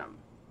eyeballs in them.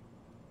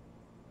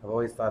 I've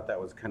always thought that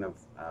was kind of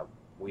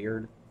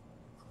weird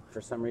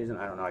for some reason.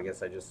 I don't know. I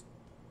guess I just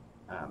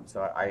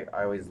so I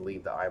always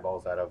leave the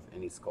eyeballs out of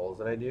any skulls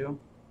that I do.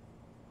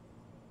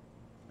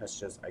 I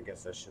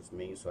guess that's just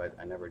me, so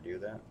I never do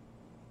that.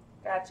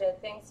 Gotcha.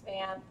 Thanks,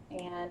 Vamp.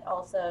 And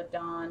also,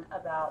 Dawn,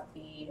 about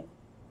the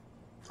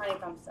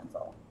honeycomb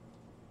stencil.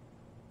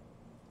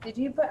 Did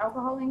you put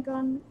alcohol ink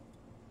on?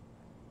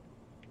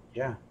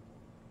 Yeah.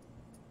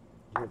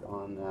 Put it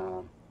on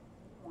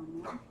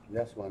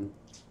this one.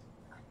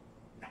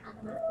 I'm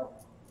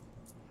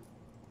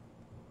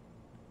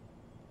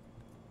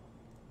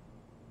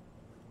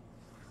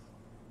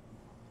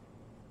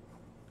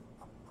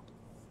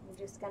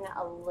just gonna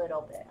a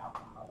little bit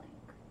alcohol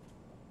ink.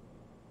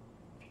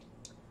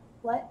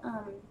 What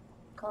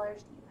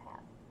colors do you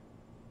have?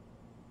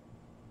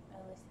 I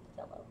only see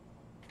yellow.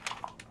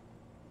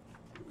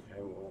 Okay,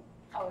 well.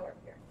 Oh, over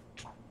here.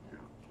 Yeah.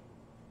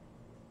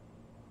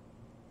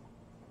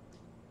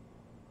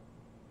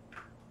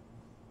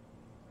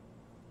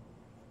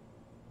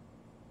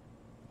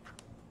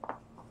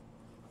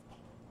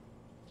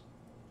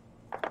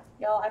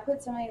 Y'all, I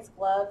put some of these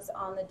gloves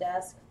on the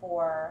desk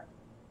for.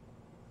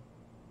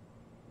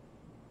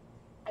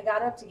 I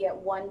got up to get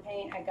one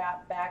paint. I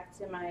got back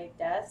to my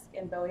desk,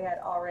 and Bowie had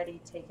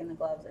already taken the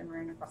gloves and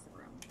ran across the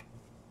room.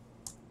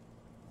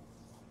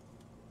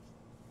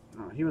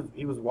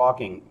 He was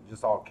walking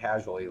just all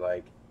casually,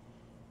 like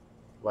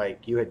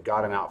you had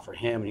got him out for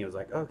him, and he was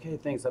like, "Okay,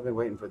 thanks. I've been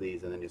waiting for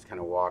these," and then just kind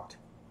of walked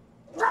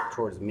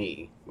towards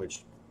me,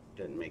 which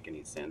didn't make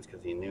any sense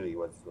because he knew he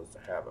wasn't supposed to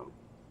have them.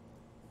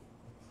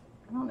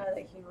 I don't know that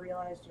he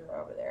realized you were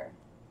over there.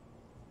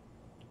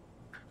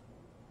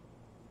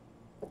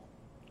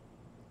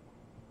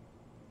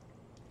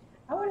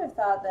 I would have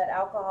thought that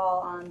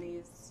alcohol on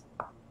these,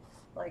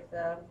 like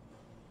the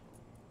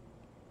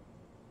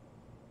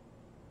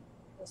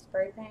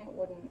spray paint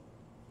wouldn't.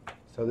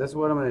 So this is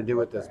what I'm going to do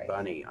with this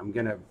bunny. I'm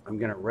gonna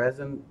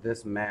resin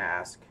this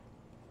mask,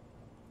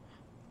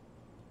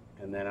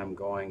 and then I'm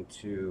going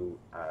to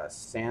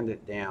sand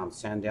it down.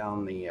 Sand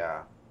down the.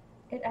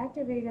 It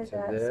activated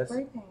that this.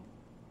 spray paint.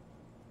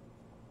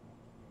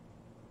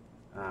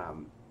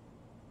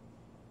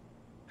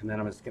 And then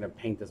I'm just going to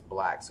paint this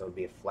black, so it'll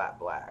be a flat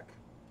black.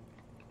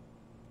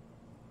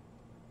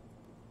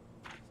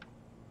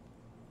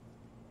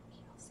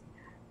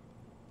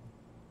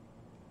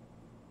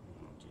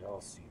 Do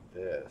y'all see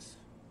this?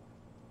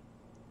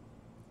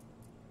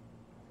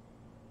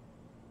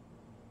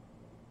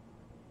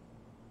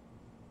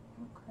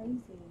 How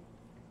crazy.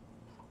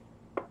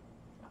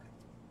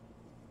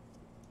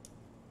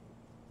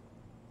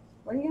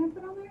 What are you going to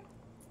put on there?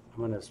 I'm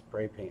going to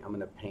spray paint. I'm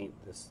going to paint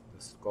the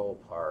skull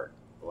part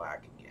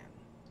black again.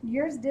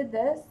 Yours did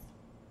this?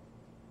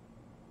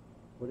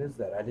 What is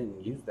that? I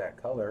didn't use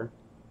that color.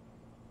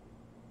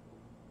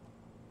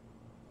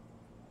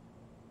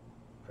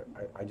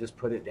 I just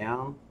put it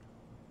down.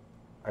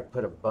 I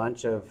put a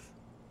bunch of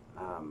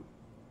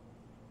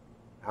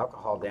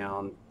alcohol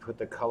down, put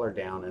the color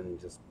down,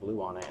 and just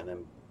blew on it, and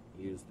then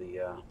used the,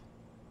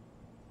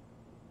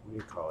 what do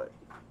you call it?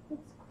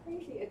 It's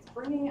crazy. It's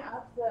bringing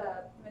up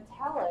the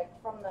metallic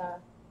from the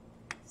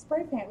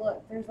spray paint.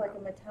 Look, there's like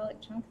a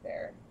metallic chunk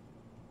there.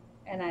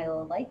 And I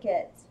like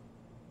it.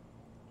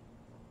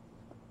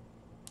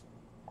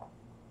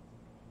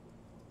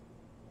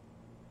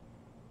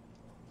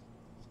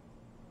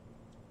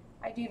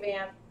 I do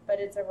Vamp, but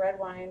it's a red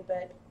wine,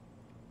 but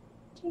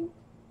ching.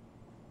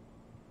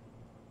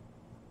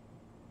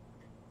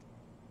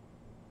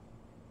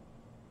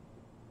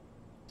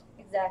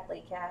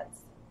 Exactly,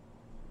 cats.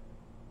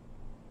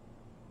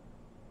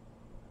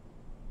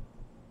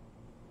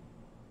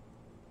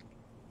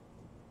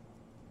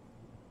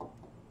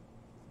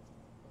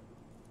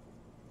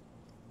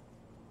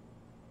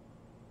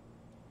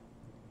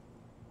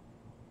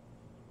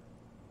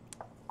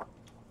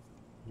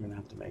 You're gonna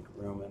have to make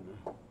room in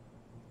the.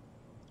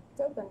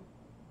 It's open.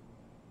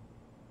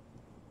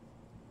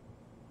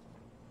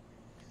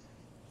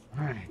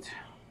 right.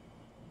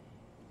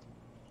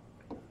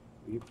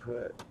 We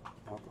put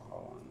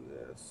alcohol on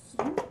this.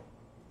 All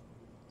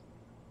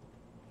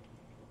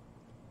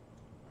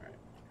right.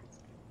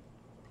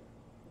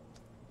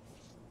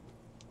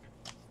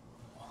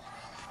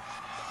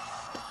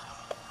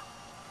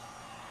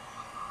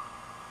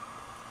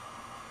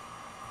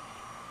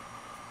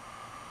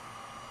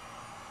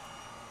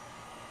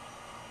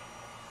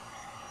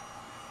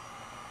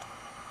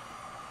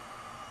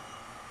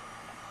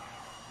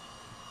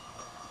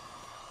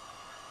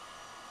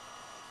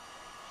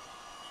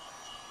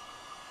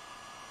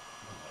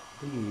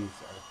 These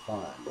are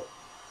fun.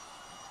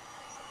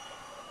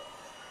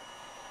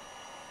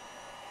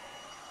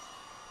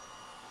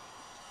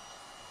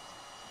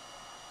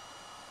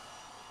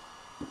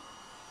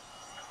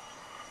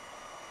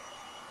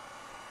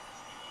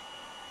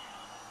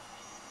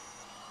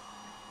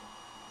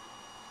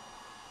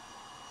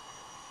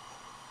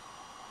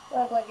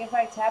 Look, like if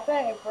I tap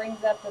it, it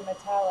brings up the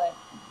metallic.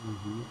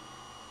 Mm-hmm.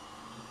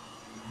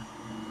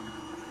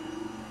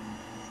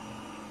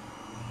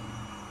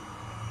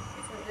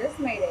 So this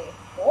made a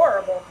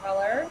horrible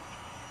color.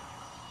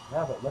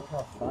 Yeah, but look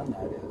how fun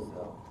that is,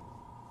 though.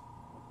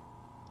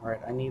 All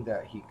right, I need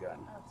that heat gun.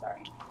 Oh,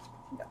 sorry.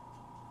 No.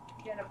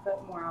 You're gonna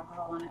put more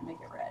alcohol on it and make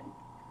it red.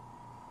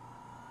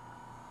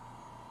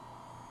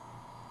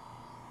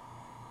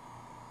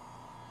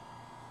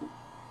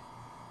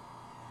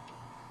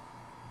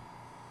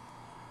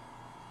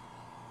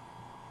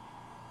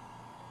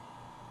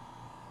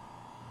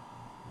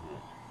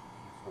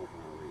 It's not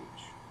gonna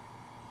reach.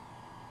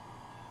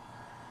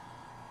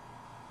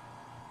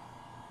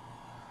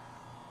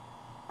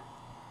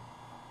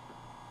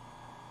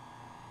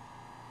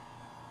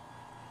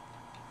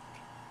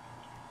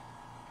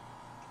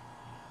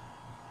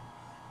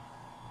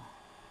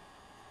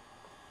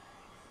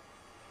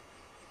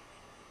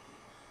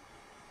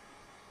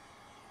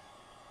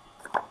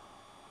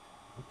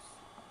 Oops.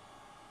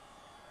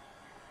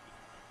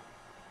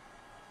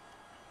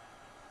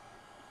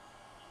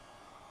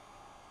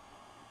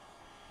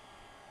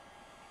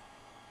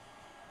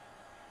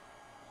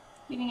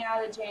 Getting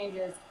out of change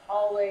is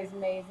always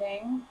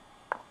amazing.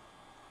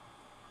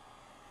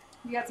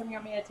 You got something you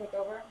want me to take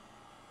over?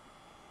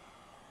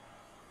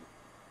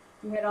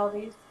 You hit all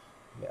these?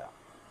 Yeah.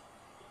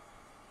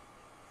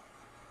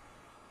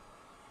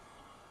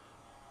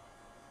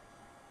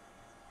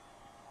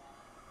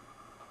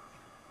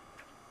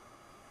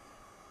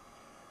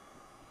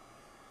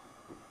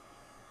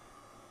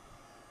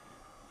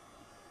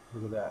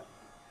 Look at that.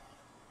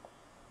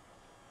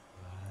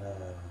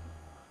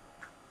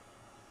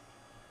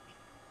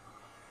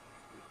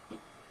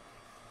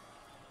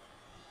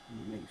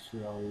 Make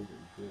sure all these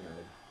are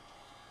good.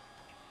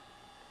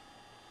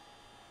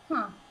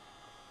 Huh.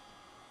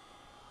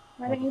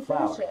 Why Like didn't you a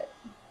finish flower. it?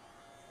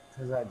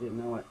 Because I didn't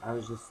know it. I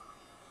was just...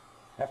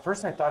 At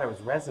first I thought it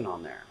was resin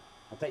on there.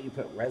 I thought you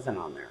put resin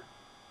on there.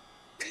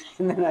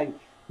 And then I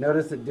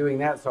noticed it doing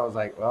that, so I was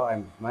like, well,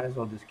 I might as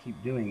well just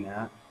keep doing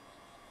that.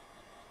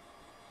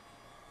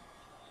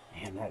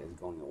 Man, that is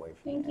going away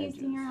from Thank the you, edges.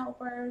 senior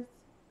helpers.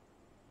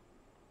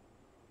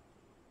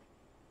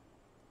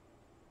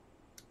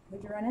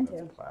 Who'd you run into?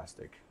 That's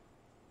plastic.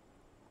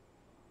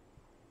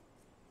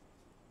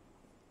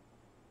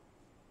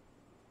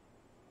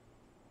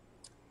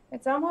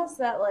 It's almost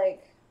that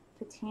like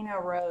patina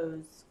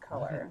rose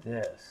color. Look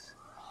at this.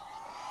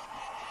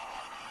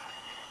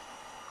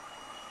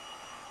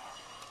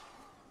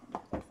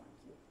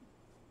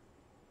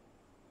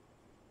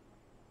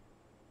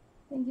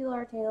 Thank you,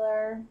 Laura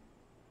Taylor.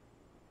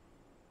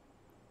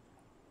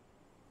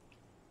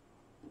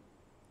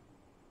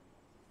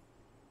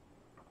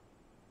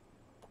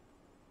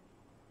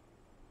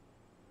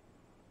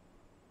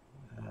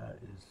 That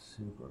is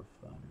super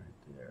fun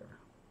right there.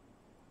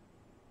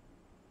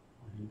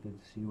 You can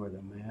see where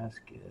the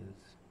mask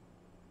is.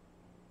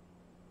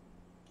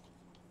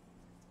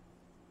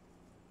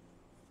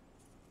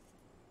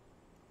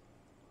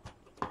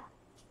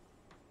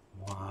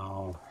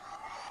 Wow.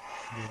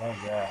 I love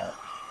that.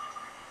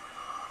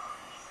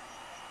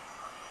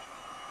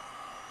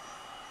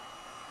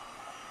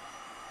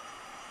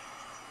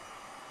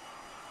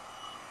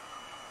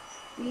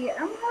 Yeah,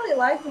 I'm really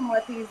liking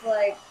what these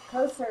like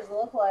coasters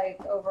look like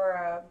over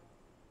a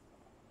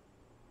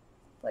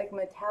like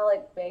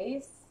metallic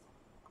base.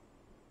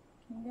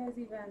 Can you guys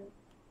even?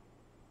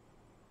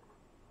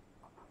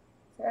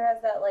 So it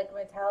has that like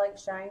metallic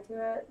shine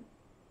to it.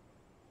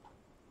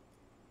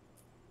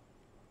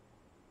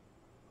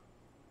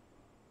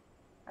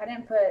 I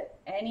didn't put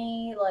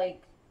any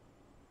like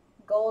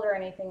gold or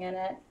anything in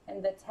it,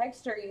 and the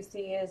texture you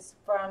see is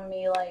from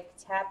me like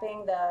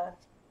tapping the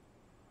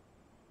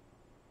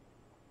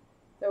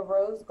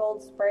rose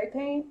gold spray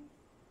paint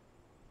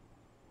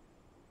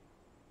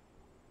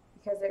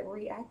because it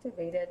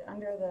reactivated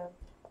under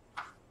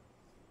the...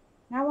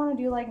 Now I want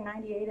to do like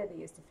 98 of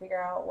these to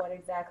figure out what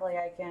exactly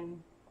I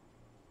can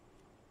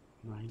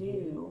 98.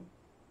 do.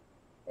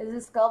 Is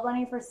the Skull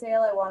Bunny for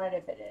sale? I want it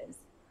if it is.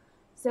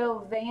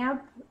 So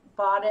Vamp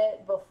bought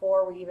it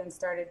before we even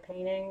started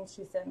painting.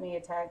 She sent me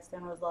a text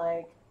and was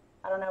like,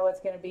 I don't know what's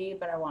going to be,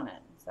 but I want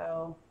it.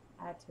 So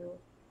I had to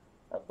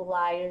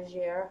oblige.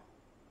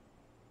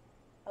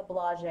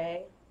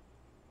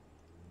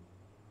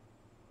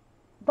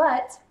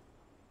 But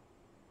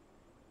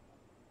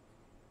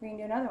we can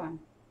do another one.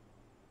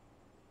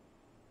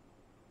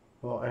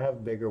 Well, I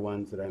have bigger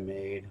ones that I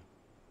made.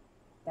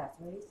 That's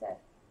what he said.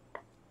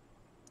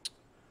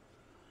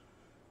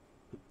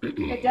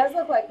 It does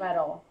look like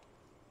metal.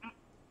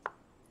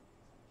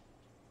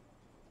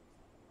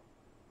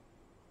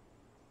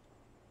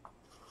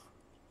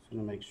 Just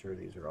going to make sure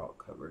these are all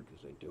covered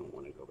because I don't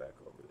want to go back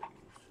over these.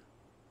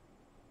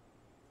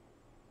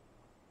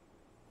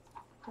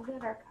 Is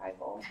it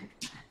archival?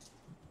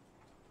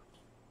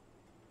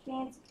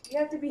 Can't, you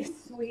have to be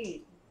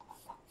sweet.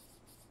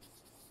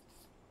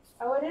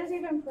 Oh, it is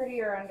even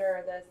prettier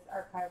under this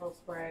archival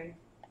spray.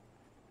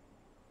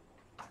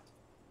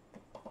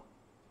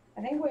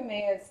 I think we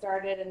may have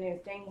started a new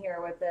thing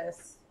here with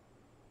this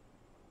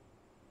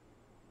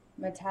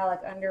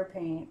metallic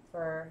underpaint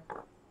for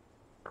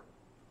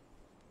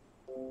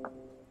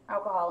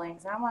alcohol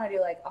inks. I want to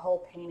do like a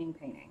whole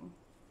painting.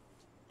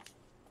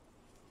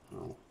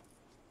 Oh.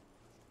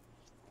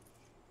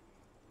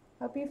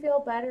 Hope you feel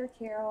better,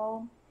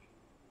 Carol.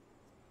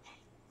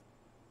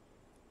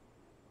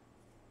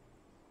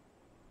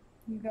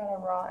 You got a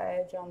raw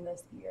edge on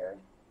this here.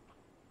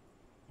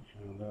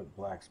 The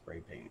black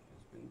spray paint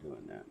has been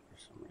doing that for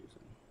some reason.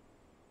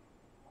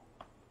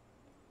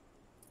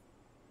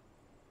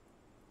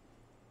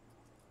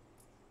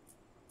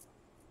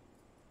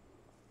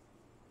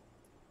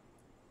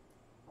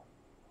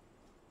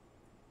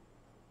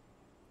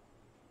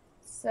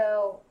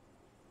 So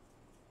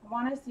I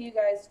want to see you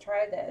guys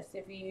try this.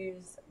 If you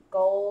use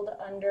gold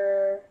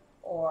under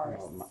or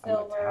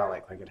silver,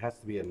 metallic, like it has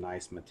to be a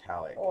nice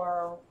metallic,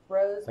 or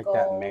rose like gold,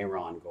 that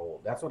Mayron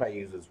gold. That's what I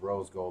use, is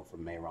rose gold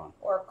from Mayron.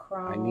 or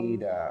chrome. I need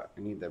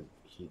the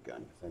heat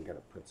gun because I'm gonna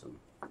put some.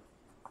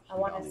 I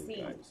want to see.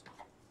 It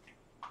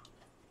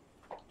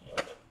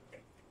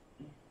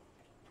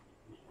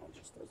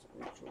just doesn't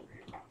reach over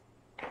here.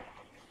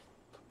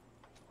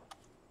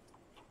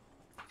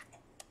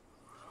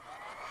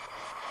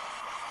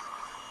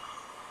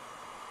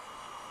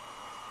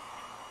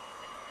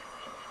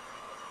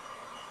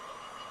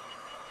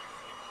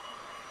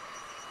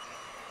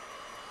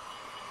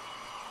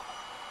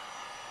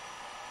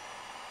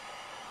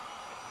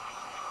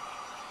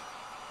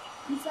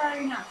 I'm sorry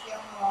you're not feeling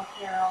well,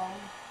 Carol.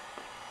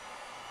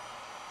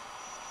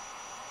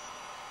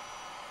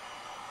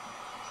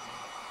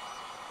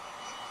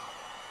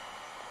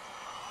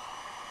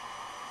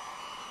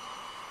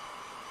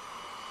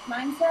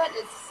 Mindset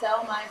is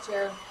so much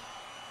of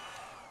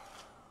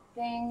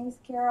things,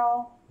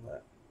 Carol.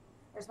 What?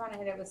 I just want to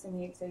hit it with some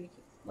heat so you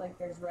can, like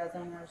there's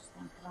resin or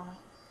something on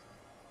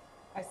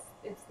it.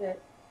 It's the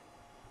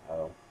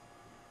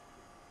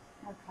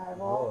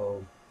archival.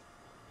 Oh,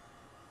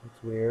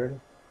 that's weird.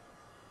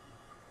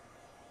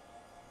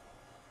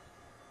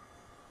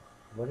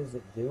 What is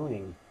it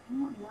doing? I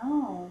don't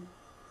know.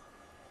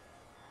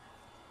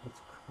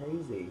 It's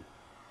crazy.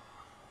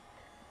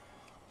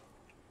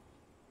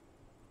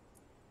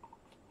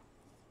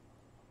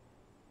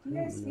 Do you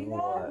guys see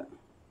that?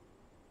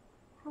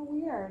 How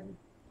weird.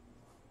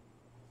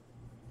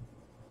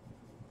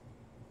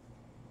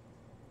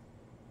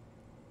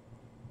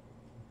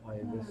 Why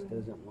this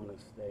doesn't want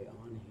to stay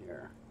on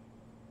here.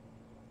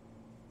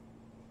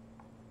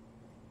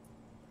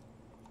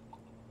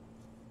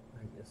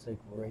 Like it's like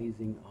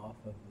raising off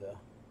of the.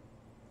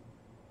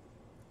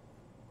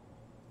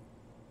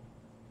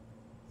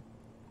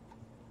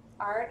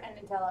 Art and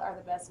Nutella are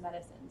the best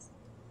medicines.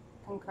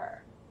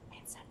 Concur.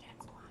 And sometimes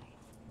wine.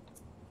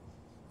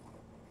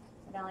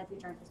 But only if you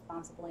drink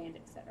responsibly and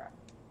etc.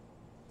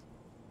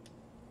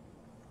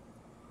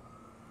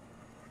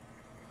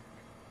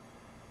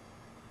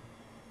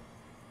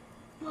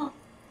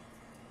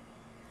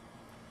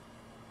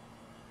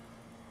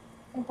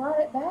 They brought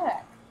it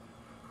back.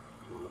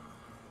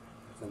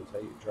 That's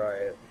until you try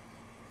it.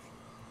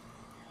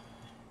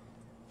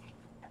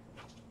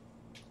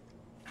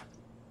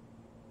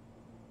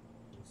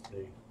 Let's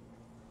see.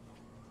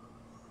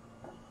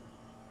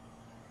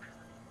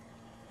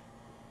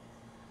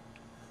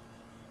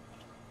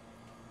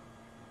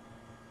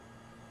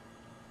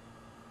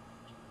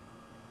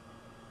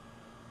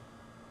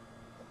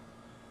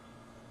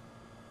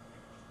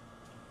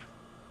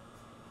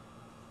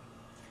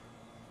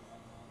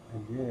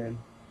 I did.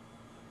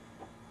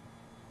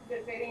 Is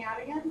it fading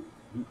out again?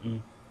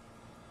 Mm-mm.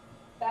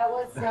 That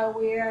was so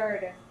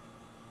weird.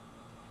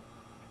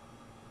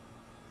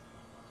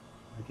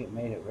 Like it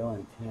made it real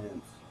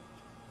intense.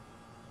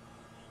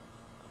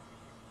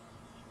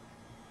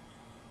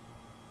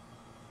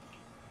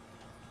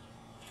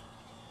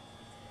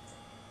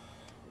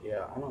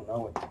 Yeah, I don't know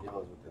what the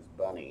deal is with this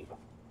bunny.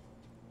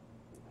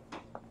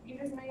 You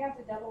just may have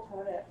to double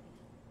coat it.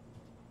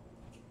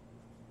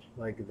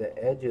 Like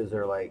the edges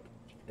are like,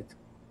 it's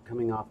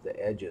coming off the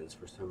edges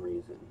for some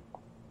reason.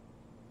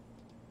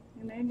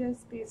 It may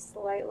just be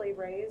slightly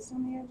raised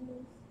on the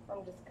edges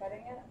from just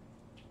cutting it.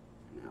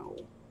 No.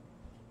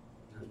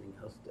 Nothing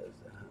else does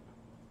that.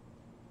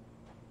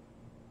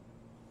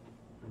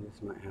 I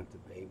just might have to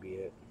baby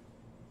it.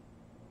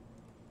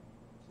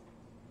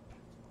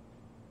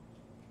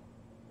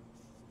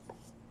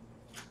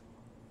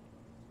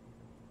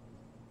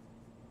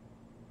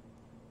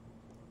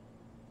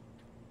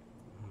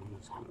 I'm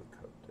just gonna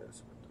coat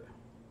this with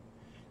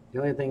the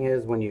only thing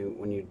is when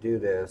you do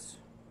this,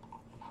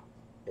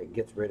 it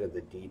gets rid of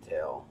the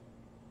detail.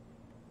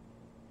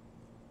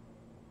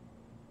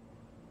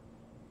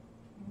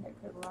 It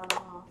could run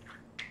off.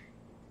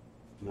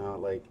 No,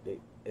 like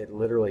it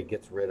literally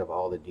gets rid of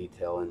all the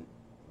detail, and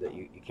that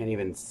you can't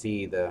even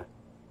see the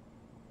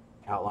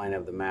outline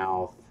of the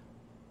mouth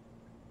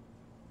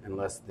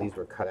unless these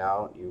were cut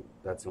out.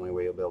 That's the only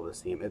way you'll be able to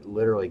see them. It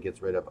literally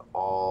gets rid of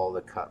all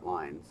the cut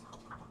lines,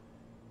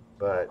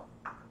 but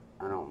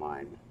I don't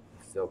mind.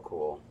 It's still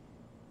cool.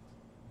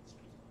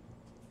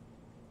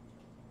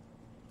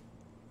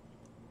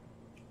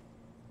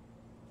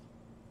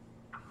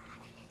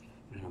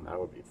 Man, that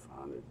would be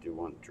fun to do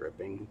one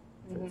dripping.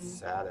 If it's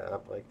sat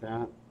up like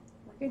that.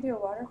 We could do a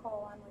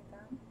waterfall one like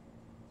that.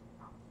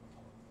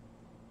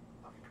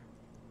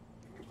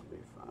 That would be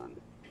fun.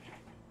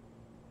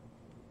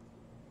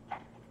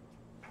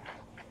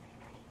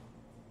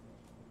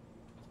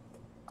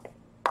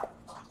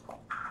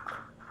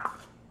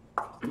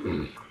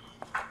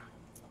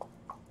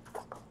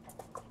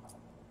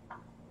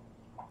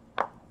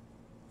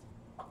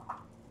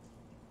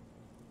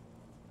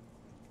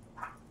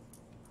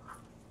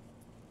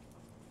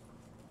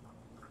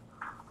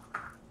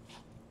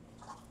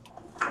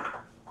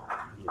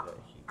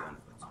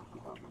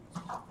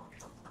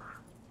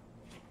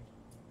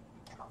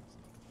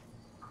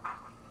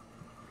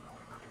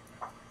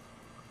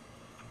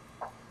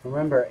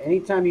 Remember,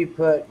 anytime you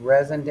put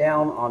resin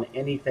down on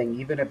anything,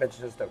 even if it's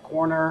just a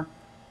corner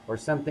or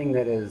something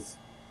that is,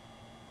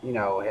 you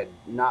know, had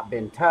not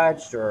been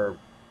touched or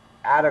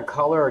add a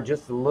color or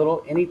just a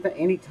little,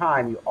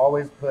 anytime you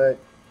always put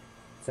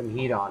some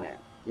heat on it.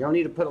 You don't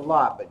need to put a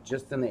lot, but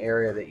just in the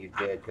area that you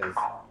did, because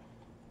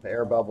the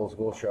air bubbles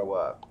will show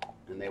up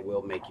and they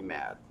will make you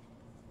mad.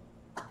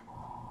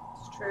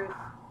 It's truth.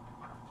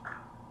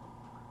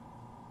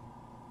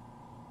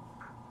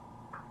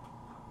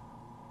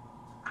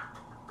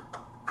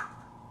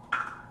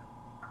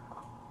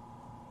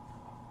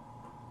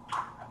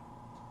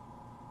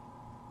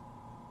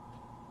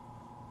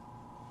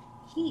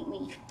 Heat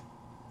me.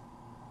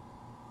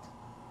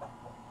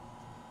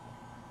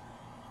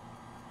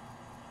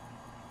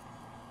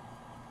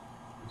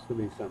 This will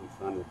be something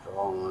fun to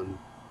draw on.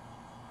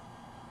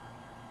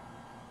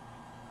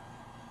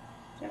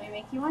 Do you want me to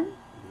make you one?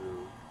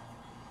 No.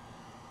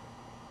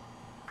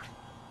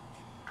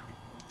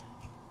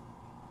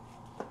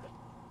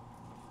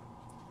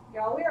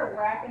 Y'all, we are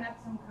racking up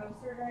some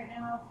coasters right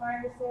now.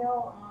 Fire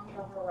sale on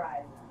the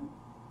horizon.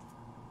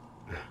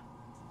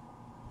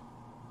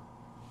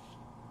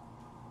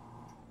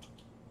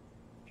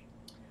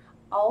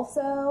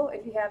 Also,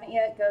 if you haven't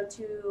yet, go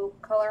to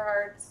Color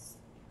Arts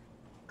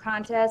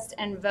contest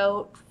and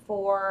vote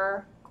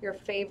for your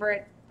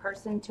favorite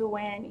person to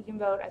win. You can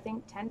vote, I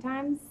think, 10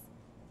 times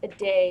a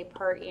day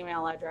per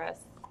email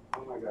address.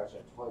 Oh my gosh,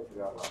 I totally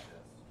forgot about this.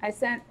 I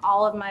sent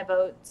all of my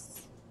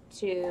votes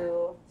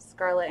to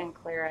Scarlett and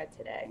Clara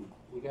today.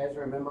 You guys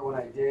remember when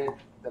I did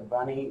the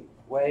bunny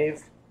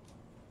wave?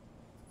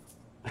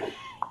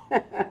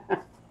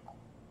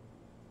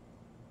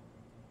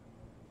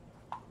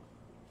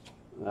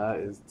 That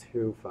is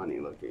too funny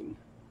looking.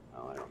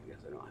 Oh, I guess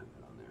I don't have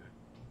it on there.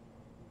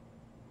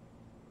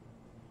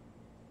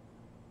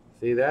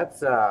 See,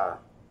 that's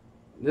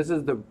this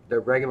is the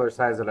regular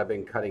size that I've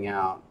been cutting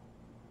out.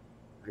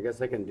 I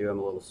guess I can do them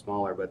a little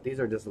smaller, but these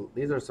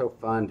are so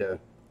fun to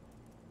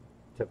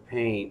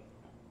paint.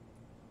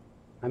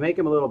 I make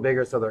them a little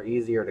bigger so they're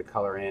easier to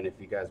color in if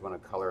you guys want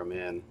to color them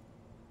in.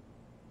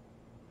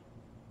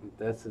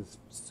 This is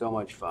so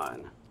much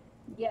fun.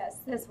 Yes,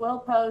 this will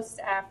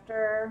post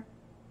after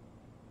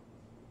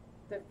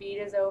the feed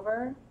is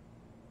over.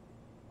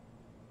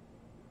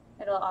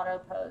 It'll auto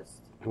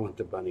post. I want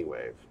the bunny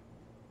wave.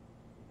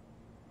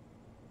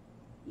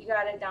 You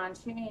got it, Don.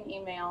 Shoot me an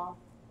email.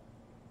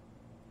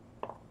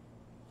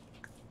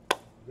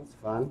 That's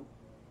fun.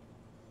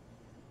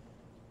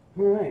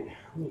 All right,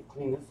 let me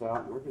clean this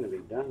out. We're going to be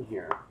done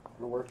here.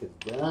 Our work is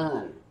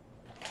done.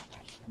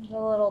 There's a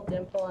little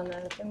dimple in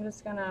this. I'm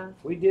just gonna.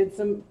 We did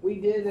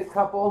a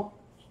couple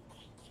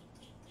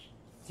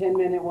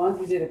 10-minute ones.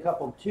 We did a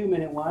couple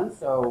 2-minute ones.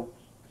 So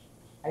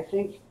I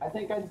think I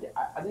did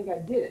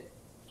it.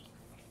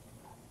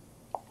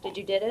 Did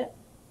you did it?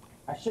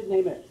 I should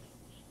name it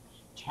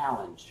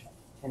challenge.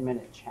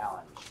 10-minute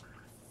challenge.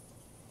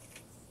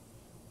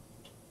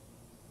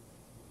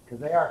 Because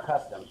they are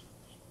custom.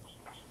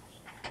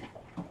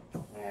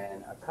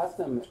 And a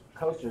custom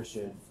coaster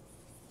should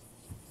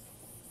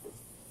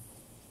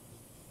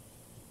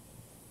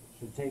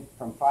take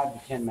from 5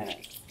 to 10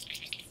 minutes.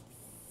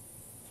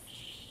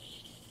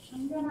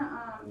 I'm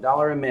gonna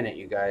 $1 a minute,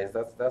 you guys.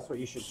 That's what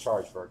you should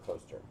charge for a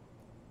coaster.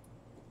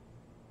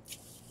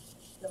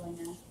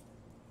 silliness.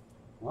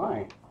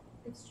 Why?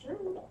 It's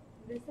true.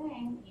 I'm just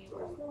saying, you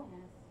are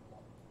silliness.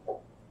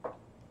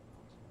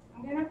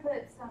 I'm gonna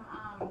put some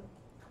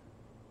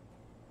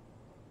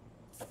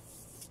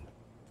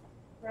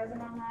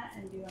resin on that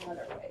and do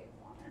another wave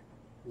on it.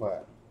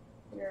 What?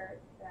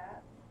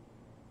 That.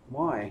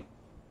 Why?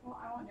 Well,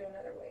 I won't do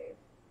another wave,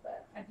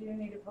 but I do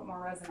need to put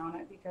more resin on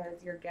it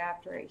because you're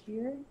gapped right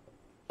here.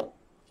 And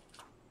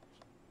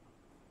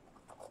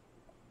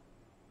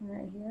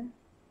right here.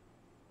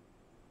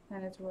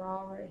 And it's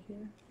raw right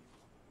here.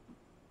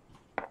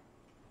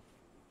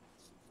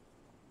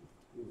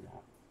 Do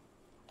that.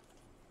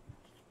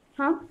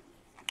 Huh?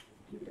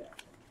 Do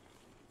that.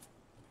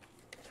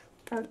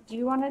 Oh, do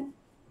you want to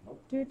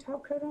do a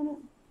top coat on it?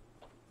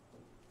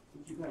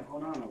 What you got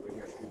going on over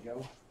here,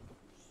 Joe?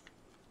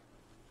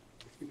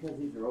 Just because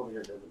these are over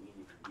here doesn't mean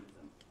you can use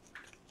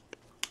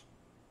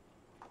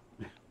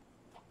them.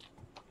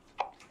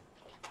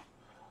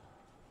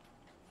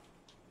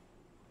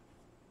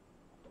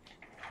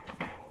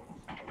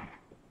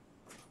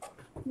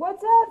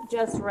 What's up,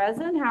 Just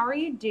Resin? How are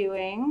you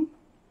doing?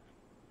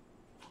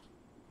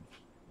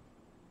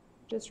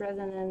 Just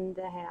Resin in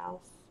the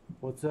house.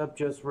 What's up,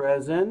 Just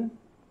Resin?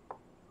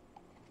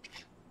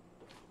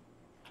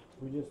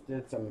 We just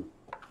did some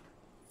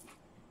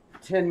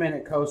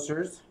 10-minute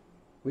coasters.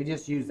 We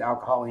just used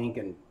alcohol ink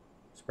and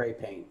spray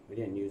paint. We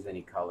didn't use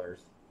any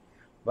colors.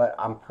 But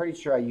I'm pretty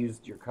sure I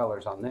used your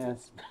colors on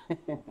this.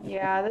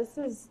 Yeah, this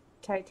is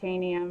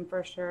titanium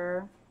for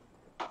sure.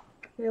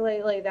 Here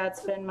lately, that's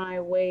been my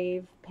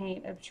wave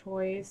paint of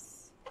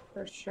choice.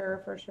 For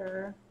sure, for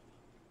sure.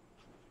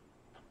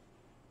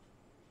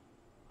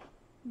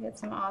 Get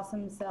some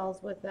awesome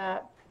cells with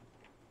that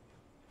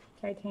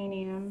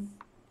titanium.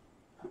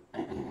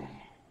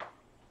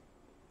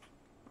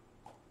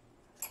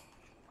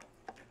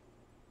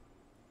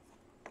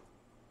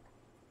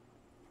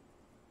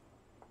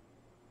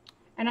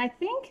 And I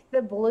think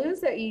the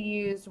blues that you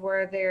used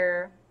were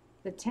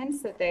the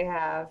tints that they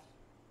have.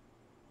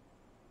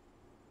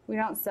 We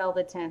don't sell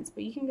the tints,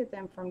 but you can get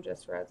them from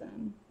Just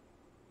Resin.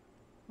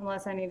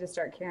 Unless I need to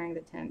start carrying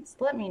the tints.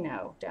 Let me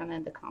know down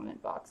in the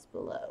comment box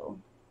below.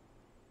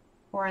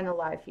 Or in the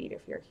live feed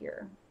if you're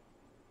here.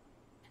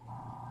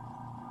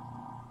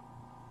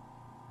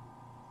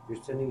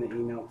 You're sending the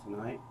email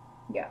tonight?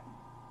 Yeah.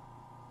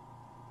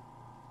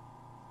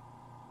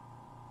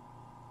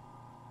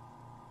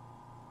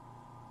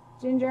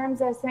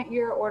 Gingerms, I sent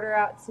your order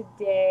out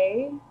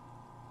today.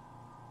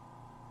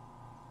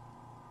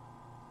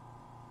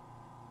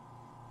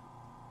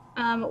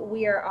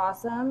 We are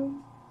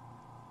awesome.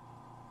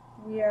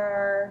 We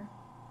are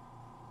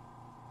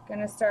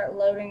gonna start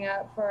loading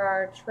up for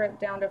our trip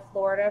down to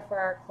Florida for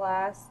our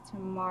class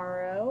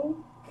tomorrow.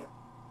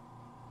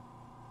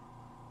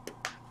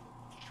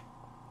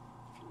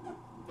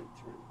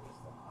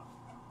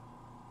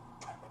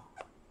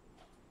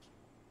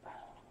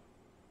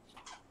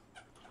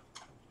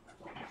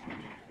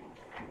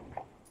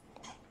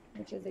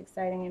 Which is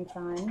exciting and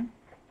fun.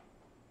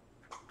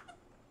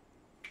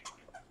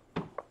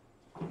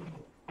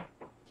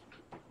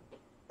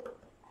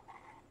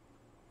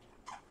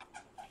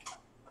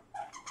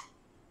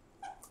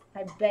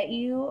 I bet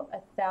you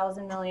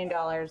 $1,000 million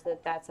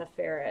that that's a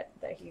ferret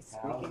that he's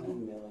squeaking.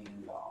 $1,000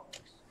 million.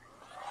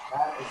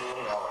 That is a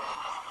little.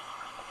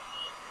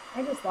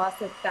 I just lost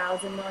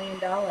 $1,000 million.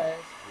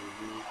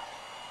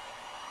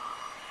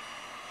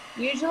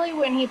 Usually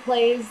when he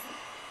plays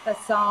a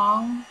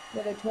song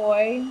with a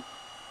toy,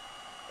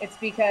 it's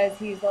because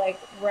he's like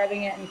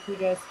rubbing it in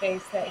Cujo's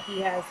face that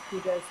he has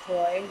Cujo's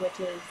toy,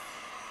 which is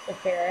the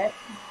ferret.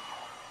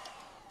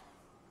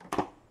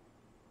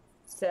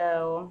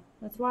 So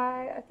that's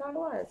why I thought it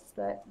was,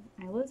 but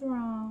I was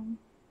wrong.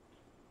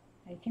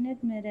 I can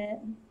admit it.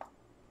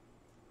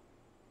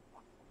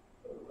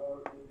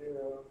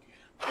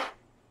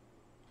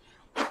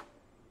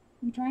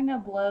 I'm trying to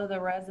blow the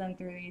resin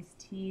through these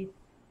teeth.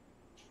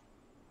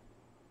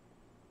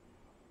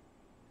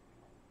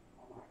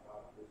 Oh my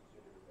God,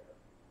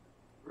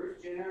 Bruce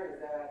Jenner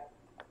is at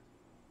the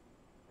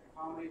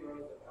Comedy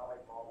Rose of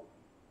Alec Baldwin.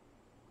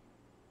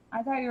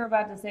 I thought you were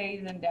about to say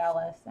he's in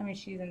Dallas. I mean,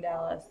 she's in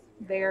Dallas.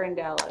 They're in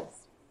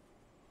Dallas.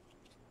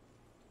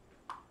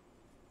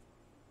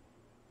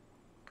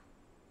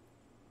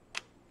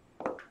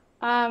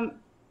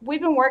 We've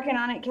been working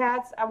on it,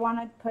 cats. I want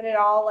to put it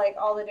all, like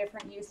all the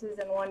different uses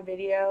in one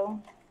video.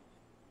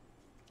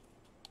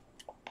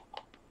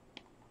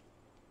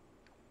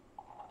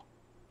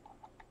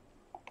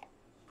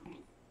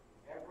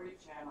 Every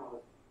channel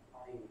is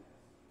playing this.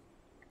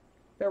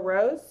 The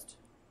roast?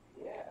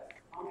 Yes,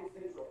 Comedy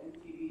Central,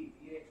 MTV,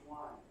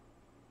 VH1.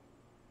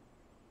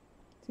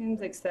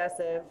 Seems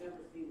excessive. I've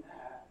never seen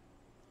that.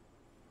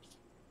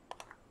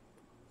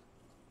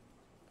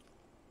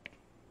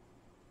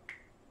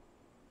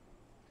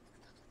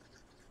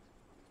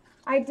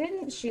 I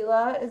didn't.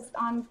 Sheila is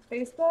on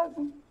Facebook.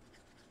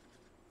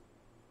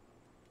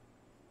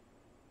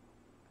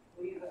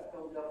 Please let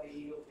Philadelphia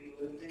Eagles be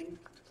losing.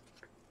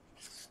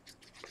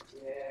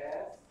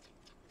 Yes.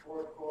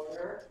 Fourth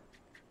quarter.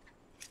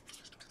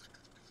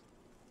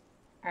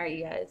 All right,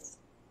 you guys.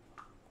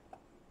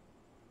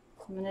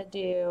 I'm going to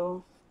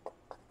do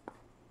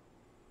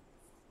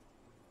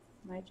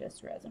my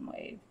Just Resin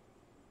Wave.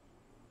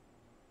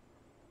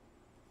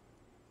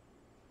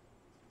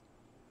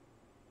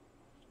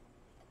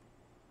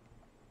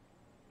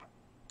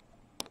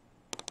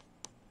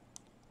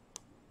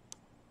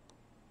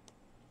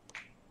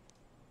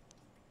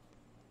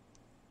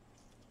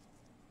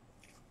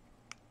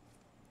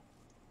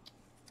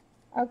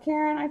 Oh,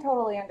 Karen, I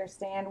totally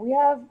understand. We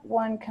have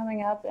one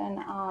coming up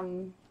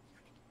in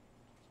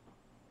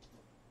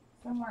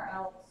somewhere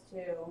else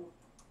too.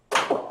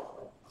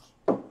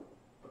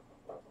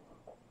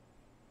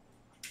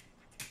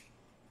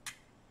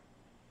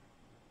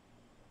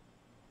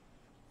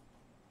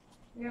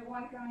 We have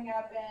one coming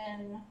up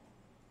in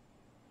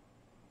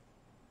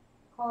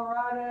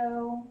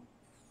Colorado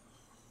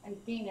and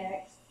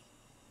Phoenix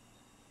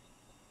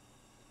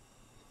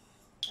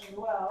as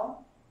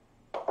well.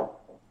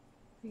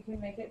 If you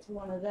can make it to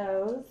one of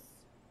those.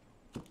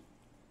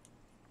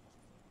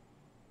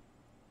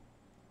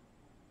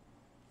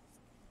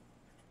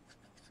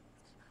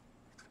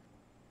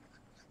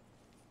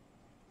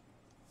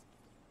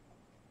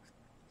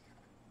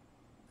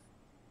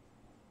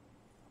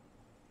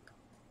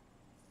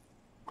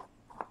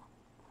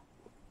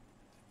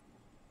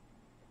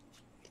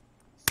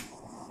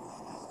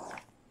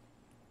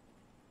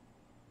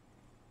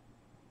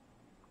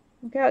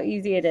 Look how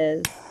easy it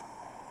is.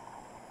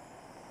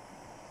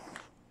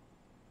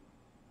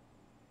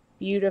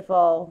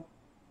 Beautiful.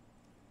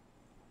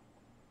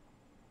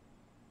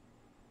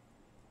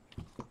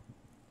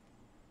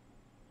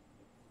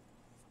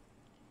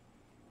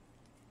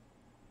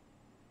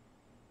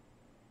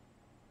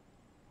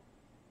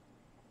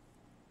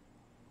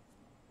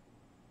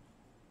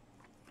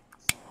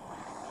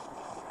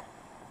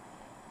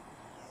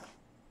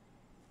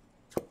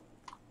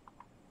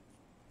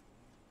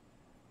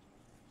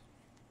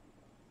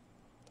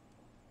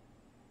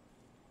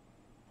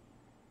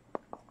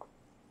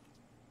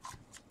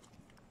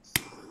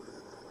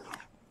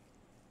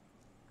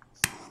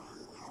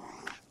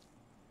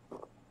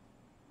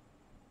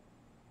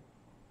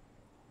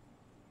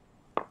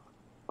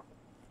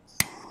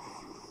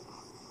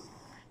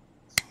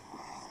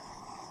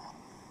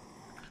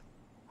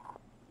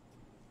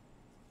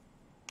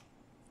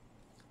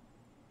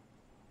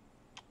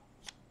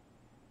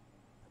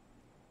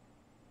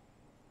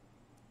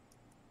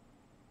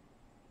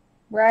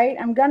 Right?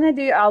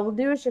 I'll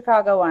do a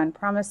Chicago one,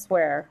 promise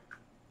swear.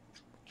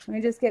 Let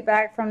me just get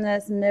back from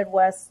this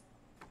Midwest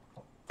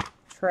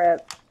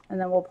trip,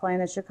 and then we'll plan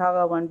the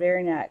Chicago one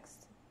very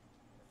next.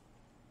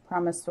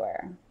 Promise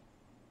swear.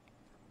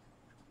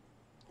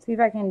 See if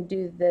I can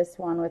do this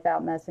one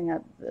without messing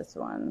up this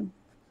one.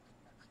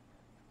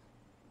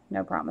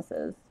 No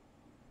promises.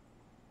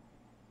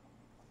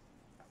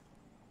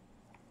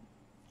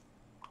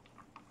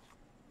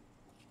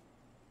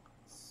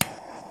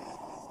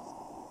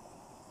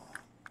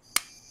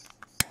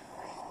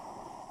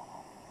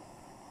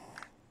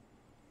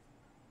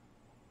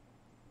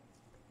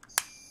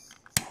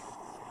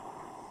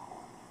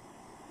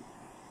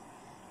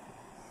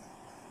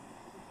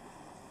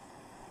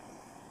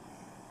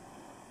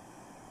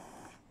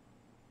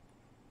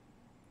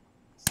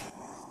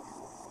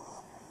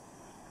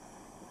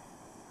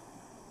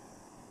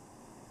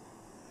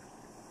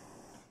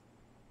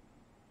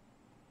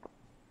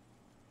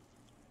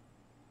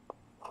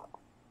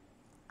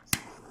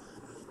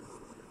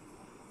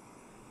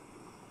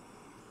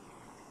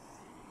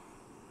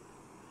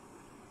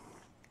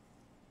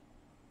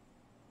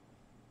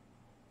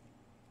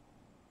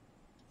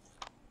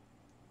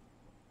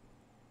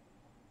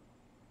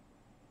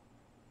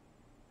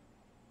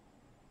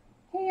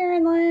 Hey,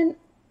 Erin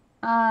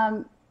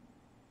Lynn.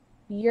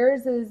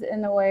 Yours is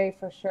in the way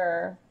for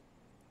sure.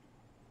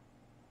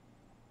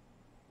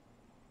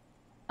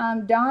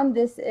 Dawn,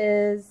 this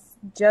is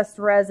Just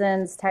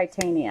Resin's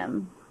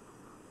titanium.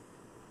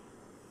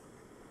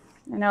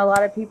 I know a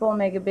lot of people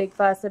make a big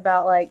fuss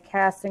about like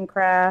cast and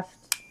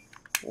craft,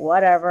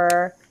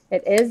 whatever.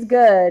 It is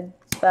good,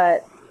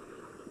 but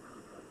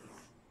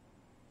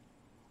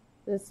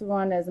this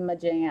one is my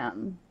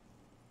jam.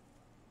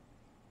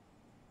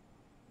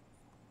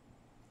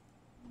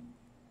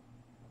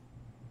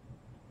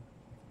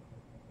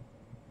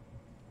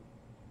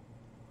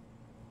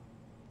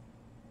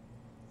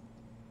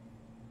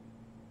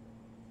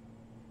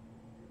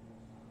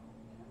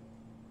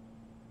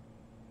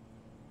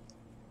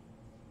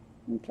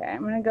 Okay,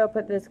 I'm going to go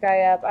put this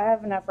guy up. I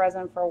have enough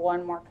resin for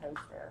one more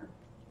coaster.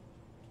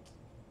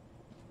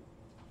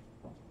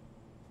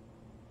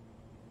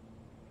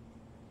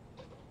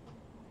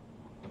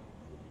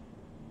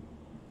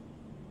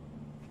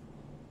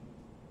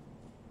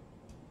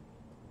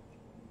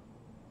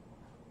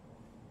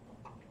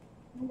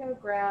 I'm going to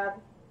grab,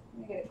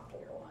 let me get a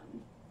clear one.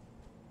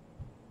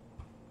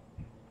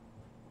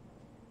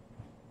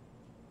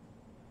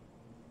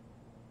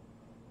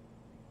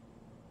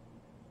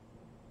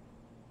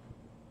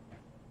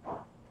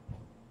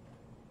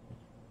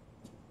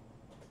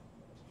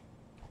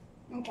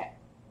 Okay.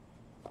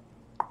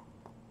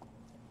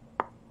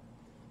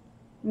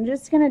 I'm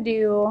just going to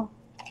do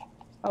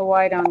a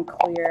white on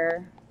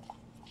clear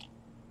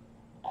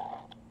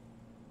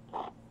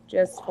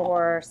just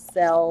for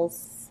cell's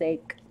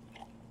sake.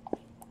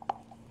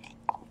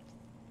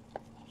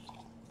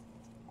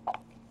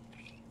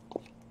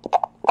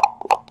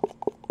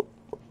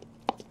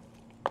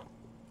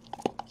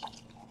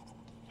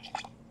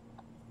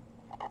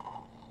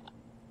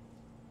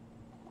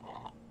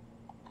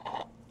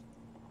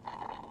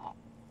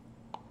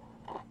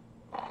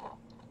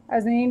 I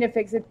was needing to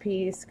fix a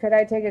piece. Could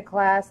I take a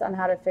class on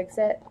how to fix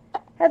it?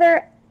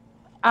 Heather,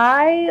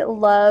 I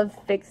love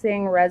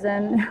fixing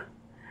resin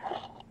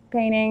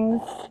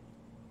paintings.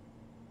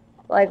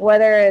 Like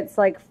whether it's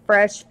like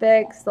fresh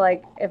fix,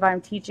 like if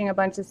I'm teaching a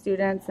bunch of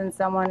students and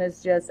someone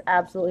is just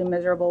absolutely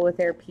miserable with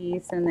their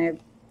piece and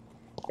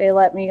they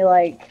let me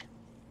like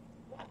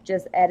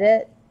just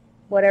edit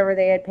whatever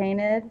they had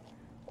painted,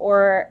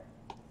 or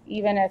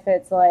even if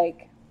it's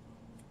like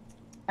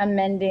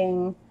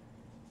amending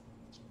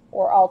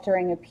or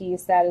altering a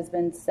piece that has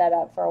been set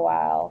up for a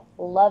while.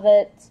 Love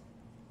it.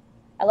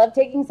 I love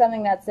taking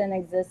something that's in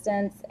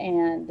existence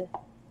and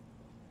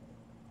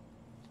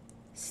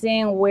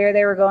seeing where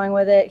they were going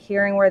with it,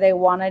 hearing where they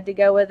wanted to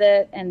go with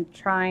it, and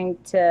trying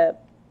to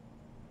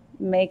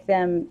make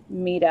them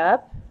meet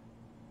up,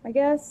 I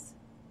guess.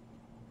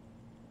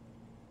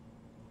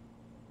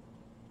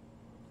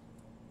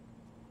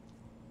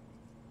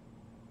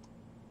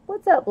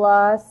 What's up,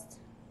 Lost?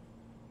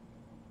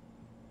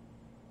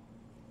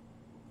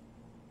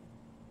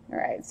 All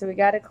right, so we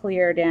got to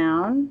clear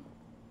down.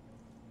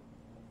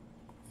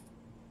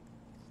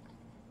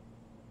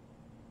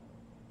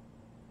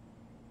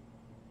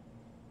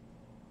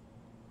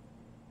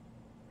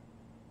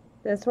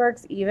 This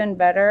works even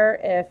better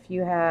if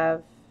you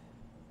have,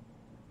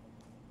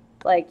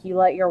 like, you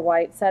let your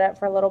white set up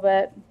for a little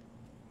bit.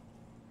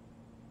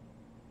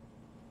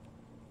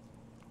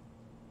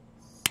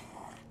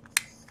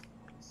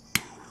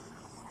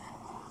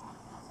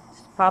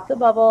 Just pop the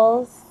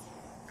bubbles,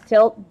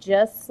 tilt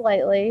just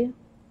slightly,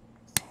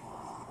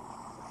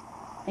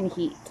 and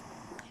heat.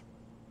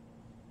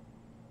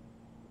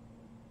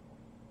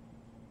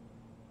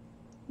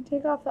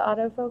 Take off the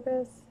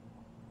autofocus.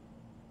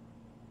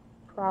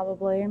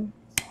 Probably.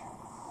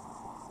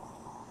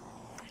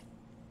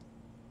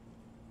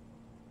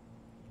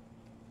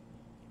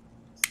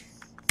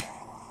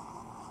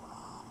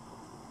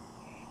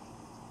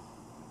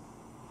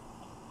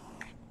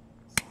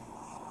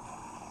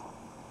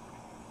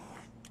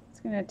 It's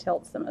going to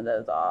tilt some of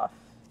those off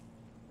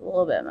a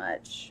little bit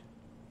much.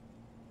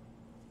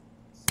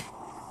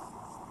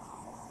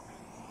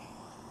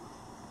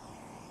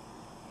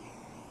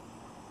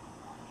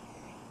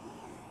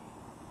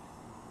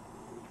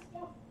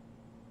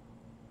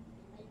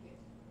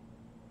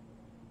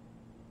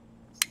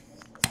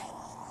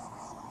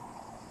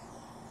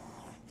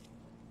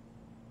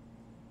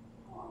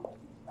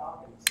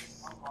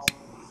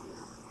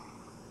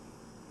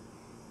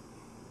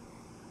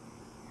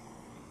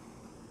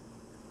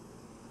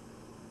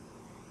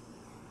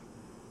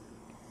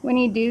 When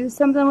you do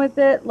something with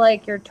it,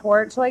 like your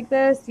torch like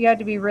this, you have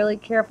to be really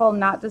careful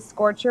not to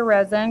scorch your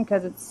resin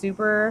because it's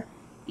super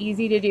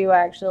easy to do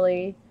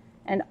actually.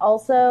 And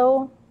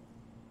also,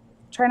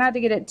 try not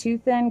to get it too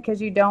thin because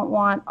you don't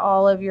want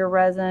all of your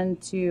resin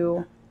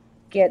to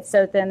get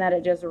so thin that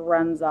it just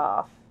runs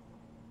off.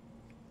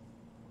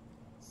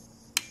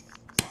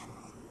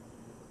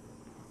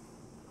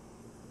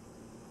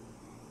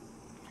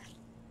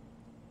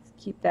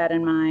 Keep that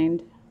in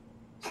mind.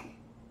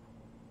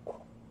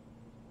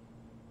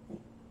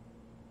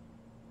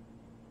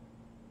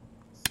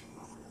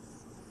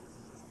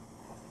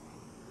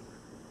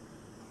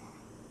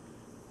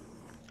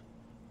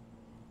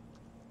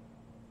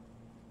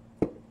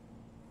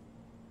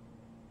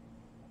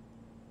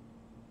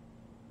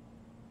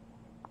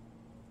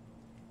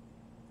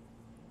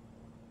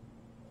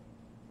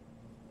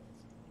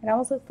 It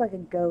almost looks like a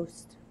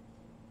ghost.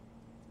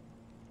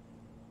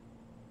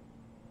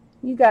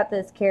 You got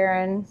this,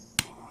 Karen.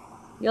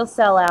 You'll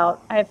sell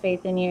out. I have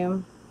faith in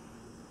you.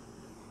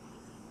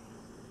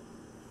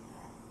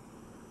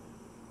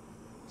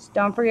 Just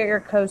don't forget your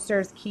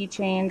coasters,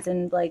 keychains,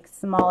 and like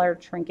smaller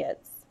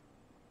trinkets.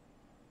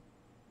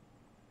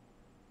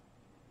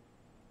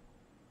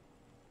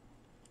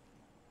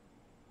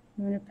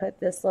 I'm going to put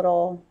this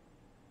little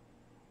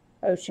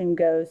ocean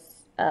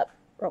ghost up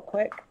real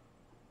quick.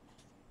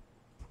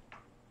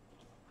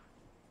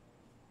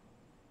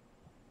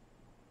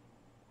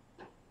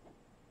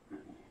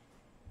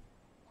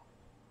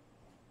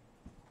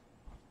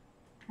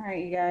 All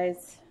right, you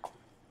guys.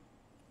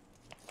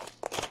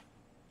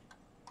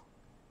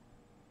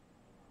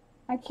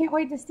 I can't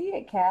wait to see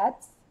it,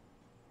 cats.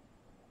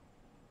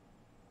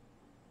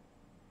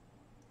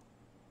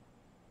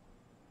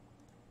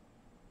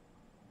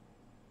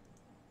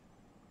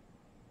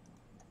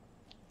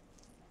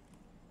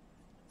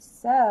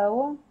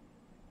 So,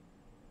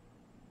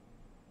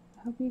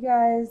 I hope you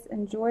guys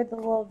enjoyed the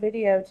little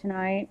video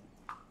tonight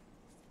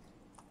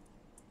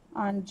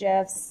on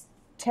Jeff's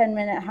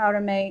 10-minute how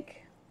to make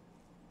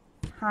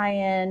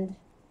high-end,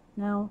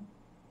 no,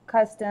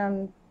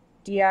 custom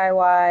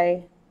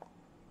DIY.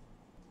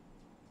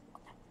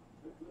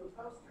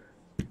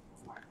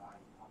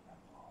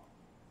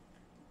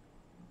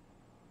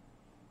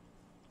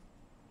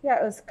 Yeah,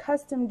 it was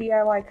custom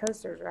DIY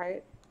coasters,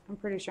 right? I'm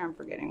pretty sure I'm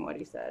forgetting what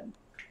he said.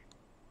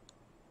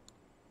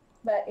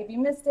 But if you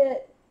missed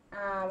it,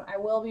 I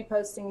will be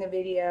posting the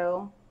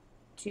video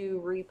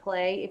to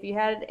replay. If you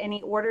had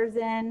any orders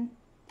in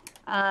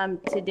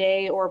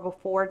today or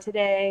before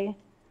today,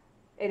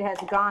 it has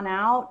gone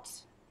out,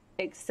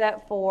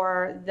 except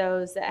for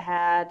those that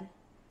had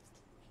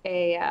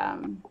a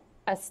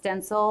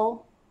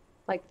stencil,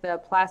 like the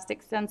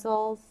plastic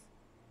stencils,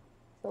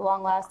 the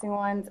long-lasting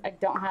ones. I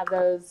don't have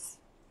those.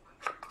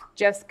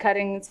 Jeff's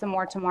cutting some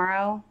more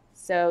tomorrow,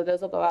 so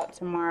those will go out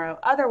tomorrow.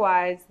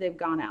 Otherwise, they've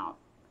gone out.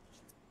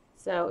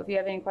 So if you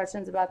have any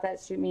questions about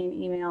that, shoot me an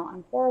email.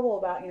 I'm horrible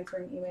about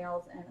answering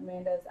emails, and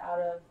Amanda's out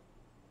of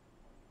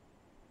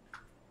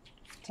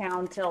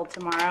town till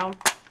tomorrow.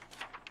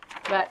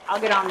 But I'll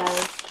get on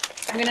those.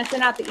 I'm going to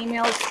send out the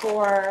emails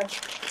for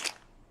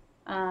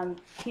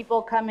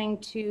people coming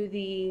to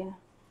the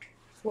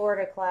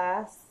Florida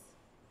class.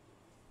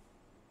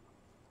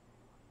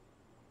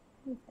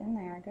 What's in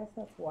there? I guess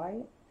that's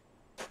white.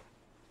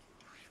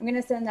 I'm going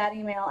to send that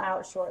email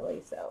out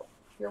shortly, so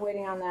if you're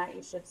waiting on that,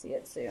 you should see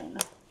it soon.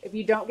 If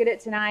you don't get it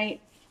tonight,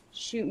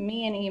 shoot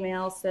me an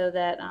email so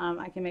that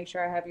I can make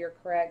sure I have your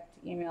correct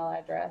email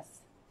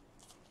address.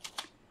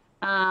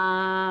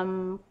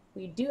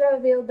 We do have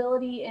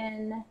availability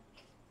in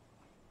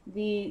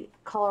the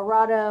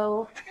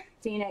Colorado,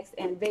 Phoenix,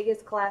 and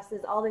Vegas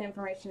classes. All the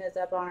information is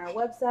up on our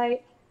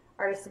website,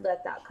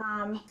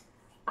 artistofdeath.com.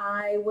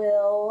 I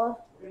will...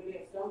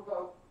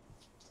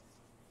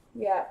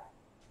 Yeah.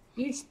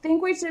 You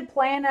think we should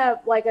plan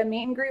a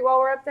meet and greet while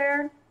we're up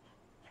there?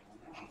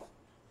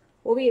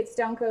 We'll be at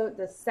Stone Coat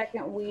the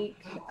second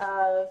week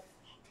of...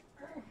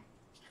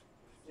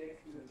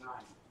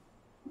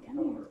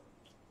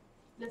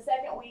 The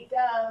second week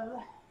of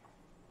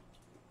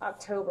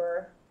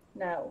October.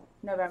 No,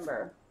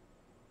 November.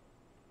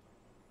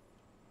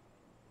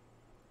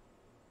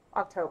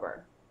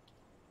 October.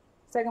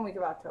 Second week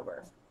of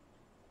October.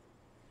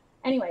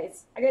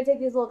 Anyways, I gotta take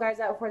these little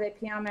guys out before they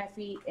pee on my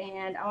feet,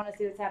 and I want to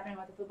see what's happening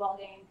with the football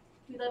game.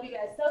 We love you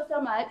guys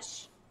so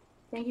much.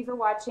 Thank you for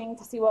watching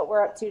to see what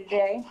we're up to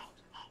today.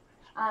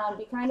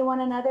 Be kind to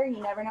one another.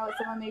 You never know what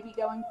someone may be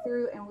going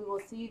through, and we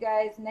will see you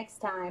guys next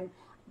time.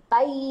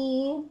 Bye.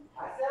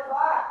 I said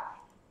bye.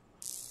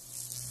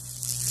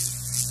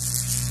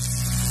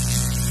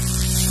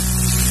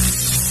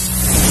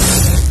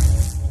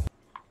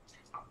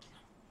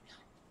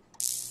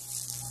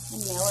 I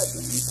know it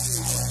means I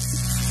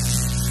know it.